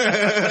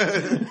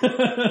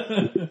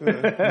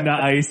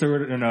 Nice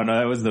or no,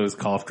 that was those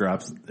cough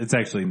drops. It's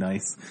actually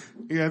nice.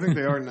 Yeah, I think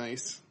they are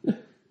nice.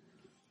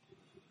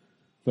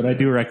 But I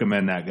do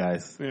recommend that,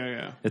 guys.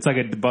 Yeah. It's like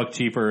 $1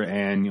 cheaper,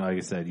 and like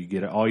I said, you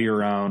get it all year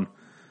round,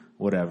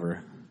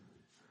 whatever.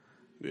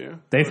 Yeah.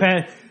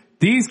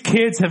 These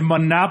kids have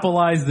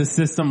monopolized the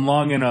system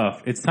long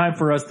enough. It's time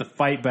for us to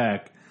fight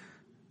back.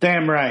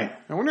 Damn right.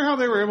 I wonder how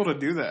they were able to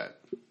do that.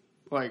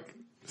 Like,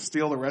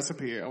 steal the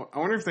recipe. I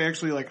wonder if they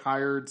actually, like,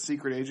 hired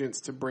secret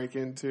agents to break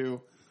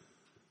into.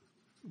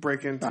 I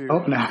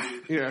hope not.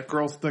 Yeah,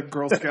 the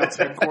Girl Scouts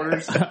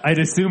headquarters. I'd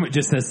assume it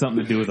just has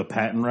something to do with a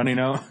patent running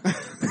out.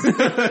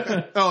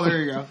 Oh, there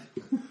you go.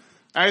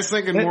 I was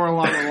thinking more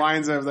along the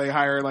lines of they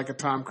hire like a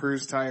Tom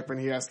Cruise type and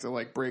he has to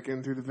like break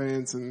in through the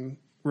vents and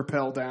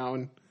rappel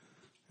down.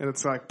 And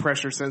it's like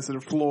pressure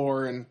sensitive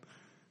floor and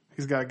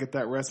he's got to get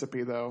that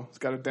recipe though. He's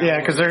got to download. Yeah,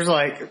 because there's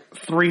like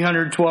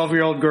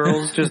 312-year-old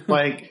girls just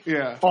like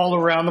Yeah. all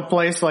around the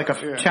place like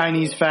a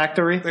Chinese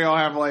factory. They all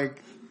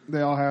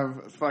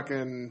have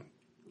fucking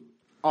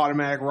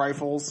automatic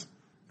rifles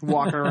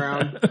walking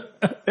around.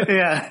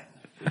 Yeah.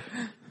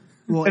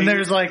 And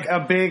there's like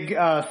a big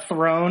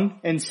throne,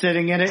 and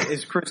sitting in it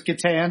is Chris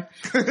Kattan.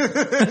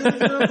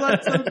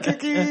 That's so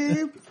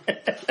kicky.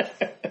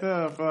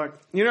 Oh fuck!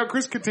 You know,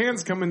 Chris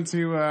Kattan's coming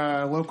to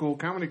a local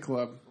comedy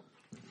club.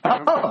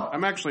 Oh,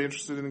 I'm actually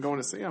interested in going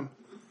to see him.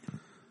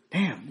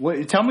 damn!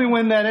 Tell me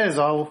when that is.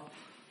 I'll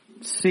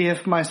see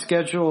if my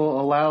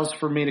schedule allows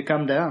for me to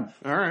come down.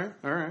 All right.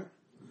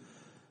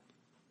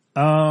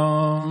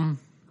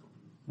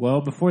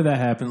 Well, before that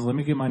happens, let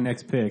me get my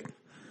next pick.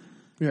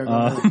 Yeah. Go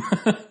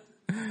ahead.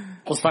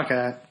 Let's not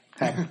gonna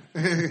happen.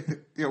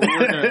 Yeah,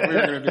 we're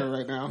gonna do it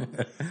right now.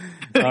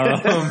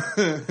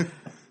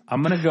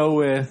 I'm going to go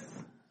with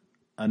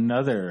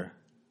another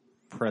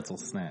pretzel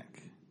snack.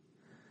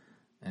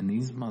 And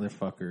these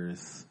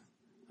motherfuckers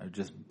are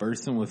just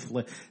bursting with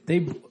flavor.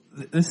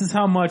 This is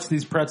how much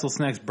these pretzel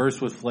snacks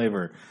burst with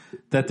flavor.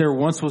 That there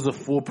once was a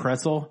full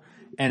pretzel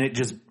and it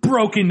just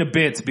broke into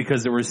bits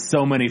because there were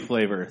so many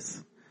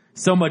flavors.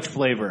 So much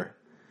flavor.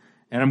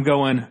 And I'm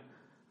going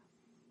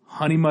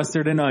honey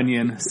mustard and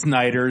onion,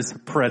 Snyder's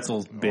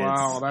pretzels bits.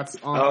 Wow, that's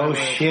on Oh my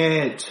list.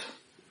 shit!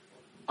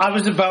 I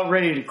was about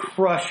ready to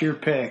crush your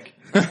pick.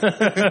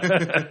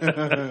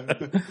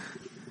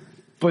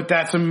 But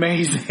that's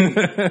amazing.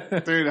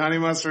 Dude, honey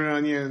mustard and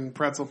onion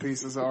pretzel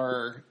pieces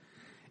are.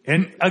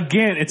 And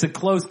again, it's a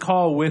close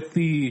call with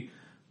the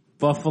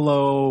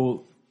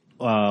buffalo,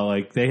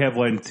 like they have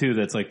one too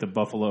that's like the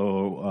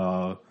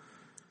buffalo,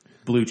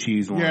 blue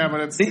cheese one. Yeah,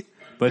 but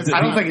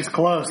I don't think it's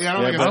close. Yeah,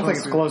 I don't think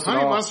it's close at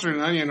Honey all. mustard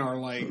and onion are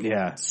like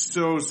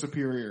so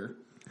superior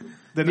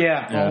than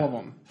all of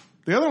them.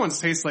 The other ones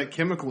taste like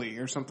chemically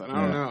or something.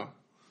 I don't know.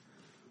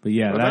 But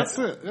yeah, But that's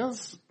it.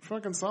 That's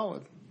fucking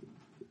solid.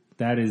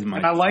 That is my.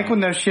 I like when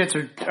those shits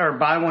are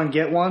buy one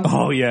get one.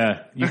 Oh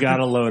yeah, you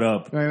gotta load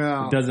up. I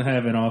know. It doesn't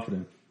have it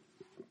often.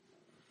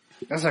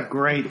 That's a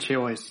great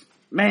choice,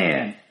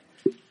 man.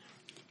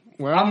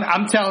 Well,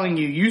 I'm telling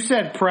you, you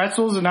said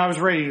pretzels and I was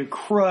ready to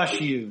crush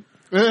you.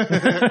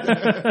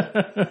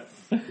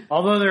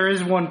 Although there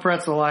is one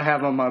pretzel I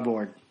have on my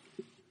board.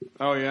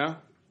 oh yeah.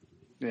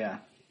 Yeah.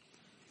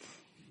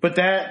 But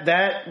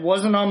that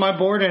wasn't on my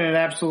board and it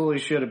absolutely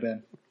should have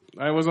been.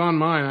 I was on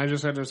mine. I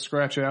just had to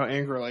scratch it out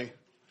angrily.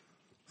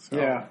 So,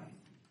 Yeah.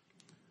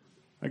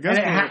 I guess.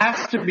 And it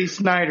has to be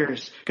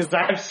Snyder's. Because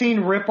I've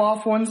seen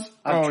rip-off ones.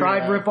 I've Oh,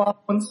 tried yeah. rip-off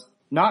ones.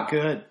 Not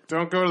good.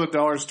 Don't go to the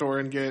dollar store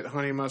and get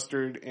honey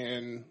mustard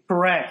and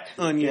Correct.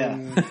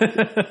 onion.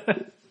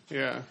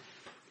 Yeah.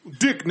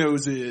 Dick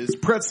noses,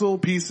 pretzel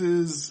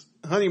pieces,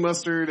 honey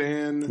mustard,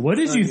 and What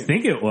did you onion.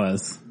 think it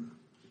was?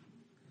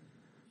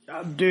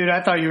 Dude,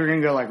 I thought you were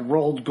going to go like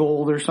rolled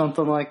gold or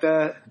something like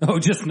that. Oh,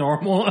 just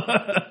normal.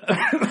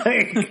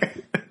 Like,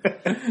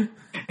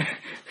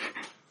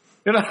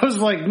 and I was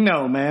like,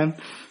 no, man.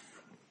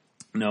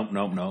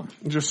 Nope.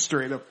 Just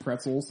straight up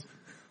pretzels.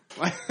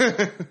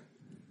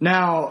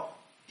 Now,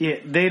 yeah,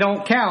 they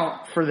don't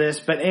count for this,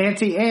 but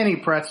Auntie Annie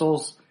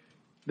pretzels,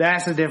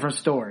 that's a different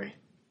story.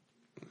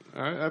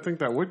 I think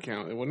that would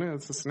count, wouldn't it?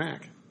 It's a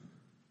snack.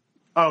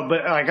 Oh,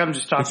 but like I'm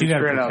just talking you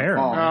gotta straight out of prepare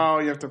the 'em. palm. Oh,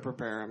 you have to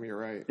prepare them. You're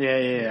right.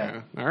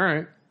 Yeah. All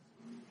right.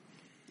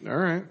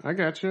 I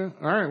got you.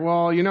 All right.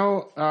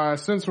 Well,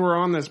 since we're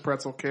on this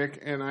pretzel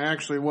kick, and I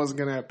actually was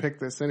going to pick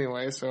this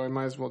anyway, so I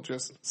might as well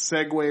just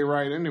segue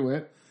right into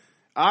it.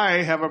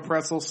 I have a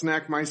pretzel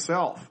snack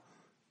myself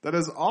that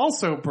is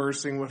also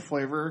bursting with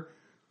flavor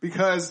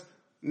because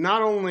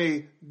not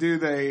only do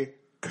they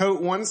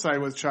coat one side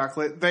with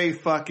chocolate, they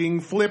fucking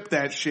flip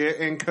that shit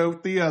and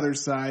coat the other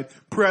side.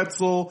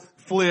 Pretzel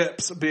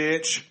flips,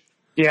 bitch.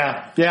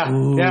 Yeah.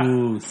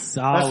 Ooh,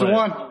 solid. That's the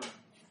one.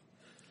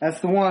 That's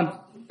the one.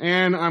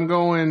 And I'm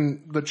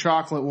going the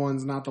chocolate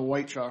ones, not the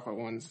white chocolate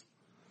ones.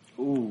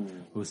 Ooh,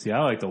 Ooh, see, I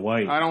like the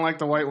white. I don't like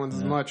the white ones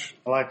as much.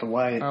 I like the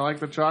white. I like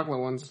the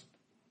chocolate ones.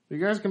 You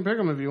guys can pick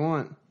them if you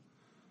want.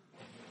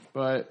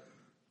 But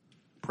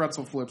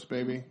pretzel flips,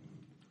 baby.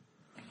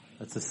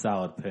 That's a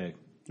solid pick.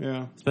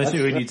 Yeah.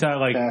 Especially when you talk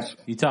that's-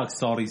 you talk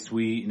salty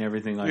sweet and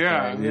everything like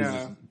Yeah, that. It is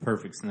yeah. a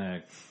perfect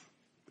snack.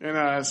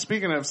 And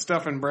speaking of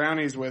stuffing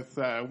brownies with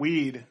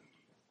weed,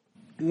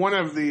 one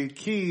of the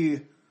key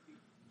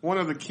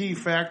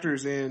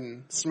factors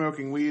in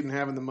smoking weed and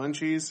having the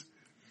munchies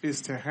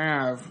is to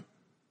have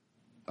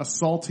a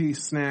salty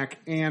snack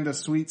and a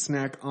sweet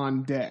snack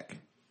on deck.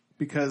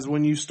 Because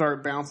when you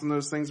start bouncing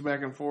those things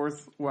back and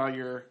forth while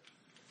you're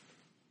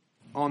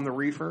on the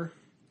reefer,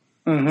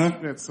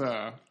 it's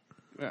a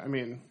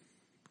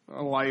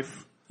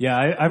life. Yeah,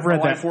 I've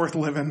read life that. worth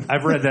living.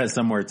 I've read that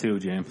somewhere too,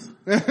 James.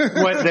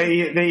 What, that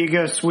you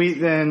go sweet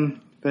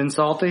then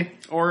salty?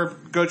 Or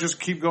just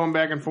keep going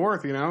back and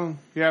forth, you know?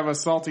 You have a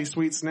salty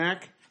sweet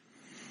snack.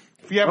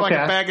 If you have like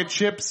Okay. a bag of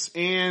chips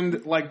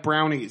and like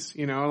brownies,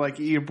 you know, like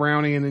you eat a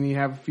brownie and then you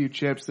have a few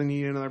chips, then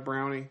you eat another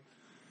brownie.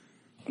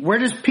 Where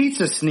does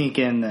pizza sneak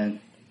in then?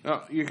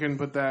 Oh, you can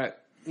put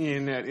that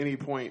in at any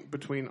point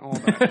between all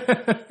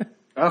that.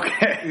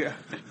 Okay. Yeah.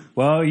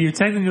 Well, you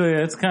technically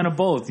that's kind of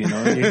both, you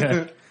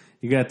know.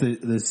 You got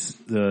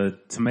the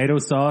tomato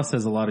sauce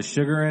has a lot of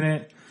sugar in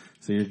it,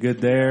 so you're good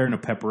there. And the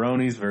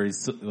pepperoni's very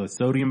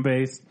sodium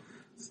based.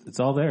 It's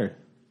all there.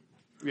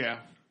 Yeah.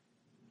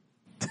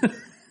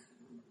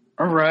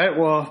 All right.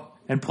 Well,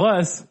 And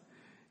plus,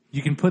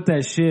 you can put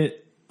that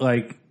shit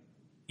like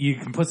you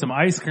can put some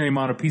ice cream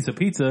on a piece of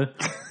pizza.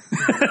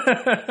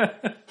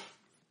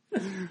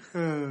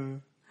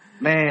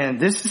 man,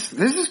 this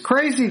is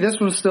crazy. This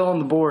one's still on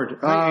the board.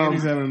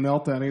 Andy's having a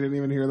meltdown. He didn't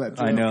even hear that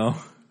joke. I know.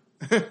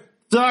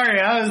 Sorry,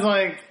 I was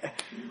like,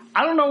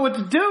 I don't know what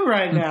to do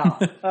right now.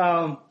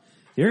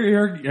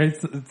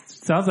 It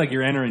sounds like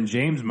you're entering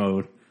James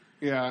mode.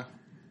 Yeah.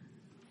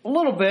 A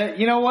little bit.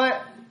 You know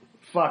what?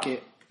 Fuck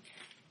it.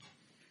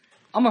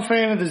 I'm a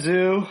fan of the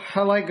zoo.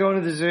 I like going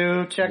to the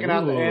zoo, checking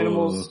out the Ooh.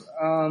 animals.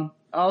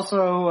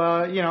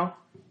 Also,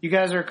 you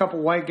guys are a couple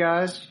white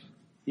guys.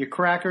 You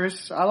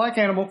crackers. I like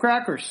animal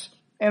crackers.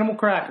 Animal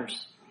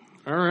crackers.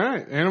 All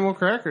right. Animal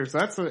crackers.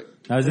 That's it.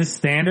 Now, is this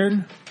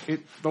standard?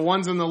 The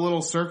ones in the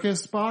little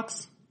circus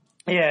box?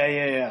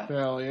 Yeah.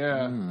 Hell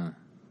yeah.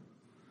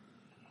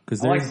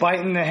 Because I like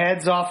biting the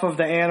heads off of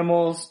the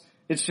animals.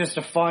 It's just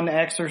a fun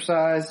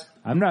exercise.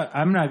 I'm not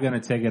gonna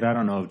take it. I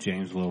don't know if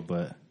James will,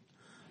 but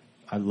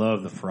I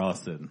love the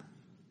frosted.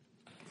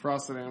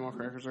 Frosted animal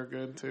crackers are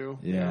good too.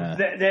 Yeah.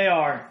 They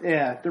are,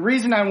 yeah. The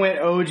reason I went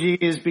OG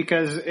is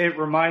because it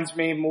reminds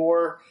me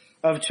more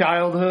of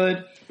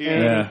childhood.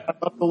 And Yeah. I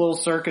love the little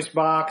circus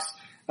box.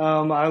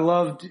 I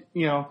loved,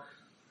 you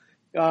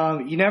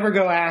never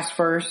go ass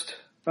first.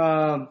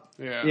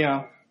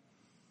 Yeah.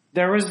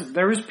 There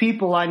was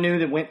people I knew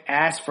that went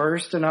ass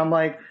first, and I'm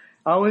like,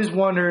 I always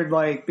wondered,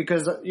 like,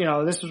 because,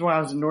 this was when I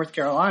was in North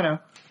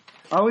Carolina,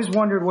 I always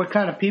wondered what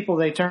kind of people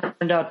they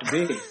turned out to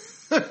be.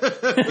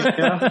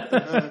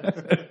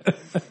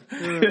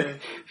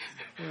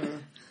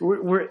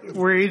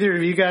 Were either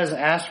of you guys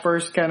ass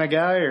first kind of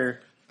guy,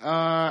 or?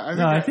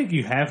 I think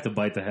you have to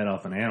bite the head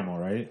off an animal,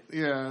 right?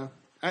 Yeah.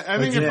 I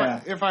think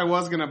if I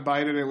was going to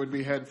bite it, it would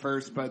be head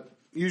first, but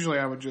usually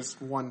I would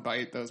just one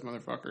bite those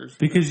motherfuckers.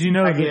 Because you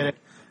know I get it.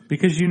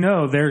 Because you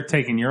know they're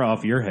taking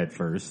your head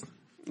first.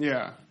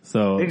 Yeah.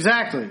 So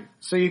Exactly.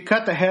 So you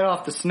cut the head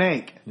off the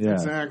snake yeah.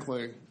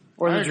 Exactly.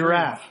 or I the agree.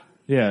 giraffe.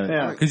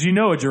 Yeah. Because you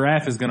know a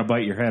giraffe is going to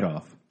bite your head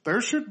off.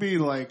 There should be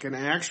like an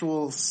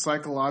actual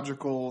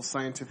psychological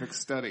scientific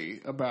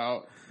study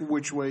about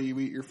which way you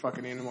eat your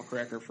fucking animal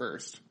cracker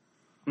first.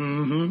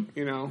 Mm-hmm.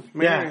 You know?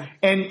 Maybe. Yeah.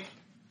 And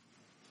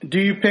do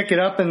you pick it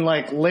up and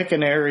like lick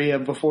an area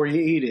before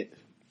you eat it?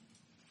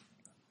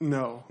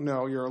 No,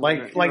 you're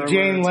Like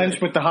Jane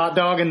Lynch with the hot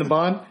dog in the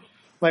bun?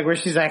 Like where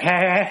she's like, ha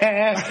ha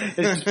ha,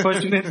 it's just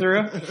pushing it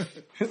through.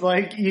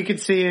 Like you could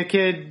see a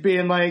kid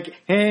being like,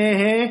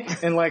 hey,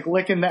 and like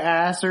licking the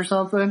ass or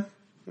something.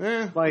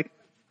 Yeah. Like,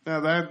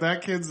 No,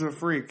 that kid's a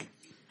freak.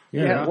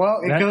 yeah, well,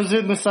 it goes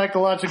in the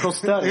psychological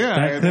study. Yeah,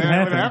 That that could would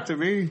happen. have to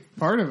be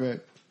part of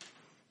it.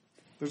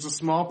 There's a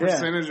small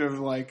percentage of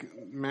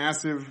like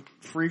massive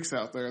freaks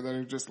out there that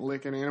are just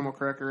licking animal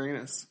cracker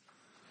anus.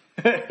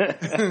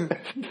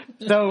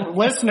 So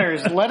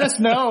listeners, let us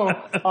know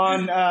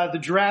on the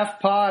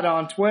Draft Pod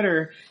on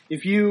Twitter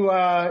if you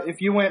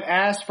went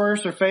ass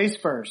first or face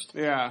first.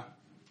 Yeah.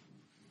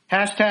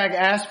 Hashtag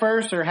ass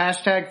first or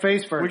hashtag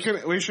face first.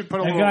 We should put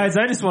a Hey little... guys,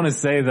 I just want to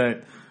say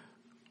that,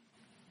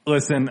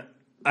 listen,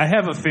 I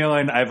have a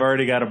feeling I've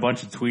already got a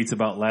bunch of tweets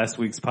about last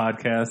week's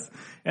podcast,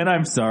 and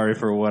I'm sorry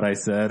for what I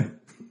said.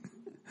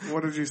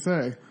 What did you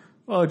say?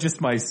 Well, just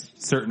my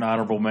certain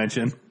honorable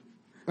mention.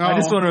 Oh. I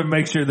just want to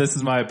make sure this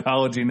is my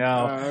apology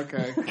now.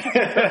 Okay.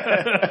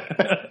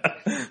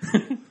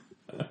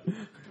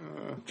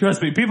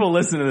 Trust me, people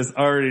listening to this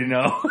already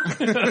know.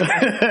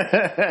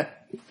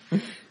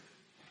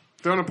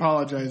 Don't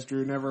apologize,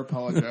 Drew. Never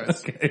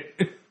apologize. Okay.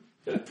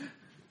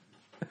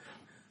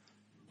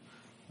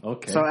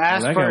 Okay. So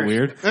ask that got first.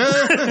 weird.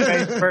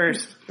 Face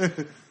first.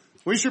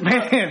 We should...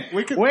 Man,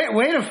 we could...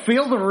 way to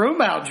feel the room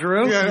out,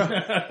 Drew. Yeah,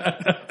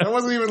 that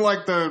wasn't even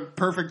like the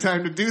perfect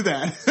time to do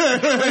that.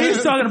 He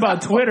was talking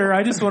about Twitter.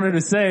 I just wanted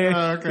to say,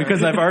 Okay.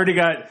 because I've already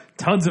got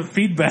tons of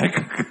feedback.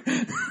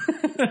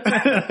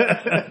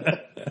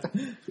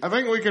 I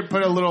think we could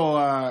put a little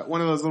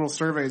one of those little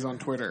surveys on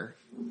Twitter.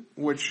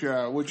 Which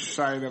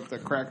side of the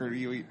cracker do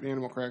you eat?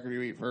 Animal cracker do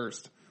you eat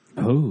first?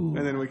 Oh.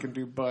 And then we can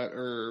do butt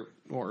or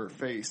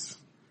face.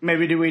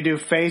 Maybe do we do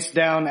face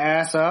down,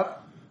 ass up?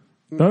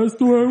 That's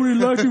the way we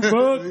like it,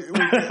 fuck.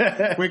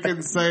 We can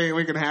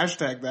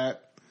hashtag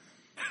that.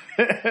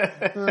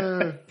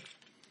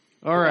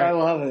 All right. I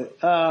love it.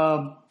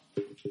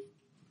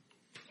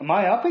 Am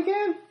I up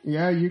again?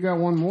 Yeah, you got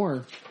one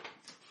more.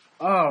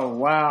 Oh,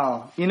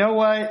 wow. You know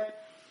what?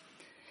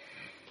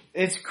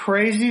 It's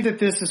crazy that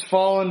this has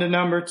fallen to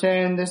number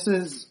 10. This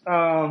is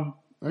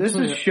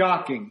Actually,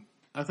 shocking.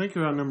 I think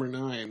you're on number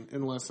 9,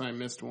 unless I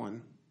missed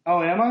one.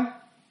 Oh, am I?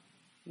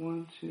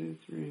 1, 2,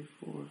 3,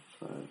 4,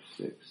 5,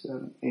 6,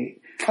 7,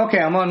 8. Okay,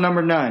 I'm on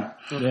number 9.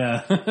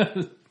 Yeah.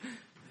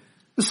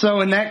 So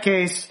in that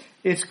case,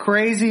 it's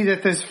crazy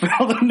that this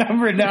fell to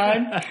number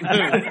 9.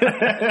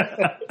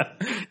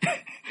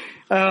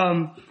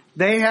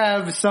 They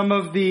have some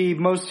of the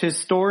most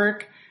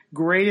historic,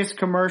 greatest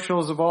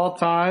commercials of all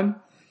time.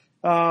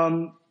 So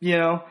I'm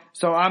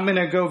going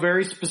to go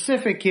very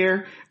specific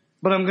here,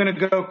 but I'm going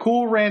to go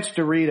Cool Ranch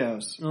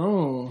Doritos.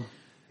 Oh.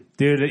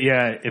 Dude,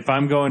 yeah, if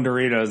I'm going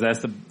Doritos,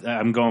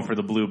 I'm going for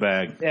the blue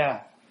bag.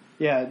 Yeah.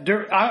 Yeah.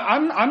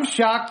 I'm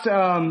shocked,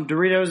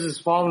 Doritos has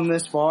fallen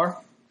this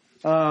far.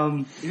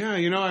 Yeah,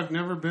 I've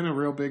never been a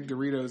real big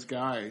Doritos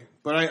guy,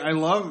 but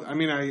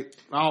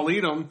I'll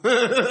eat them.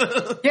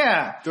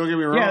 Yeah. Don't get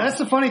me wrong. Yeah, that's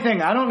the funny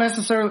thing. I don't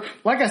necessarily,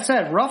 like I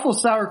said,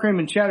 Ruffles sour cream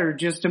and cheddar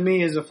just to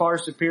me is a far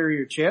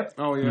superior chip.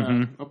 Oh yeah.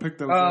 Mm-hmm. I'll pick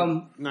those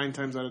up 9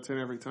 times out of 10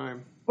 every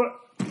time. But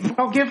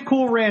I'll give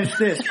Cool Ranch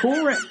this.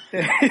 Cool Ranch.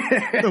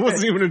 That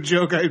wasn't even a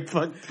joke. I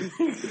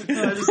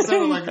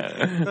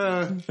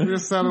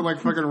just sounded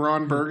like fucking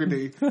Ron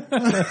Burgundy. I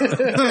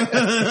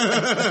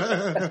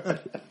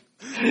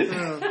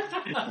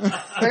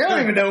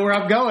don't even know where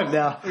I'm going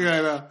now.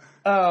 Yeah,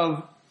 I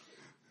know.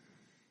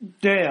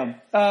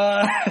 Damn.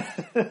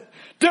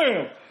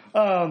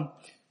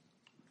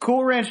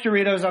 Cool Ranch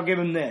Doritos, I'll give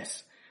them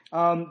this.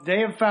 They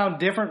have found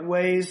different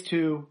ways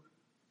to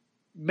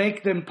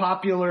make them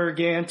popular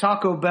again.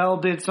 Taco Bell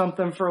did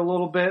something for a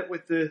little bit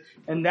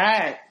and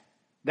that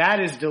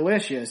is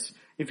delicious.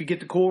 If you get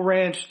the Cool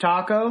Ranch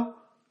taco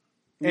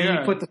and you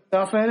put the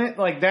stuff in it,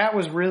 like that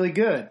was really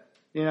good,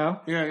 Yeah.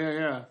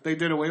 They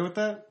did away with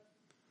that?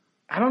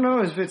 I don't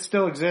know if it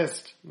still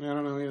exists. Yeah, I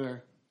don't know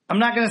either. I'm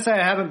not going to say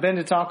I haven't been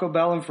to Taco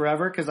Bell in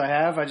forever because I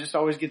have. I just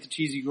always get the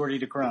cheesy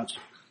gordita crunch.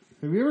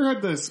 Have you ever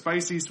had the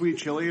spicy sweet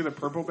chili, the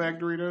purple bag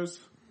Doritos?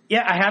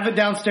 Yeah, I have it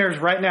downstairs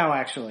right now,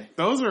 actually.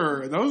 Those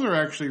are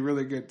actually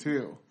really good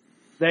too.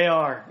 They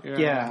are.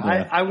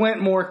 Yeah. I went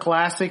more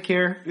classic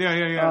here.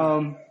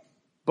 Yeah.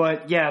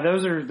 But yeah,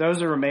 those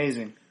are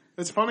amazing.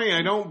 It's funny,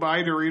 I don't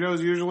buy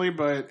Doritos usually,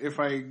 but if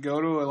I go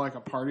to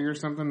a party or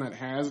something that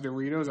has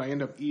Doritos, I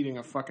end up eating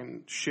a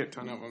fucking shit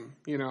ton of them,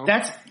 you know?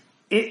 That's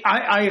it.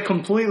 I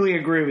completely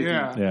agree with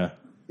Yeah. you. Yeah.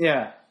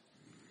 Yeah.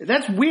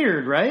 That's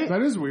weird, right?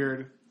 That is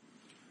weird.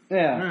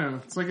 Yeah. Yeah.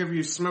 It's like if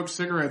you smoke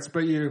cigarettes,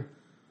 but you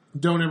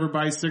don't ever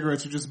buy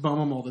cigarettes, you just bum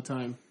them all the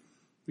time,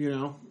 you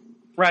know?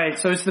 Right.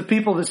 So it's the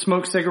people that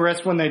smoke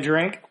cigarettes when they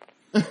drink.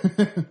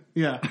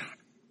 Yeah.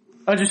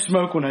 I just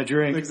smoke when I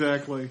drink.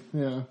 Exactly.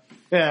 Yeah.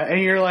 Yeah,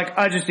 and you're like,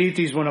 I just eat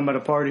these when I'm at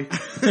a party.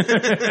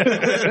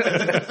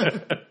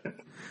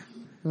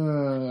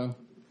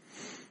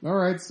 All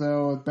right,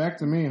 so back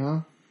to me,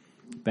 huh?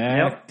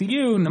 Back to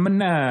you, number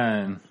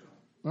 9.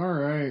 All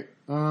right.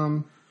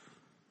 I'll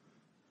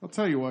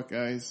tell you what,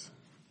 guys.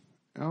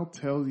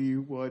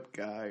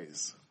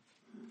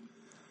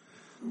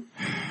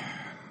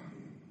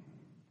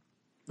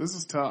 This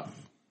is tough.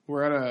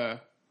 We're at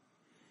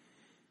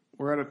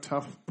a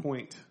tough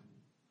point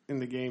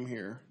in the game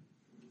here.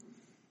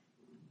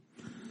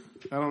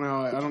 I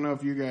don't know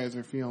if you guys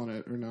are feeling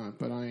it or not,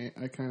 but I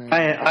kind of.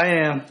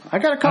 I am. I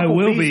got a I couple.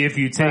 will beats. be if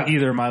you take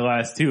either of my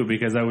last 2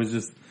 because I was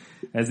just,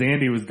 as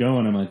Andy was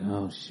going, I'm like,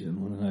 oh shit,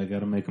 I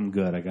gotta make them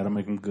good.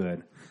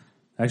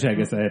 Actually, I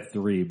guess I have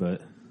 3,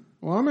 but.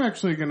 Well, I'm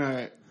actually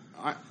gonna.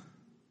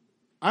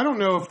 I don't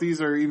know if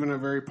these are even a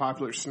very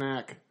popular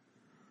snack,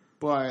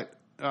 but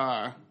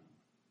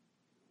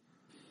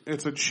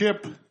it's a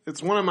chip.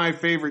 It's one of my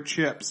favorite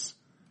chips,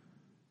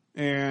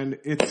 and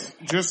it's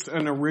just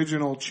an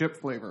original chip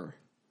flavor.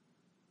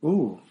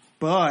 Ooh.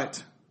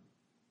 But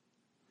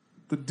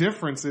the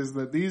difference is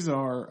that these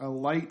are a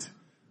light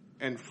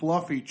and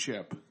fluffy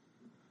chip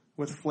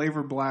with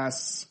flavor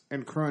blasts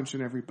and crunch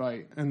in every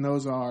bite, and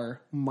those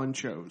are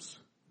Munchos.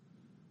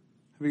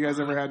 Have you guys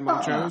ever had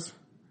Munchos?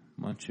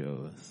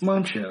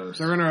 Munchos.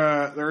 They're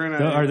in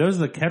a. Are those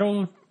the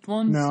kettle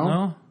ones?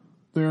 No.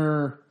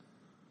 They're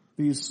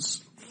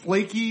these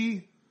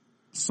flaky,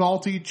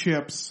 salty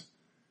chips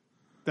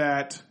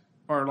that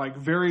are like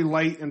very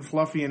light and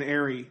fluffy and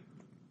airy.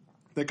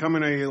 They come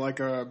in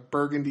a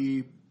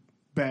burgundy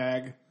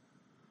bag.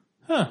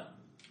 Huh.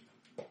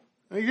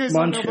 You guys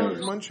don't know about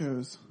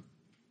Munchos?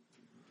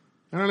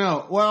 I don't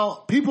know.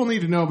 Well, people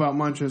need to know about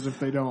Munchos if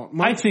they don't.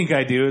 I think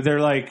I do. They're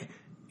like,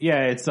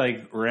 yeah, it's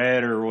like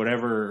red or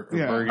whatever. Or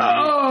Yeah. burgundy.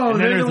 Oh, And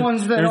then they're the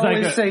ones that there's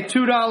always like say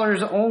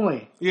 $2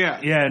 only. Yeah.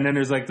 Yeah, and then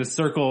there's like the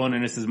circle and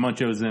then it says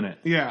Munchos in it.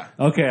 Yeah.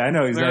 Okay, I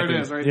know exactly. There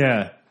it is, right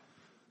yeah.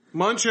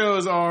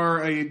 Munchos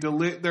are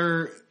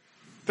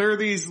they're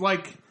these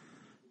like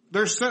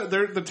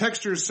the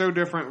texture is so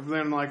different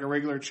than like a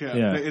regular chip.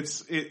 Yeah.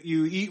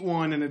 You eat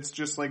one and it's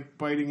just like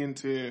biting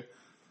into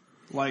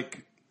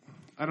like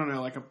I don't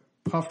know, like a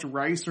puffed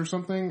rice or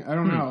something. I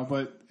don't know,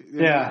 but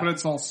Yeah. but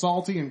it's all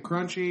salty and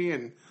crunchy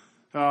and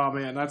oh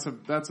man, that's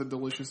a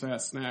delicious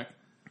ass snack.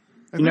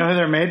 You know who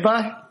they're made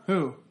by?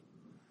 Who?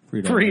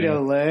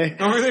 Frito-Lay.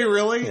 Oh, are they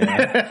really?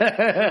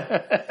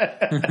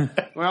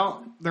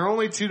 Well, they're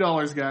only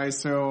 $2, guys.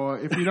 So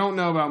if you don't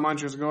know about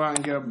Munchos, go out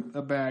and get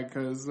a bag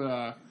because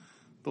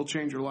they'll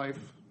change your life.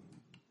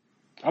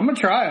 I'm going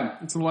to try them.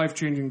 It's a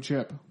life-changing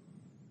chip.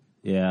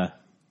 Yeah.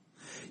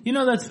 You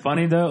know, that's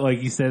funny though,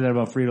 like you said that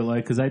about Frito-Lay,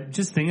 because I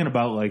just thinking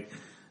about like,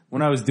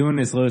 when I was doing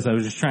this list, I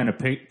was just trying to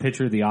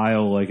picture the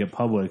aisle like at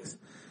Publix.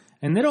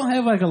 And they don't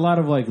have like a lot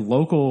of like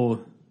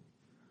local,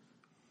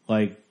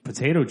 like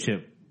potato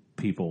chip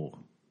people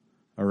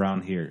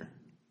around here.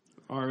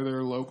 Are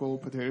there local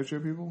potato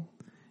chip people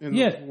in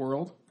Yeah. the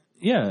world?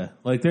 Yeah.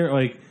 Like they're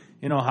like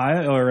in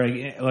Ohio or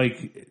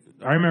like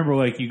I remember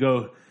like you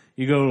go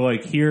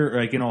like here,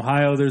 like in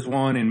Ohio there's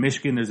one, in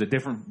Michigan there's a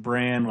different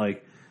brand,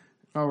 like.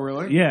 Oh,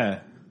 really?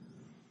 Yeah.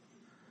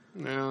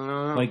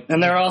 No. Like,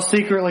 And they're all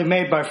secretly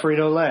made by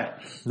Frito-Lay.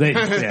 they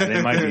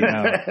might be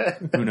now.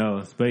 Who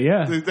knows? But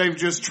yeah. They've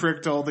just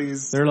tricked all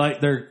these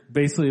They're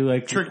basically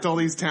like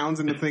towns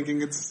into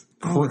thinking it's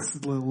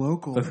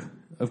local.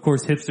 Of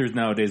course, hipsters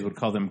nowadays would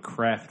call them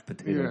craft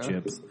potato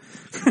chips.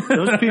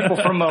 Those people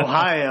from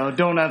Ohio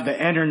don't have the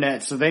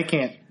internet, so they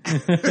can't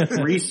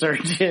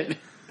research it.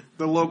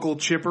 The local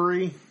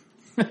chippery.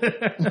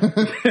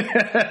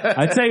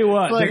 I tell you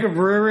what, It's like a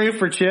brewery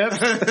for chips.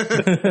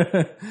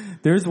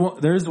 there's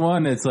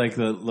one that's like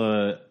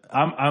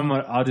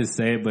I'll just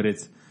say it, but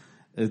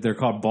they're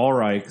called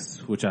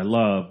Ballreichs, which I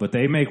love, but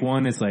they make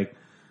one that's like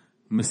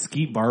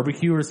mesquite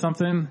barbecue or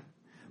something.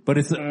 But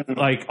it's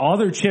like all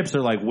their chips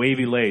are like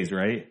wavy lays,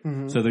 right?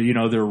 Mm-hmm. So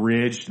they're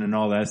ridged and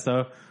all that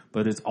stuff.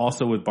 But it's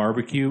also with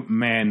barbecue.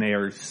 Man, they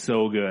are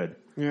so good.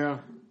 Yeah.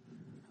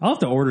 I'll have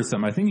to order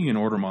some. I think you can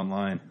order them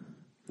online.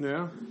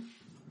 Yeah.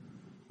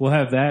 We'll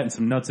have that and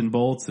some nuts and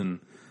bolts and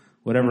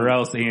whatever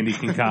else Andy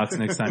concocts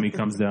next time he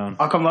comes down.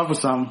 I'll come up with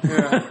some.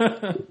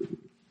 Yeah.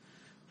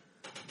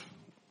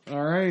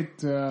 All right,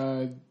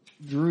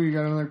 Drew, you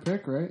got another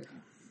pick, right?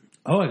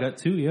 Oh, I got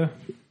 2, yeah.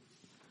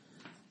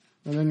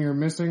 And then you're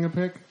missing a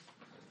pick?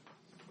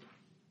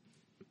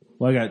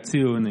 Well, I got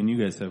 2, and then you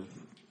guys have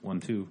 1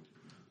 too,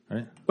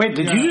 right? Wait,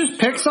 did you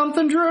just pick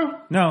something, Drew?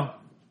 No.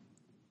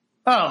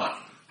 Oh.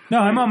 No,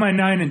 I'm on my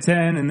 9 and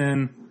 10, and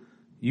then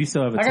You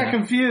still have a 10. I got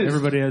confused.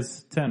 Everybody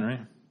has 10,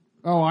 right?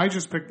 Oh, I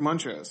just picked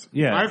Munchos.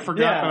 Yeah. I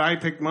forgot Yeah. that I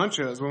picked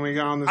Munchos when we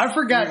got on this. I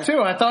forgot too.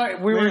 I thought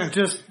we were Yeah.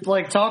 just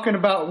like talking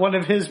about one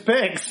of his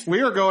picks.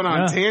 We are going on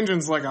Yeah.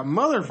 tangents like a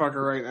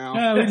motherfucker right now.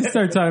 Yeah, we just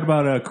started talking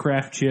about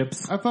Kraft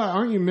chips. I thought,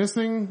 aren't you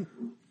missing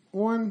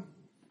one?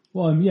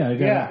 Well, yeah, I got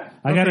Yeah.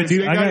 I got to Okay, do.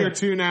 so you I got got your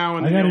 2 now,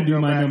 and I then gotta you'll do go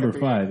my back number at the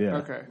 5, end. yeah.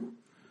 Okay.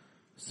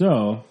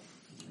 So,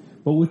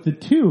 but with the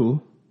 2,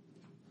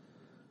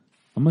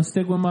 I'm gonna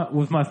stick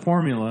with my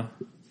formula.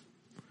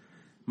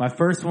 My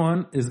first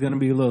one is gonna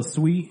be a little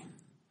sweet,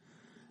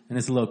 and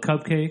it's a little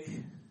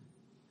cupcake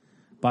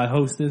by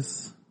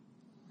Hostess.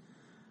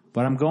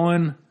 But I'm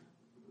going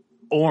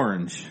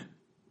orange.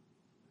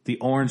 The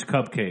orange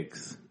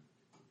cupcakes.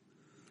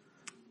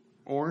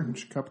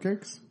 Orange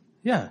cupcakes?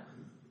 Yeah.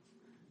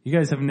 You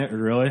guys have never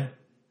really?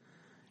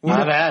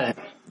 I've had it.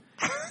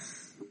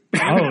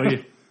 Oh, yeah.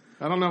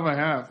 I don't know if I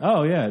have.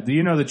 Oh yeah. Do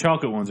you know the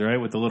chocolate ones, right?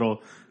 With the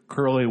little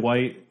curly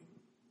white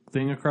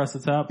thing across the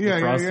top? Yeah, the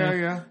yeah, frosting? yeah,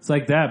 yeah. It's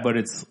like that, but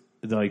it's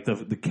like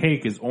the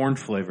cake is orange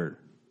flavored.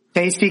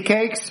 Tasty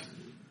cakes.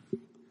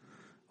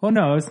 Oh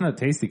no, it's not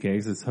Tasty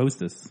Cakes, it's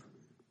Hostess.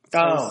 Oh,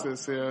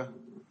 Hostess, yeah.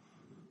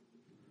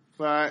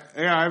 But,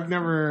 yeah, I've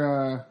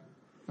never,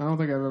 I don't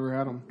think I've ever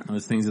had them.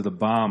 Those things are the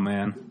bomb,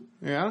 man.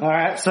 Yeah? all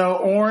right. So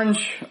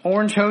orange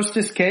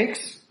Hostess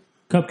cakes.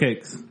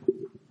 Cupcakes.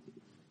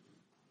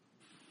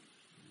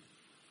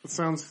 It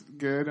sounds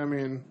good. I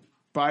mean,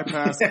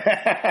 bypass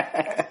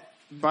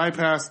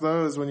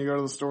those when you go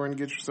to the store and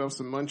get yourself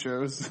some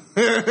Munchos.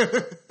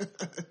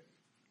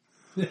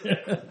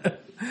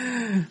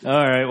 All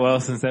right, well,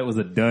 since that was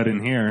a dud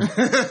in here,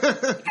 Just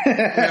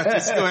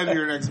go ahead to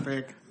your next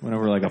pick. went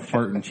over like a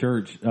fart in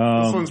church.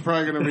 This one's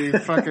probably going to be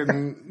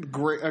fucking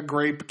a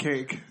grape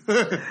cake.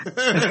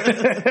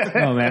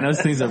 Oh man,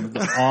 those things are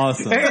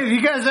awesome. Hey, have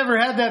you guys ever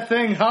had that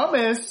thing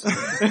hummus?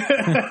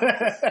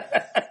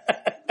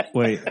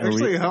 Wait, are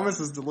Actually, we? hummus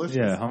is delicious.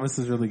 Yeah, hummus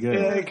is really good.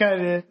 Yeah, it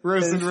kind of.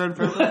 Roasted red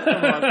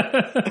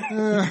pepper. Come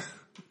on.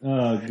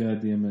 Oh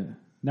god damn it!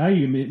 Now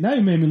you made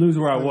me lose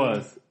where I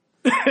was.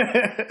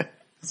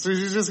 So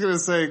she's just going to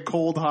say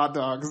cold hot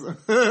dogs.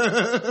 It's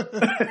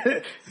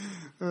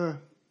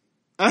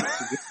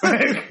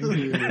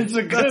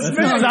a good That's a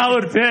pick.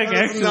 solid pick,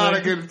 That's actually. not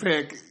a good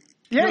pick.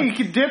 Yeah, you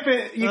could dip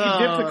it. You could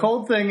dip the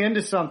cold thing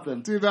into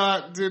something, Do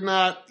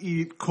not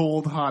eat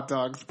cold hot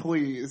dogs,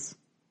 please.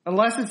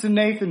 unless it's a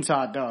Nathan's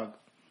hot dog.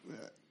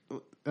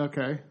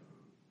 Okay.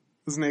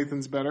 Is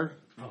Nathan's better?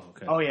 Oh,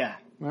 okay. Oh yeah.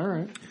 All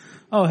right.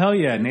 Oh hell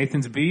yeah,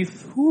 Nathan's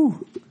beef.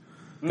 Whew.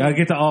 Gotta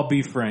get to all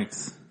beef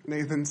Franks.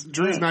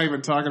 Drew's not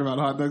even talking about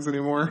hot dogs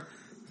anymore.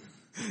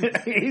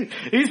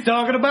 He's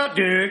talking about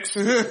dicks.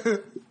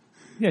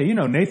 Yeah, you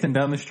know Nathan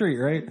down the street,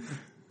 right?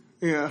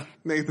 Yeah,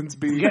 Nathan's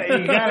beef. You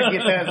gotta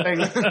get that thing.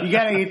 You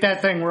gotta eat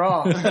that thing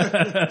raw.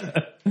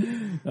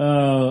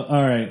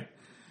 All right.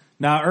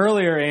 Now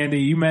earlier, Andy,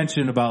 you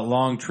mentioned about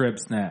long trip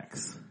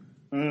snacks.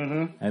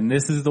 Mm-hmm. And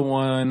this is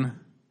one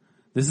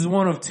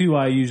of 2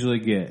 I usually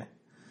get.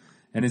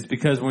 And it's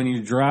because when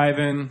you're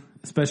driving,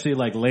 especially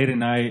like late at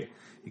night,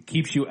 it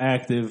keeps you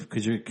active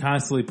because you're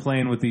constantly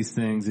playing with these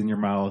things in your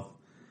mouth.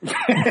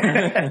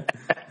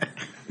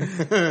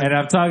 And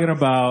I'm talking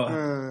about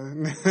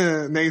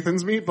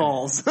Nathan's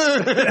meatballs.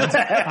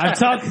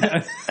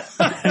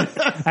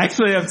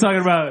 I'm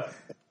talking about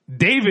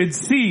David's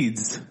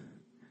seeds.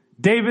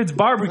 David's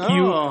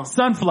barbecue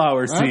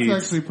sunflower seeds.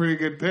 That's actually a pretty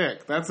good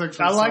pick. That's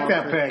actually. I like solid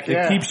that pick. It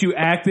Yeah. keeps you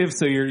active,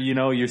 so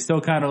you're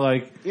still kind of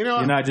like,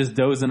 you're not just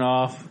dozing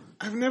off.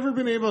 I've never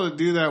been able to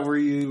do that where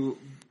you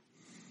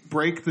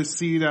break the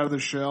seed out of the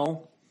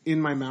shell in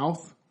my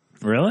mouth.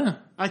 Really?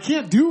 I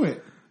can't do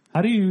it.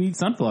 How do you eat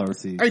sunflower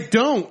seeds? I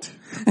don't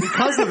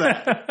because of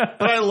that.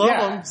 But I love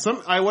Yeah.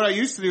 them. What I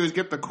used to do is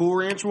get the Cool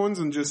Ranch ones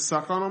and just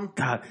suck on them.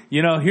 God,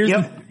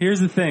 here's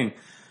the thing.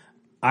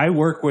 I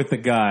work with a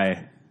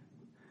guy,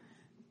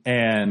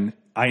 and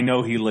I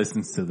know he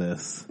listens to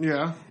this,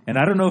 Yeah. and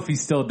I don't know if he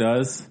still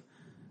does,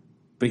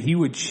 but he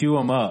would chew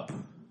them up,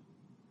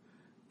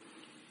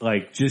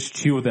 like just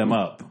chew them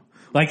up.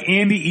 Like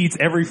Andy eats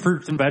every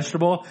fruit and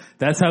vegetable.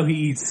 That's how he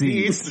eats seeds.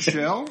 He eats the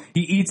shell.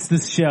 He eats the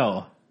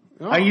shell.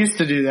 I used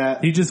to do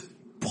that. He just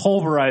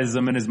pulverizes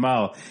them in his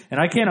mouth,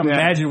 and I can't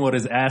imagine what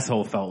his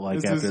asshole felt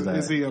like after that.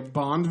 Is he a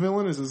Bond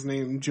villain? Is his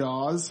name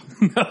Jaws?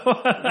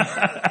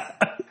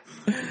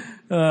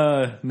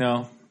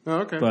 No, Oh,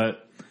 okay.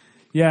 but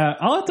yeah,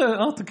 I'll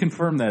have to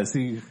confirm that.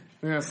 See,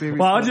 yeah, see if he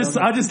well, still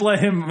I'll does it. just let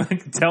him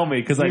tell me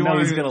because I Do you know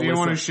wanna- he's going Do to you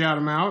want to listen. shout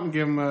him out and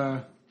give him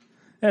a?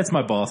 That's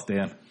my boss,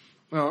 Dan.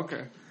 Oh,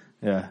 okay.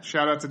 Yeah,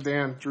 Shout out to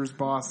Dan, Drew's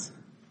boss.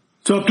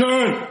 So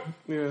good.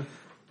 Yeah.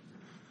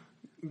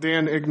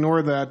 Dan,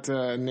 ignore that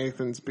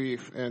Nathan's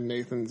beef and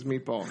Nathan's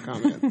meatball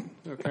comment.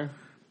 Okay.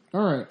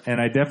 All right. and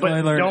I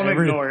definitely But learned don't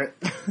every. ignore it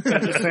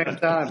at the same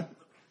time.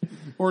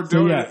 Or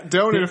So,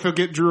 donate if he'll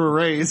get Drew a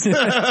raise.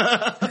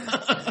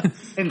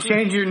 And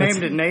change your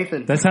name to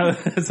Nathan. That's how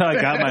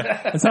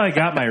I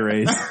got my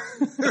raise.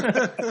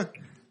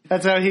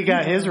 That's how he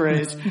got his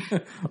raise.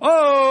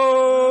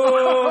 Oh.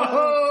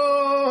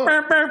 Oh!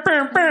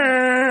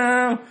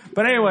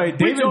 But anyway, We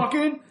David.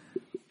 talking?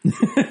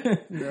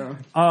 Yeah.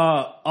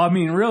 I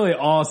mean, really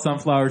all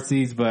sunflower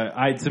seeds, but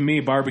to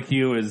me,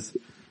 barbecue is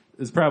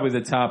probably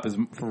the top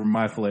for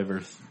my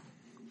flavors.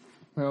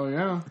 Hell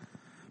yeah.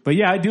 But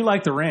yeah, I do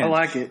like the ranch. I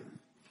like it.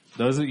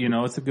 Those are,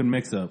 it's a good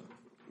mix up.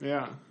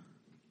 Yeah.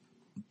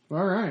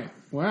 All right.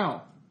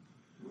 Well,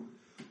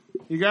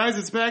 you guys,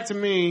 it's back to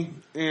me,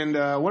 and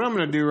what I'm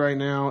going to do right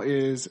now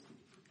is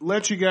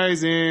let you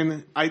guys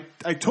in. I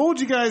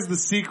told you guys the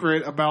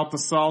secret about the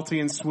salty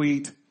and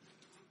sweet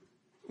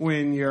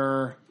when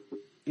you're,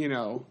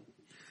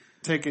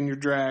 taking your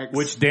drags.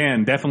 Which,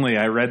 Dan, definitely,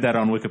 I read that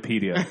on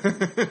Wikipedia.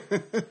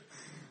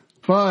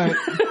 But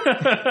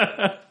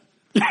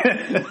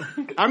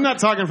I'm not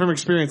talking from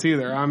experience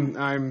either.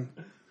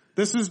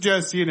 This is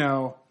just,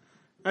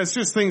 it's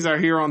just things I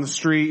hear on the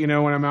street,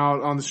 when I'm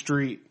out on the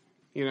street,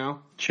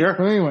 Sure.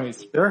 But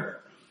anyways, Sure.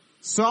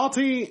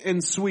 salty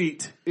and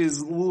sweet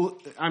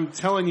I'm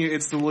telling you,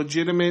 it's the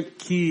legitimate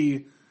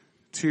key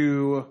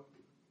to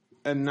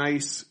a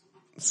nice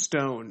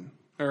stone.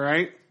 All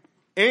right.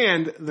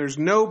 And there's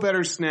no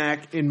better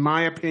snack, in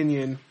my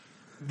opinion,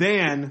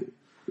 than,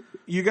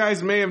 you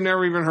guys may have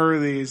never even heard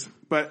of these,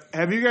 but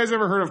have you guys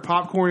ever heard of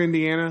Popcorn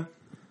Indiana?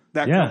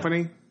 That Yeah.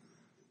 company?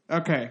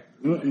 Okay.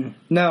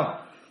 No.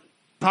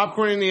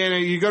 Popcorn Indiana,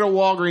 you go to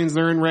Walgreens,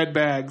 they're in red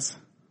bags,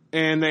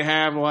 and they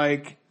have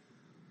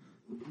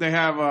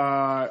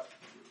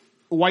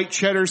white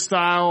cheddar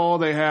style,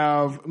 they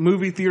have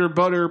movie theater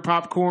butter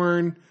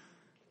popcorn,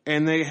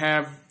 and they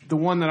have the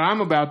one that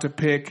I'm about to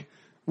pick,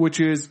 which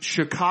is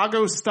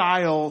Chicago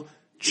style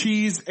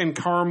cheese and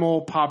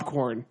caramel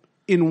popcorn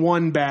in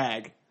one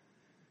bag.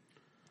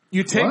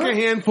 You take What? a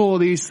handful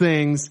of these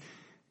things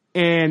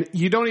and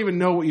you don't even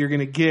know what you're going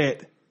to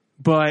get,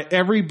 but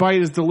every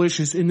bite is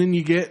delicious, and then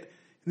you get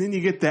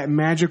that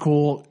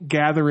magical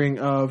gathering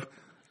of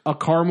a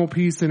caramel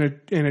piece and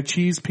a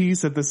cheese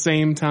piece at the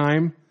same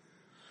time.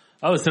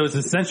 Oh, so it's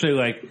essentially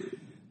like,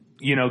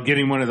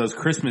 getting one of those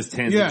Christmas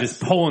tins Yes. and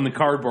just pulling the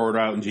cardboard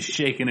out and just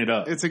shaking it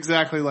up. It's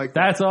exactly like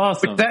that. That's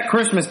awesome. That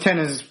Christmas tin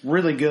is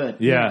really good.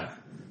 Yeah.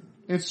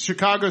 It's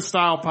Chicago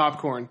style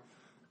popcorn.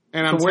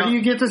 And So where do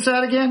you get this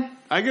at again?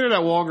 I get it at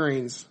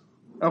Walgreens.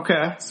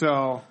 Okay.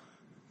 So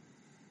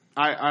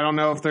I don't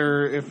know if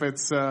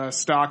it's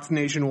stocked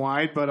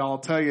nationwide, but I'll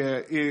tell you,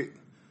 it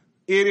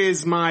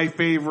is my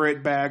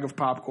favorite bag of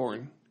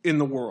popcorn in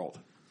the world.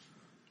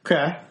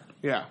 Okay.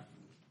 Yeah.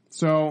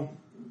 So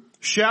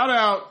shout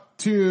out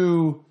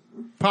to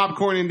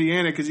Popcorn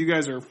Indiana, because you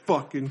guys are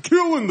fucking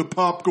killing the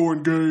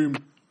popcorn game.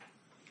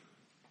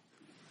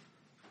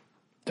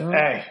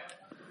 Hey.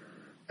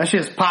 That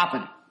shit's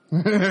popping.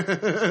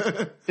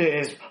 It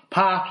is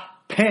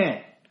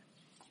popping.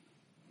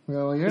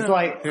 Hell yeah. It's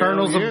like Hell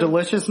kernels yeah. of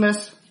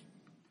deliciousness.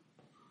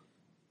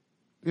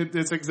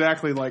 It's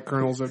exactly like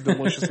kernels of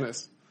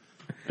deliciousness.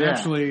 Yeah.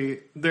 Actually,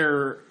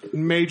 they're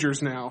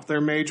majors now. They're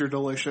major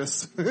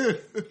delicious.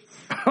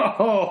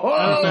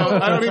 Oh,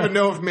 I don't even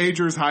know if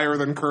major's higher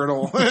than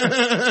kernel.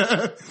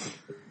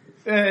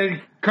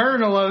 And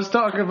kernel, I was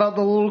talking about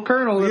the little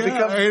kernel that Yeah,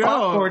 becomes I know.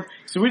 popcorn.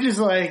 So we just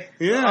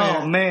Yeah.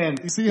 oh man.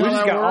 You see we how just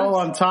that got all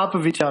works? on top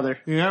of each other.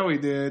 Yeah, we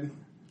did.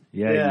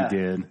 Yeah, Yeah. you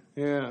did.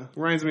 Yeah.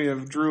 Reminds me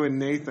of Drew and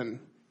Nathan.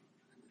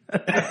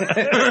 Shout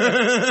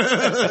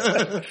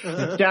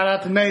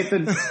out to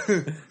Nathan.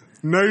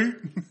 Nate.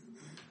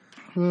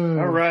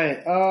 All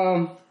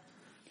right.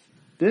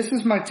 This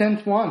is my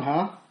 10th one,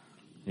 huh?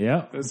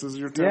 Yeah. This is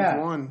your 10th Yeah.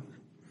 one.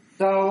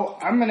 So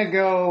I'm going to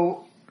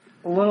go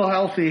a little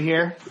healthy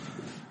here.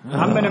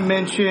 I'm going to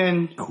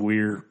mention,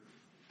 Queer.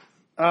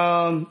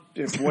 wait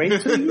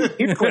till you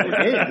hear what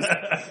it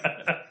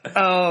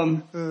is.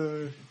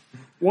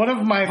 One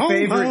of my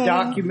favorite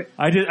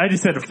I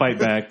just had to fight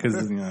back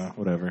because,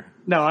 whatever.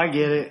 No, I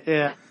get it.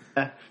 Yeah.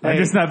 I'm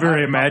just not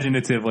very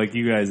imaginative like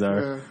you guys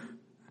are.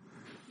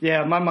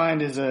 Yeah, my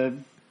mind's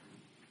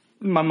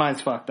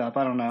fucked up.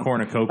 I don't know.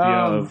 Cornucopia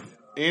of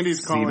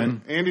Andy's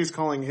Steven.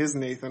 calling his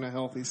Nathan a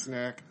healthy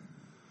snack.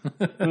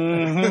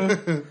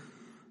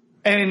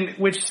 And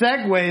which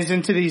segues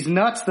into these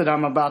nuts that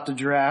I'm about to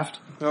draft.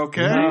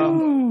 Okay.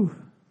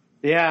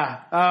 Yeah.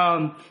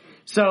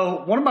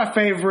 So one of my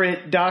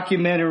favorite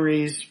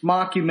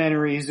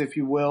mockumentaries, if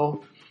you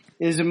will,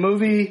 is a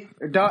movie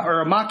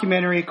or a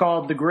mockumentary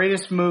called The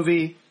Greatest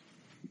Movie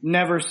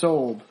Never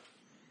Sold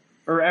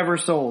or Ever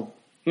Sold.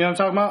 You know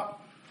what I'm talking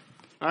about?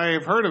 I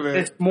have heard of it.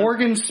 It's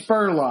Morgan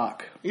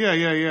Spurlock.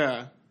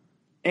 Yeah.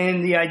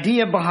 And the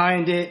idea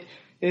behind it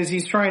is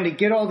he's trying to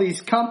get all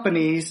these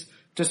companies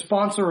to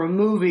sponsor a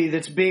movie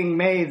that's being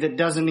made that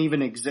doesn't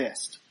even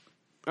exist.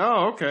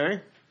 Oh, okay.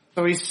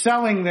 So he's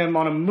selling them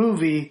on a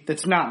movie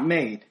that's not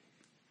made.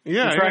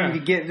 Yeah, He's trying to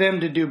get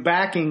them to do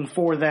backing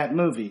for that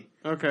movie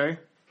Okay.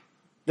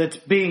 that's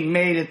being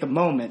made at the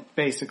moment,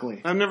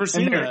 basically. I've never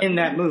seen And they're that. in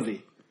that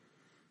movie.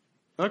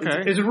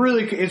 Okay. It's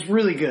really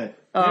good.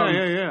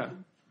 Yeah.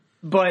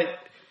 But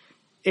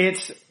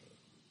it's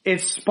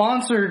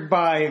sponsored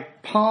by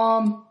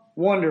Palm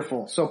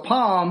Wonderful. So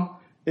Palm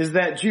is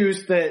that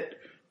juice that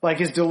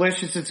like is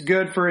delicious. It's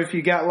good for if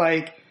you got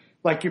like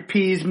like your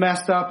peas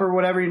messed up or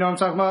whatever. You know what I'm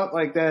talking about?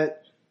 Like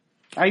that.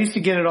 I used to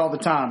get it all the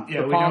time.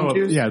 Yeah, the we palm know.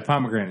 juice. Yeah,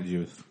 pomegranate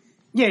juice.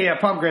 Yeah,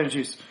 pomegranate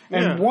juice.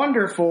 And Yeah.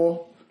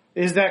 Wonderful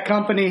is that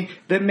company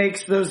that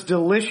makes those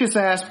delicious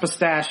ass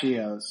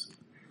pistachios.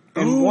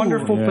 And Ooh,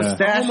 Wonderful yeah.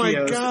 pistachios Oh my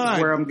is God.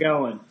 where I'm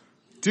going.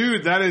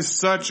 Dude, that is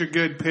such a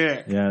good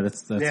pick. Yeah,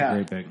 that's Yeah. a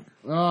great pick.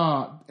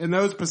 Oh, and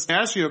those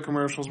pistachio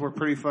commercials were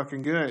pretty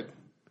fucking good.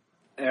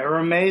 They're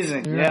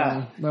amazing.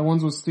 Yeah. That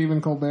one's with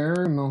Stephen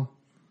Colbert and the...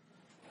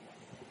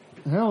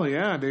 Hell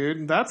yeah,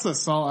 dude. That's a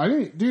solid...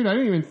 I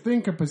didn't even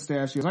think of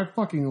pistachios. I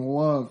fucking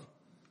love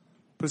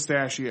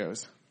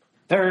pistachios.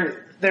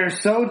 They're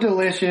so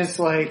delicious.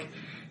 Like,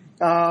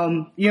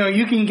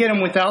 you can get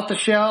them without the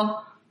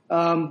shell.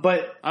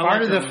 But I part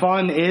like of the them.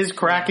 fun is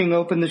cracking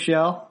open the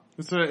shell.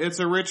 It's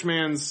a rich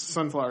man's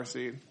sunflower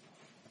seed.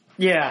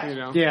 Yeah. You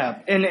know. Yeah.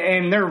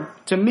 And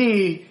to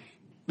me,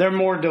 they're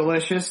more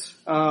delicious.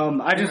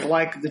 I just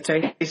like the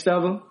taste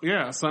of them.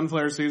 Yeah,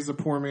 sunflower seed is a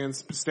poor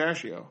man's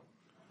pistachio.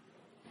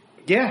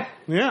 Yeah.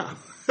 Yeah.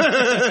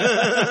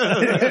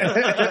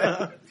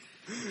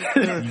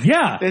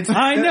 Yeah,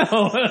 I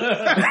know.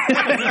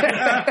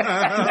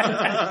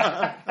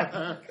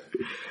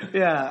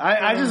 Yeah.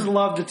 I just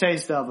love the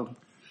taste of them.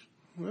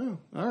 Well,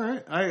 all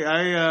right.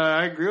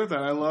 I agree with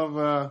that. I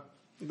love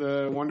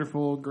the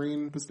wonderful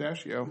green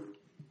pistachio.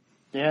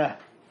 Yeah.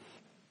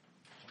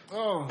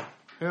 Oh,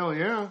 hell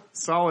yeah.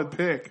 Solid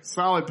pick.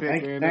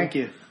 Andy. Thank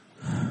you.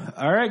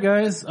 All right,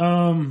 guys.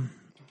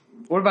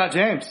 What about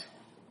James?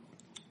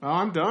 Oh,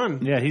 I'm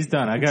done. Yeah, he's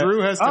done.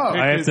 Drew has to pick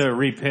I have his, to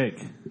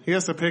repick. he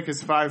has to pick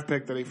his 5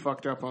 pick that he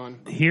fucked up on.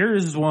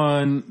 Here's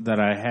one that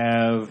I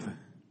have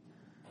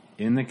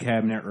in the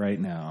cabinet right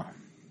now.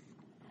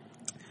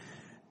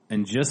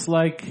 And just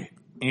like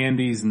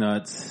Andy's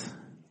nuts,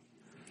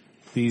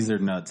 these are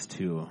nuts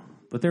too.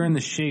 But they're in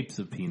the shapes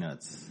of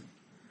peanuts.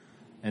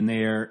 And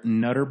they are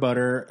Nutter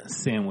Butter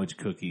sandwich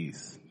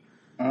cookies.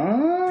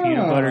 Oh.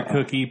 Peanut butter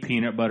cookie,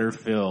 peanut butter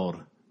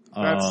filled.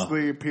 That's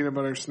the peanut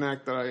butter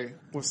snack that I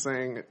was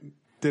saying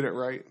did it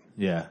right.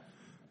 Yeah.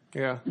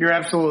 Yeah. You're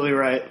absolutely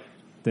right.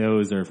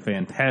 Those are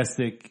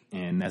fantastic,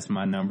 and that's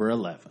my number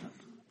 11.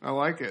 I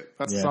like it.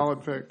 That's a Yeah.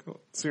 solid pick.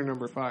 It's your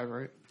number 5,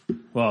 right?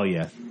 Well,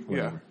 yeah.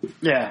 Whatever.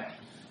 Yeah.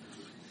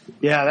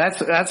 Yeah,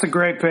 that's a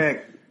great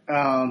pick.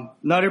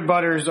 Nutter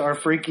Butters are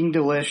freaking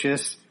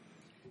delicious.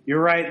 You're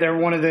right. They're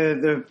one of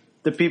the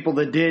people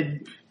that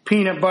did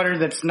peanut butter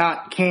that's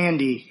not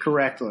candy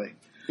correctly.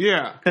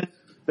 Yeah.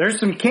 There's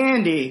some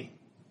candy.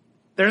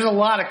 There's a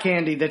lot of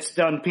candy that's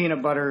done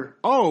peanut butter.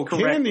 Oh,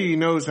 correctly. Candy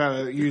knows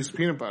how to use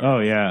peanut butter. Oh,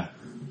 yeah.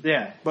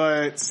 Yeah.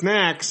 But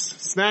snack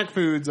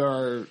foods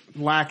are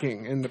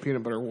lacking in the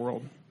peanut butter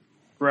world.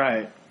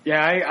 Right.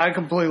 Yeah, I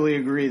completely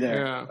agree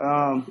there. Yeah.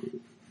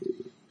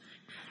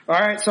 All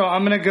right, so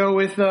I'm going to go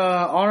with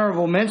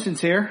honorable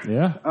mentions here.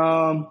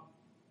 Yeah.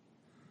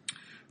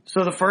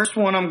 So the first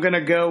one I'm going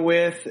to go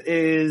with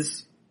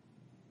is,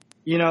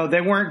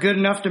 they weren't good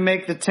enough to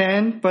make the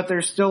 10, but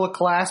they're still a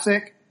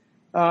classic.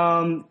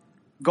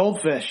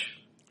 Goldfish.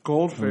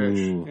 Goldfish.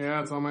 Ooh.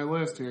 Yeah, it's on my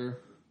list here.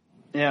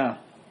 Yeah.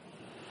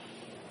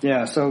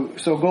 Yeah, so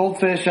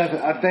Goldfish,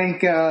 I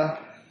think,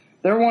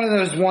 they're one of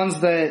those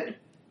ones that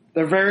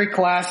they're very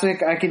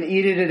classic. I can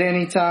eat it at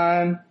any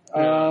time.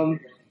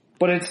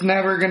 But it's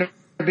never going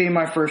to be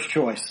my first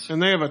choice.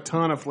 And they have a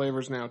ton of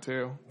flavors now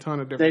too. Ton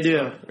of different They do.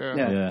 stuff.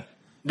 Yeah. Yeah.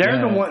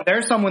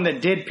 They're someone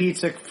that did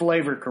pizza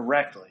flavor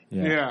correctly.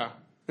 Yeah.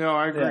 No,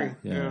 I agree.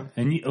 Yeah.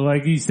 And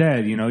like you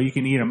said, you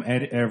can eat them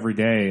every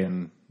day,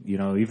 and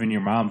even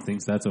your mom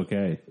thinks that's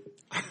okay.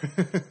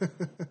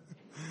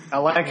 I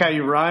like how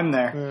you rhyme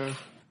there. Yeah.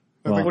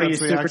 Well, What are you,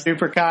 super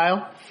duper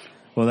Kyle?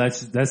 Well,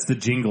 that's the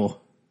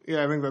jingle.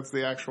 Yeah, I think that's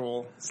the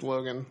actual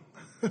slogan.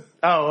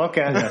 Oh,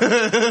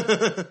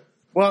 okay.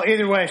 Well,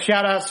 either way,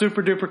 shout out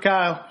Super Duper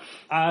Kyle.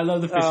 I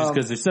love the fishes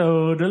because they're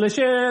so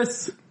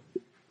delicious.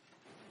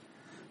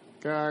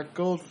 Got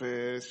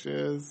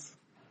goldfishes.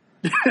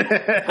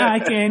 I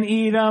can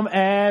eat them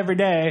every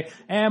day,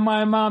 and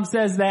my mom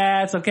says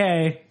that's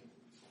okay.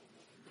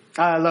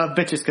 I love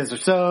bitches because they're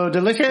so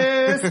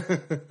delicious.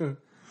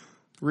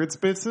 Ritz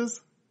Bitzes?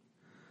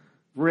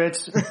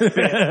 Ritz.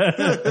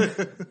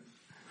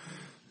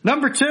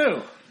 Number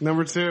 2.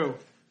 Number 2.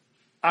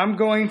 I'm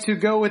going to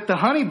go with the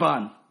honey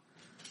bun.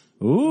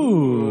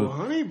 Ooh.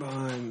 Honey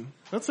bun.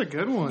 That's a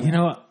good one.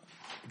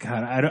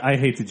 God, I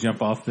hate to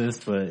jump off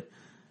this, but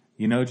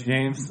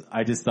James,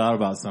 I just thought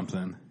about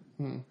something.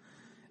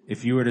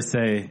 If you were to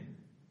say,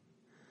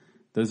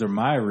 those are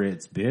my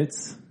Ritz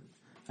bits,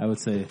 I would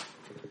say,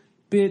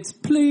 bits,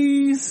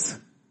 please.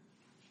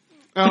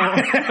 Oh.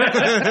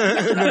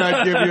 And then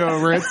I'd give you a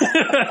Ritz.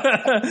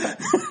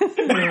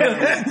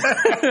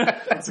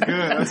 That's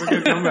good. That's a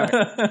good comeback.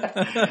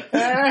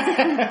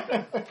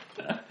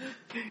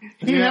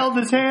 He held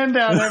his hand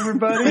out,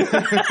 everybody.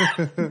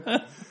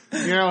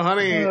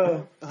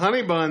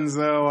 Honey buns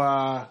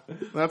though,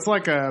 that's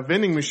like a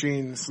vending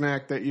machine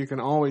snack that you can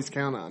always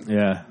count on.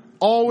 Yeah.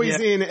 Always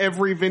in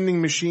every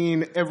vending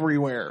machine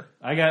everywhere.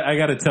 I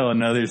got to tell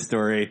another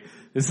story.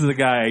 This is a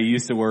guy I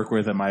used to work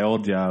with at my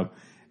old job,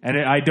 And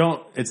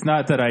it's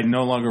not that I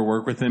no longer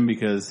work with him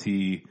because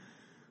I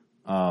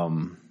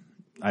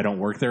don't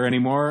work there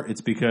anymore.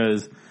 It's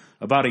because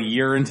about a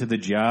year into the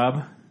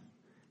job,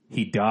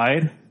 he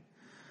died.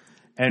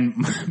 And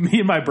me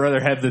and my brother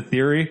have the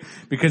theory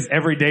because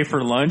every day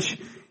for lunch,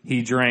 he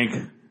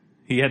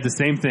had the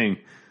same thing.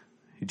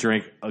 He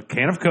drank a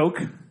can of Coke,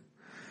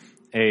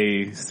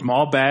 a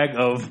small bag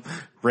of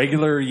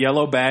regular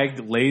yellow bagged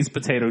Lay's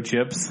potato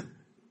chips,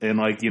 and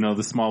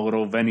the small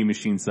little vending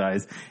machine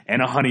size,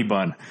 and a honey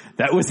bun.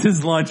 That was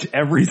his lunch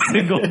every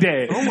single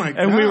day. Oh my God.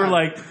 And we were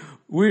like,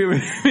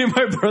 me and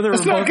my brother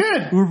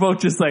we were both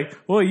just like,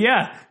 well,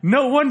 yeah,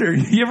 no wonder.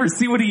 You ever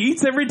see what he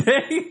eats every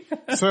day?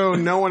 So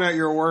no one at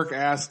your work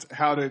asked,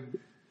 how did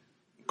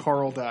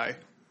Carl die?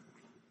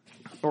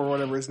 Or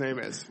whatever his name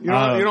is. You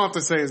don't have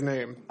to say his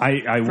name. I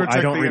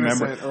don't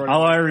remember.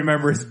 All I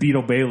remember is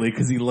Beetle Bailey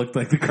because he looked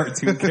like the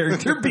cartoon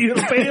character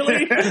Beetle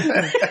Bailey.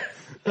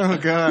 Oh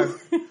God.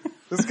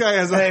 This guy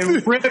has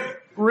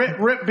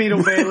Rip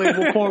Beetle Bailey.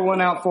 We'll pour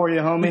one out for you,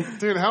 homie.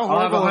 Dude, how I'll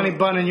horrible. have a honey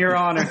bun in your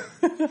honor.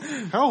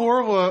 How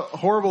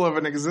horrible of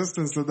an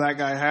existence did that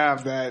guy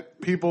have that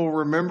people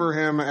remember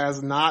him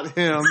as not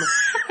him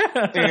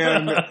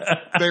and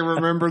they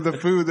remember the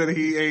food that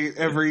he ate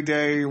every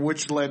day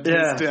which led to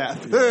his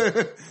death.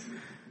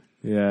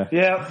 Yeah.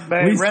 Yeah,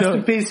 man. Rest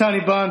in peace,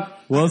 honey bun.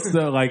 Well,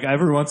 so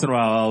every once in a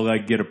while I'll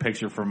get a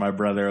picture from my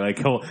brother.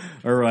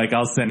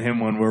 I'll send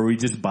him one where we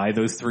just buy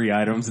those 3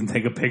 items and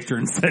take a picture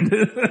and send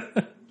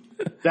it.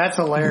 That's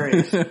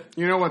hilarious.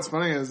 You know what's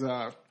funny is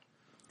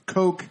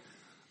Coke,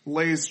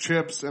 Lay's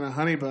chips, and a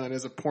honey bun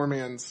is a poor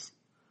man's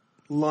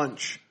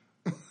lunch.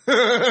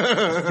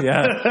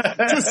 Yeah.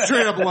 Just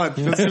straight up lunch.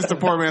 It's just a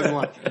poor man's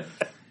lunch.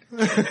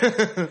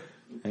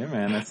 Hey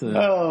man, that's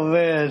Oh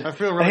man. I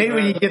feel really I hate bad.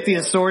 when you get the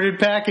assorted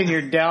pack and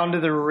you're down to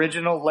the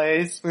original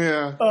Lay's.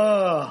 Yeah.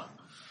 Oh.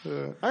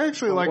 I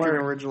actually like an word.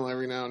 original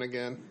every now and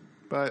again.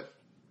 But,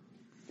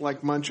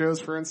 like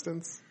Munchos, for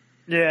instance.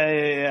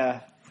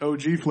 Yeah.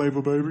 OG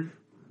flavor, baby.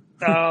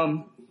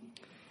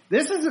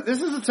 This is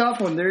a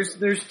tough one. There's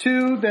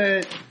two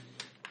that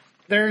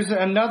there's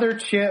another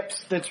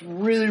chips that's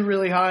really,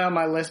 really high on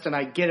my list and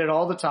I get it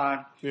all the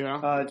time.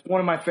 Yeah. It's one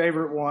of my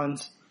favorite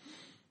ones,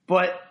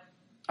 but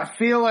I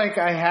feel like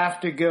I have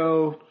to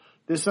go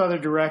this other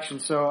direction.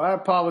 So I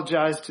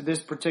apologize to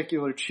this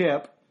particular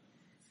chip.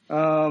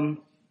 And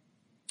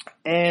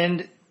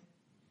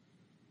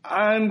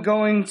I'm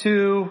going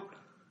to,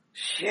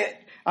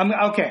 I'm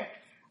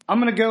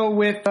going to go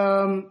with,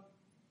 a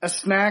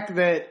snack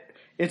that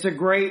it's a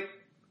great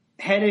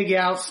heading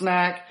out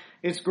snack.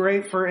 It's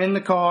great for in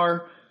the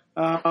car.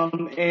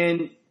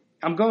 And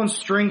I'm going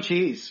string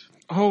cheese.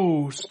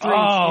 Oh, string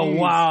cheese.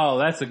 Wow.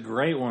 That's a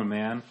great one,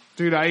 man.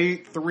 Dude, I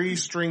eat 3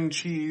 string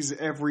cheese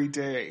every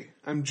day.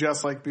 I'm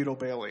just like Beetle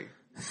Bailey.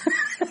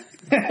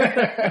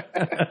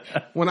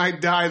 When I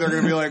die, they're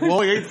going to be like,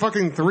 well, he ate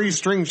fucking 3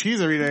 string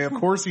cheese every day. Of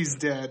course he's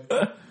dead.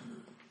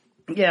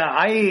 Yeah,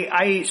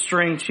 I eat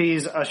string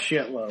cheese a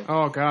shitload.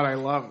 Oh, God, I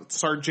love it.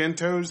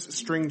 Sargento's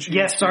string cheese.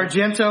 Yes,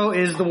 Sargento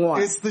is the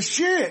one. It's the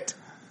shit.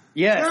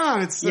 Yes.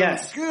 God, it's so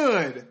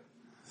good.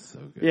 So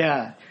good.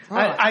 Yeah.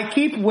 Huh. I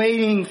keep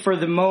waiting for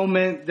the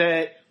moment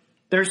that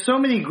there's so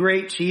many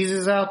great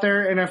cheeses out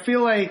there, and I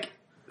feel like,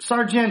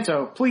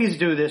 Sargento, please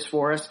do this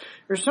for us.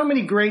 There's so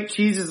many great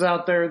cheeses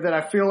out there that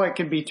I feel like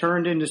can be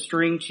turned into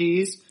string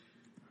cheese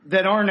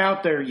that aren't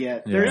out there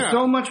yet. Yeah. There's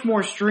so much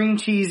more string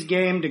cheese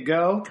game to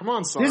go. Come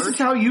on, Sarge. This is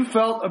how you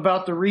felt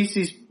about the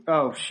Reese's,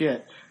 oh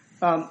shit.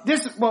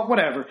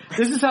 Whatever.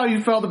 This is how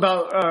you felt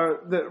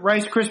about, the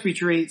Rice Krispie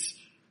Treats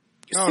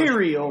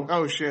cereal.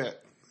 Oh, shit.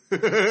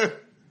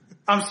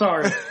 I'm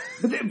sorry.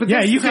 But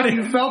Yeah, this you is how could-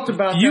 you felt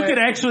about You that. could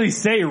actually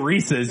say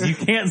Reese's. You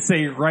can't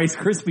say Rice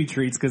Krispie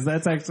Treats because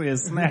that's actually a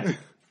snack.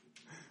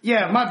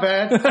 Yeah, my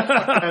bad. I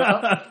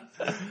fucked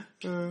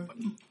that up.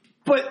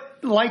 But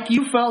like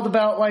you felt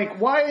about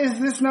why is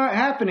this not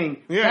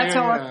happening? Yeah, That's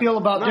yeah, how yeah. I feel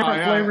about No, different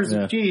yeah. flavors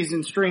Yeah. of cheese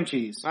and string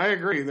cheese. I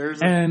agree.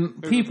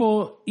 And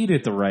people eat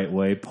it the right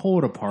way. Pull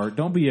it apart.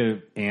 Don't be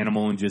an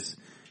animal and just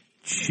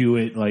chew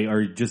it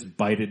or just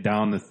bite it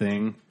down the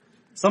thing.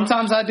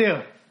 Sometimes I do.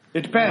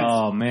 It depends.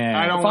 Oh man.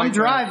 I don't if I'm like that.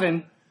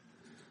 driving,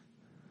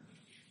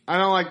 I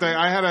don't like that.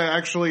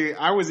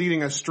 I was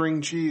eating a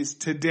string cheese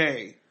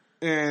today,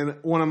 and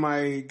one of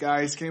my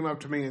guys came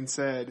up to me and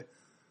said,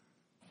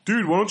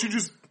 dude, why don't you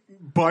just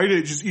bite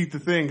it, just eat the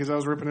thing, because I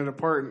was ripping it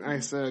apart, and I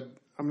said,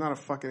 I'm not a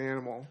fucking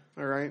animal,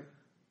 alright?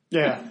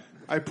 yeah.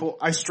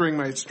 I string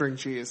my string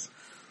cheese.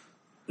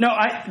 No,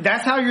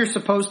 that's how you're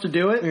supposed to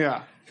do it.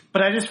 Yeah.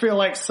 But I just feel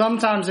like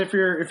sometimes if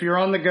you're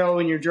on the go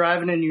and you're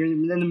driving and you're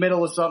in the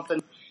middle of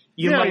something,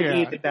 you Yeah, might yeah.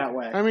 eat it that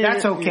way. I mean,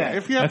 that's okay. yeah,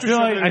 if you I have to feel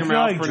shove like it in I your feel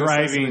mouth like for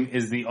driving necessity.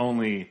 is the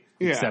only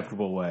Yeah.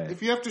 acceptable way.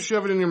 If you have to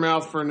shove it in your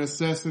mouth for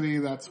necessity,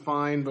 that's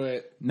fine,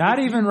 but Not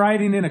even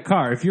riding in a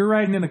car. If you're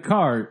riding in a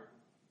car,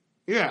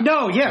 yeah.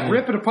 No,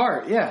 rip it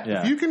apart. Yeah.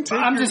 yeah. You can take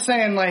I'm your- just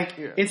saying,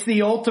 it's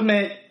the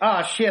ultimate,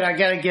 shit, I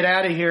gotta get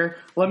out of here.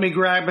 Let me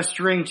grab a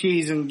string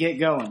cheese and get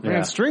going. Yeah.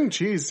 Man, string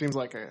cheese seems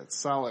like a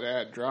solid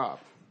ad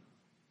drop.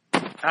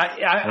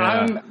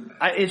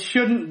 It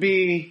shouldn't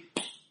be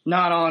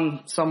not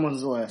on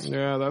someone's list.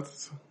 Yeah,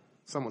 that's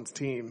someone's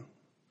team.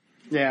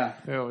 Yeah.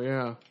 Hell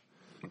yeah.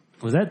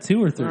 Was that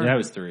 2 or 3? All right. That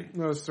was 3.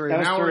 That was 3. That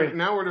was now, 3.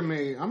 Now we're to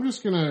me. I'm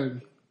just going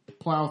to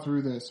plow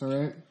through this, all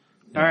right?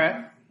 All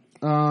right.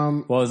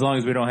 Well, as long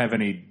as we don't have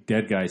any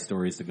dead guy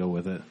stories to go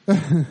with it.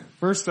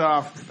 First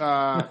off,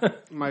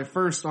 my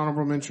first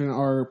honorable mention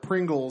are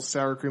Pringles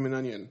sour cream and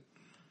onion.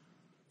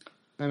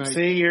 And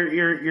See,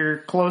 you're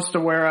close to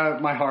where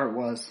my heart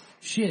was.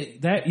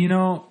 Shit, that, you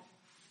know.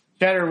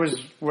 Cheddar was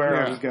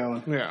where I was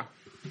going. Yeah.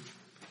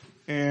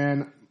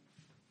 And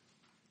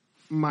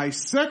my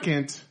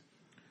second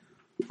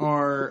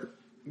are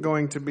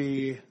going to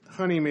be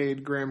Honey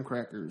Maid graham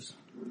crackers.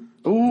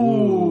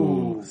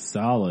 Ooh.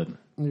 Solid.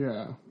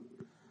 Yeah.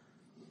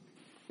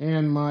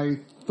 And my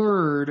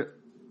third,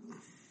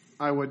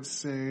 I will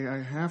say,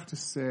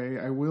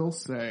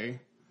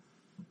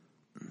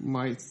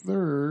 my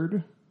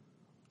third,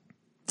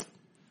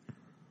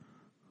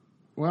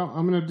 well,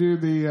 I'm going to do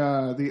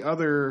the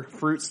other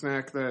fruit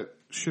snack that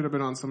should have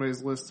been on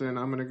somebody's list, and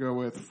I'm going to go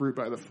with fruit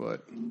by the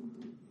foot.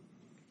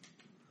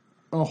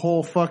 A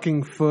whole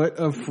fucking foot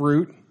of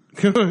fruit.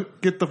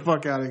 Get the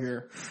fuck out of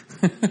here.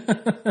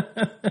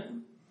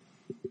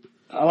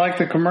 I like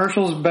the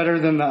commercials better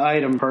than the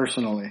item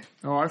personally.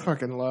 Oh, I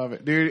fucking love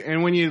it, dude.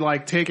 And when you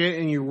like take it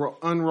and you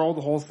unroll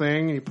the whole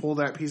thing and you pull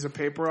that piece of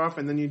paper off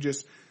and then you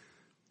just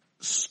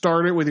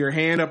start it with your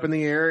hand up in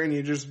the air and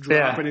you just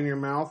drop it in your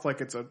mouth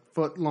like it's a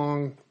foot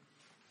long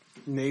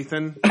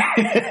Nathan.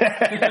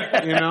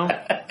 You know?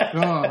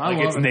 Oh, I Like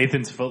love it's it.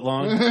 Nathan's foot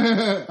long.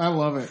 I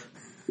love it.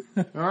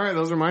 All right,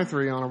 those are my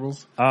 3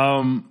 honorables.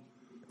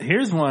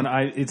 Here's one.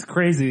 It's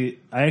crazy.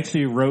 I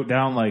actually wrote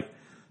down like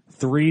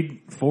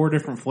 4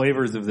 different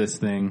flavors of this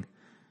thing,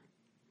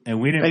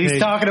 and we didn't. And he's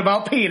pick, talking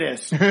about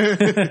penis.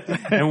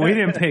 and we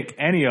didn't pick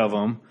any of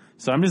them.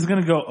 So I'm just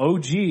gonna go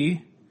OG,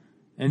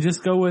 and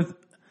just go with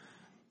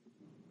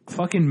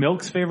fucking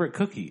Milk's favorite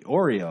cookie,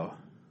 Oreo.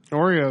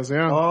 Oreos,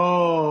 yeah.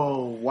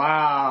 Oh,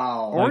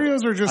 wow.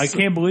 Oreos are just... I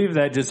can't believe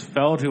that just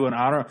fell to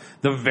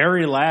the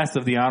very last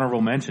of the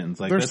honorable mentions.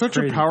 Like, They're that's such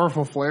crazy. a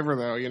powerful flavor,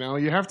 though, you know?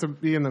 You have to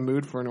be in the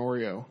mood for an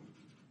Oreo,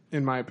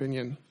 in my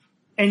opinion.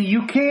 And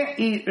you can't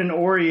eat an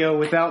Oreo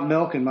without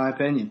milk, in my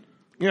opinion.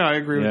 Yeah, I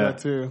agree Yeah. with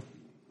that, too.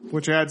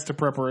 Which adds to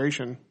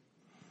preparation,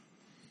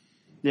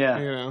 Yeah.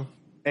 you know?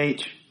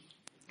 H.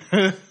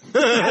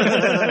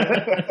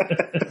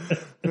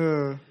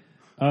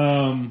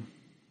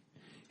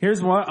 Here's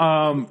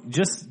one.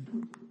 Just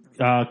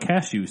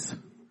cashews.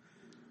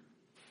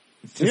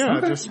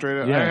 Just straight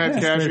up. Yeah. I had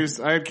Yeah,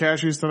 cashews. I had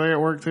cashews today at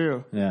work,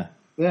 too. Yeah.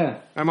 Yeah.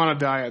 I'm on a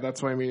diet.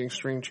 That's why I'm eating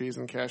string cheese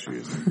and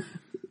cashews.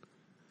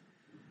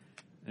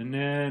 And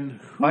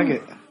then, Like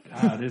it.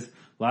 God, there's a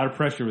lot of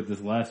pressure with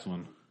this last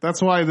one.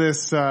 That's why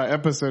this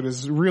episode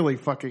is really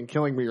fucking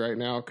killing me right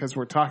now, because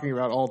we're talking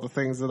about all the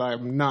things that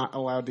I'm not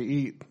allowed to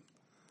eat.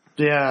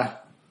 Yeah.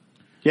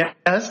 Yeah,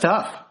 that's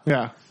tough.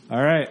 Yeah. All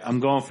right,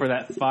 I'm going for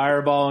that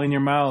fireball in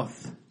your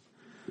mouth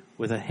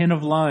with a hint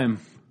of lime.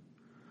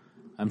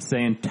 I'm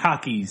saying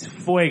Takis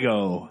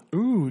Fuego.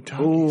 Ooh,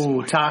 Takis.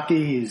 Ooh,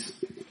 Takis.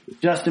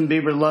 Justin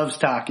Bieber loves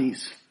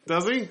Takis.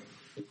 Does he?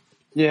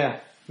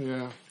 Yeah.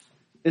 Yeah.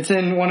 It's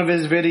in one of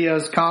his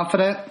videos,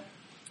 Confident.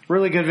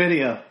 Really good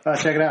video.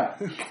 Check it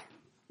out.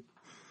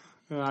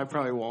 I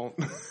probably won't.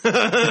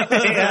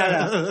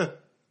 Yeah,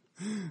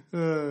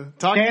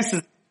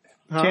 Takis.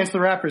 Chance the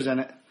Rapper's in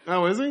it.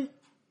 Oh, is he?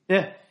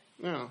 Yeah.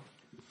 No.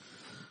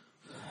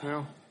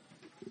 No.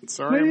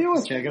 Sorry. Maybe you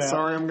will check it out.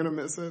 Sorry, I'm gonna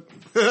miss it.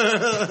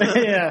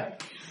 Yeah.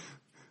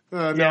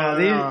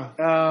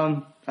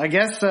 I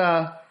guess,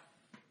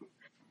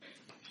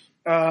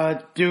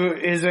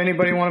 is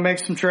anybody want to make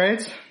some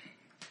trades?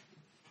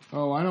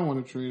 Oh, I don't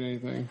want to trade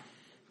anything.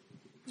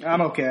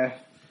 I'm okay.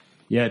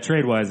 Yeah,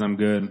 trade-wise, I'm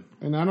good.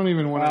 And I don't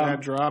even want to add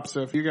drops,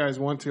 so if you guys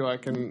want to, I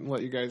can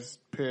let you guys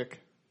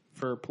pick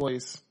for a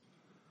place.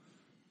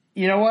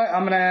 You know what?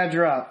 I'm going to add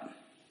drop.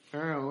 I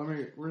don't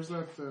know, where's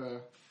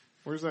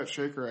that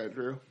shaker at,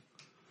 Drew?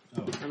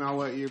 Oh. And I'll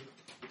let you.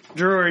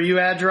 Drew, are you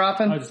add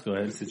dropping? I'll just go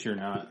ahead since you're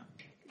not.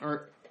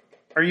 Or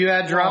Are you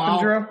add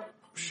dropping, Drew?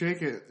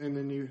 shake it, and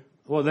then you.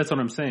 Well, that's what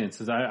I'm saying.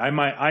 Since I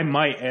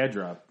might add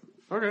drop.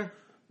 Okay.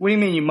 What do you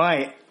mean you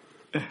might?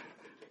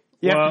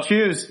 You have to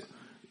choose.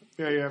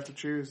 Yeah, you have to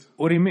choose.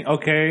 What do you mean?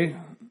 Okay.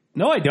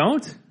 No, I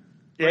don't.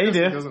 Yeah, you It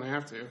do. doesn't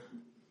have to.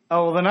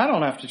 Oh, well, then I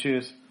don't have to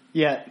choose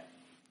yet.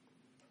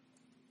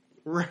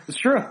 It's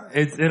true.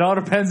 It all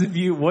depends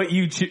what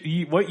you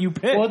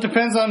pick. Well, it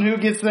depends on who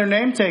gets their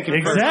name taken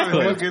Exactly. first. Who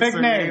Let's gets pick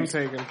their names.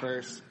 name taken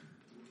first?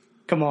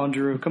 Come on,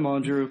 Drew. Come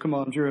on, Drew. Come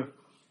on, Drew.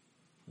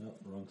 No,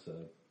 wrong side.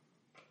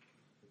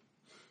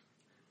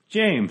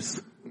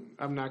 James.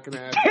 I'm not going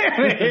to add.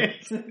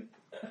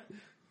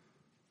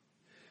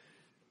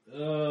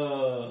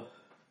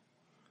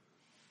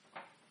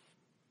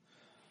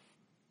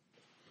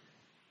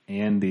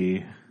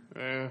 Andy.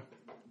 Yeah.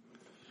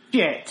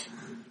 Shit.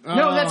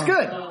 No, that's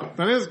good.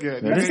 That is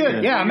good. That is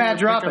good. Yeah, I'm You're at pick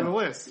dropping. on the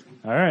list.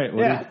 All right.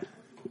 Yeah.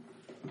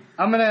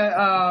 I'm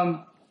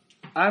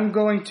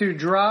going to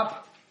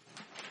drop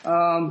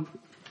I'm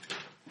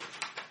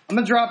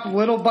gonna drop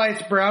Little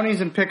Bites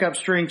brownies and pick up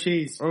string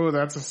cheese. Oh,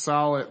 that's a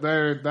solid.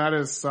 That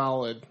is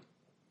solid.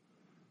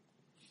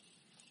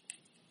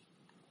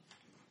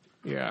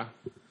 Yeah.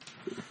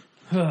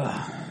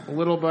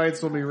 Little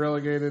Bites will be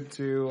relegated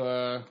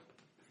to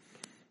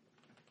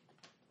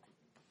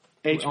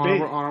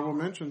HB honorable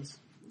mentions.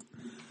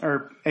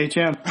 or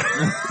HM.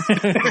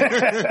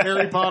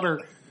 Harry Potter.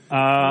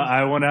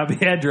 I will not be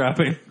head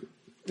dropping.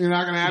 You're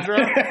not going to add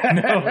drop?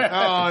 No.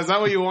 Oh, is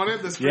that what you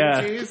wanted? The string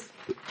cheese?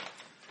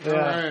 Yeah. All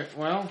right.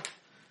 Well,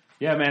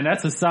 Yeah, man,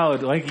 that's a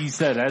solid. Like you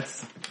said,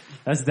 that's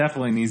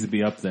definitely needs to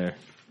be up there.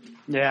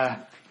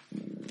 Yeah.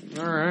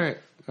 all right.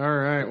 All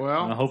right.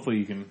 Well, Hopefully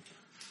you can.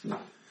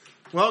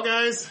 well,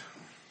 guys,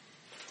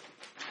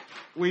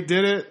 we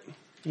did it.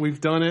 We've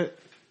done it.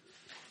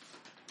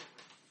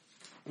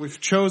 We've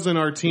chosen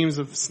our teams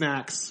of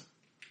snacks,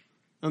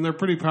 and they're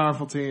pretty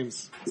powerful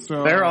teams.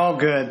 So They're all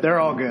good. They're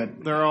all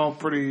good. they're all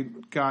pretty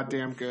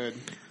goddamn good.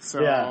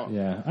 So Yeah.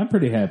 Yeah, I'm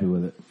pretty happy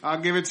with it.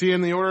 I'll give it to you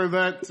in the order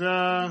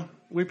that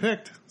we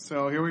picked.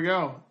 So here we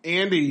go.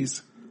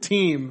 Andy's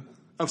team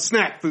of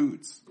snack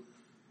foods.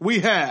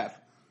 We have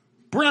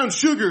brown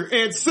sugar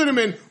and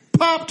cinnamon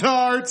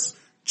Pop-Tarts,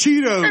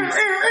 Cheetos,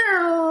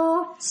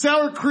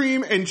 sour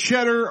cream and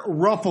cheddar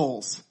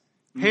Ruffles,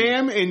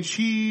 ham and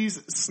cheese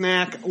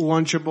snack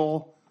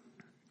Lunchable,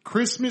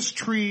 Christmas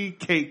tree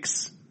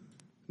cakes,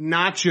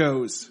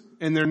 nachos,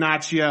 and they're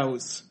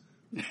nachos.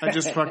 I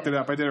just fucked it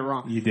up. I did it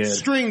wrong. You did.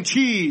 String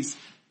cheese,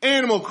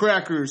 animal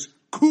crackers,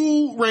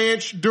 Cool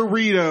Ranch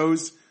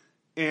Doritos,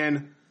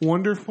 and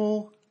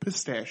wonderful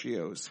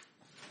pistachios.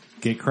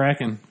 Get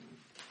cracking.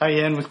 How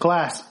you end with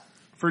class?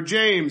 For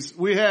James,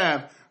 we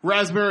have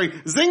raspberry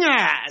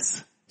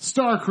zingers,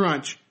 Star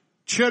Crunch,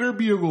 cheddar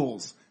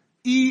bugles,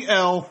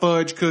 EL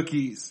fudge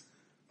cookies,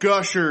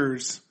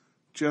 Gushers,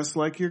 just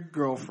like your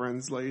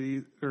girlfriends,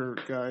 ladies or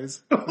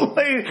guys,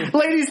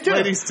 Ladies too.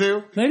 ladies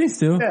too. Ladies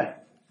too. Yeah.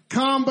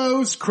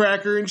 Combos,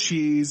 cracker and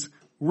cheese,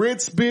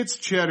 Ritz Bits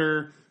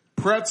cheddar,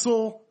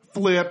 pretzel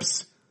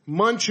flips,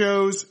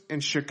 Munchos,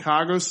 and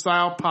Chicago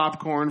style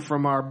popcorn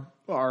from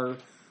our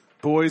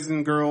boys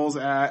and girls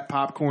at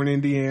Popcorn,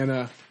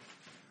 Indiana.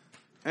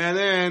 And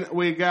then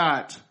we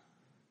got,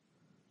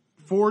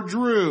 for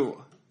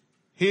Drew,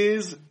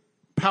 his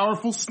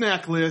powerful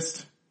snack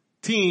list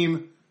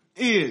team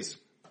is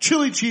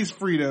chili cheese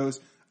Fritos,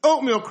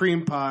 oatmeal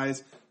cream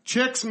pies,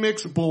 Chex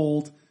Mix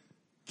Bold,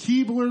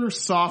 Keebler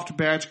soft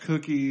batch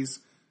cookies,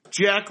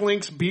 Jack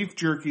Link's beef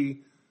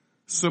jerky,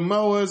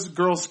 Samoa's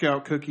Girl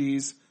Scout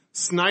cookies,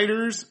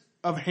 Snyder's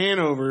of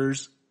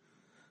Hanover's,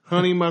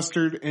 honey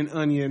mustard and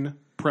onion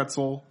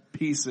pretzel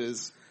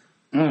pieces,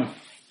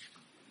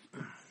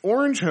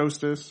 Orange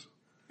Hostess,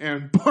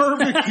 and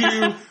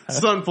barbecue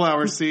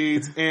sunflower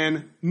seeds,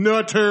 and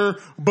Nutter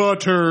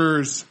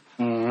Butters.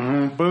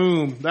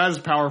 Boom. That is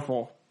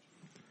powerful.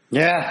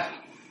 Yeah.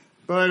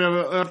 But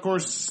of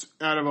course,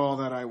 out of all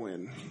that, I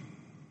win.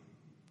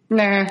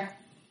 Nah.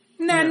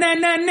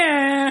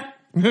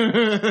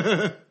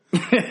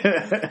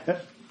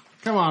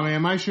 Come on,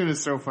 man. My shit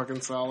is so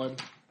fucking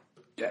solid.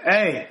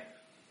 Hey,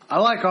 I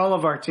like all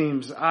of our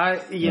teams.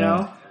 You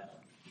know,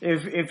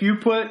 if you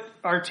put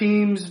our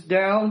teams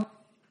down,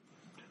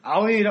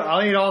 I'll eat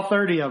all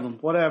 30 of them.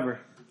 Whatever.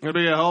 It'd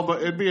be a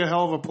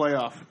hell of a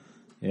playoff.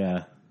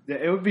 Yeah.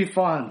 It would be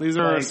fun. These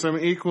are some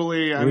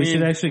equally. We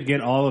should actually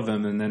get all of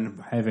them and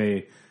then have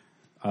a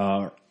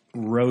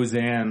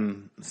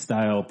Roseanne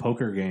style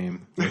poker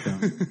game with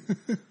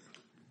them.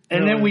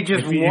 and then we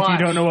just if you watch.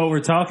 don't know what we're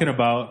talking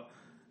about,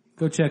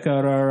 go check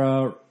out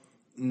our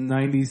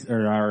 90s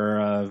or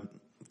our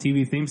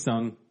TV theme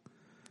song.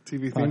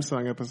 TV theme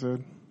song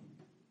episode.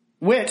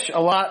 Which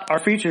a lot are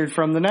featured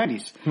from the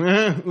 90s.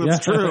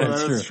 That's true.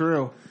 That's That's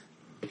true.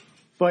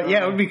 But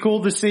yeah, it would be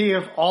cool to see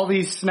if all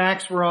these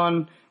snacks were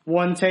on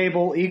one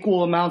table,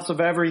 equal amounts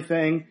of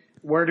everything.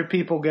 Where do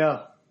people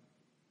go?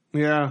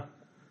 Yeah,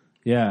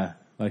 Yeah.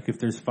 Like if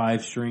there's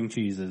 5 string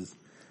cheeses.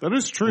 that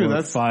is true. Or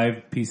That's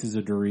 5 pieces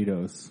of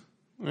Doritos.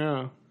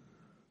 yeah.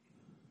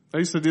 I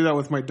used to do that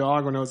with my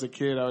dog when I was a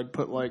kid. I would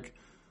put like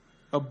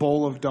a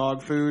bowl of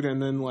dog food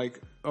and then like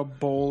a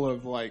bowl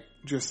of like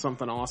just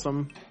something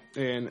awesome.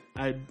 And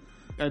I'd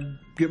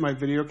get my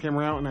video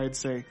camera out and I'd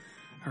say,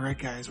 all right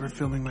guys, we're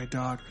filming my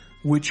dog.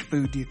 Which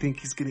food do you think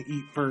he's going to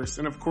eat first?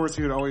 And of course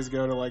he would always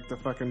go to like the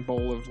fucking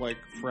bowl of like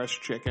fresh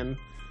chicken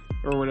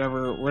or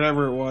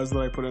whatever it was that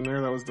I put in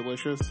there that was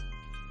delicious.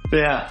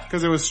 Yeah.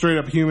 Because it was straight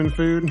up human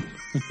food.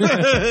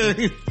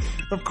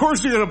 Of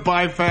course you're going to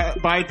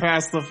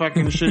bypass the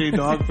fucking shitty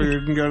dog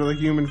food and go to the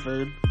human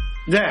food.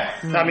 Yeah.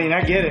 I mean,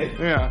 I get it.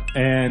 Yeah.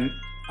 And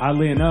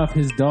oddly enough,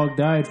 his dog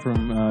died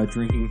from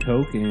drinking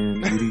Coke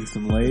and eating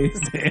some Lay's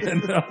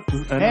and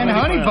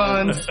honey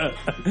buns.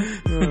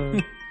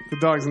 The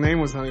dog's name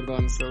was Honey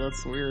Buns, so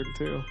that's weird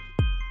too.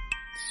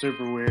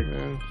 Super weird.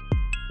 Yeah.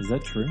 Is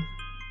that true?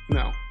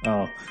 No.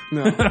 Oh.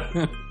 No.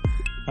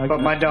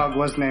 But my dog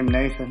was named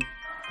Nathan.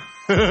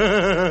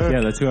 Yeah,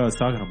 that's who I was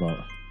talking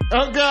about.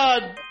 Oh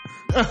God!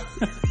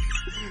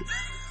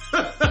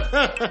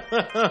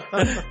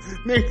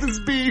 Nathan's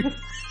beef.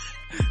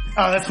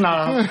 Oh,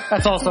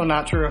 that's also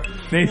not true.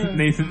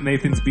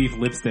 Nathan's beef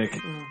lipstick.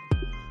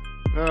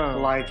 Oh,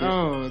 Like it.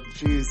 oh,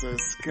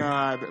 Jesus,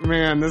 God,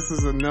 man, this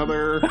is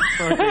another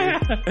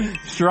fucking,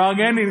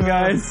 Strong ending,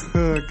 guys.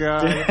 oh,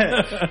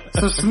 God.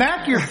 So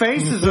snack your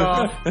faces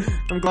off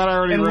I'm glad I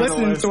already and read the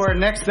listen list. to our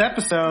next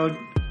episode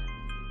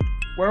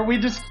where we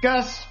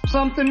discuss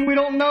something we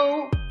don't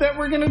know that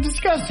we're going to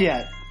discuss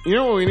yet. You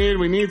know what we need?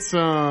 We need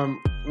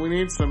some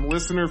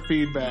listener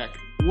feedback.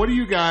 What do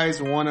you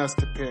guys want us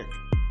to pick?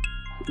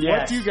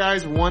 What do you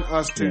guys want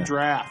us to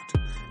draft?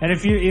 And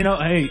if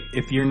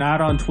if you're not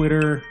on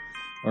Twitter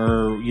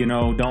or,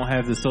 don't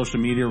have the social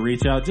media,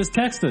 reach out, just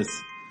text us.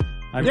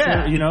 I'm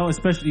sure,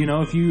 especially,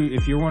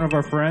 if you're one of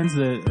our friends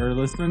that are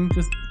listening,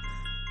 just,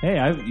 hey,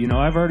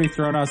 I've already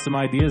thrown out some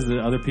ideas that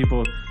other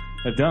people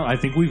have done. I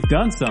think we've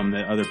done some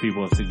that other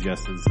people have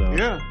suggested, so.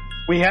 Yeah.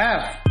 We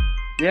have.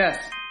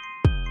 Yes.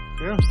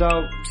 Yeah.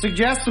 So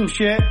suggest some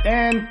shit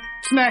and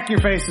snack your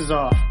faces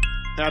off.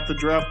 At the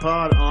Draft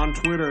Pod on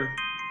Twitter.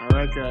 All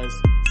right, guys.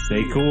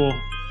 Stay cool.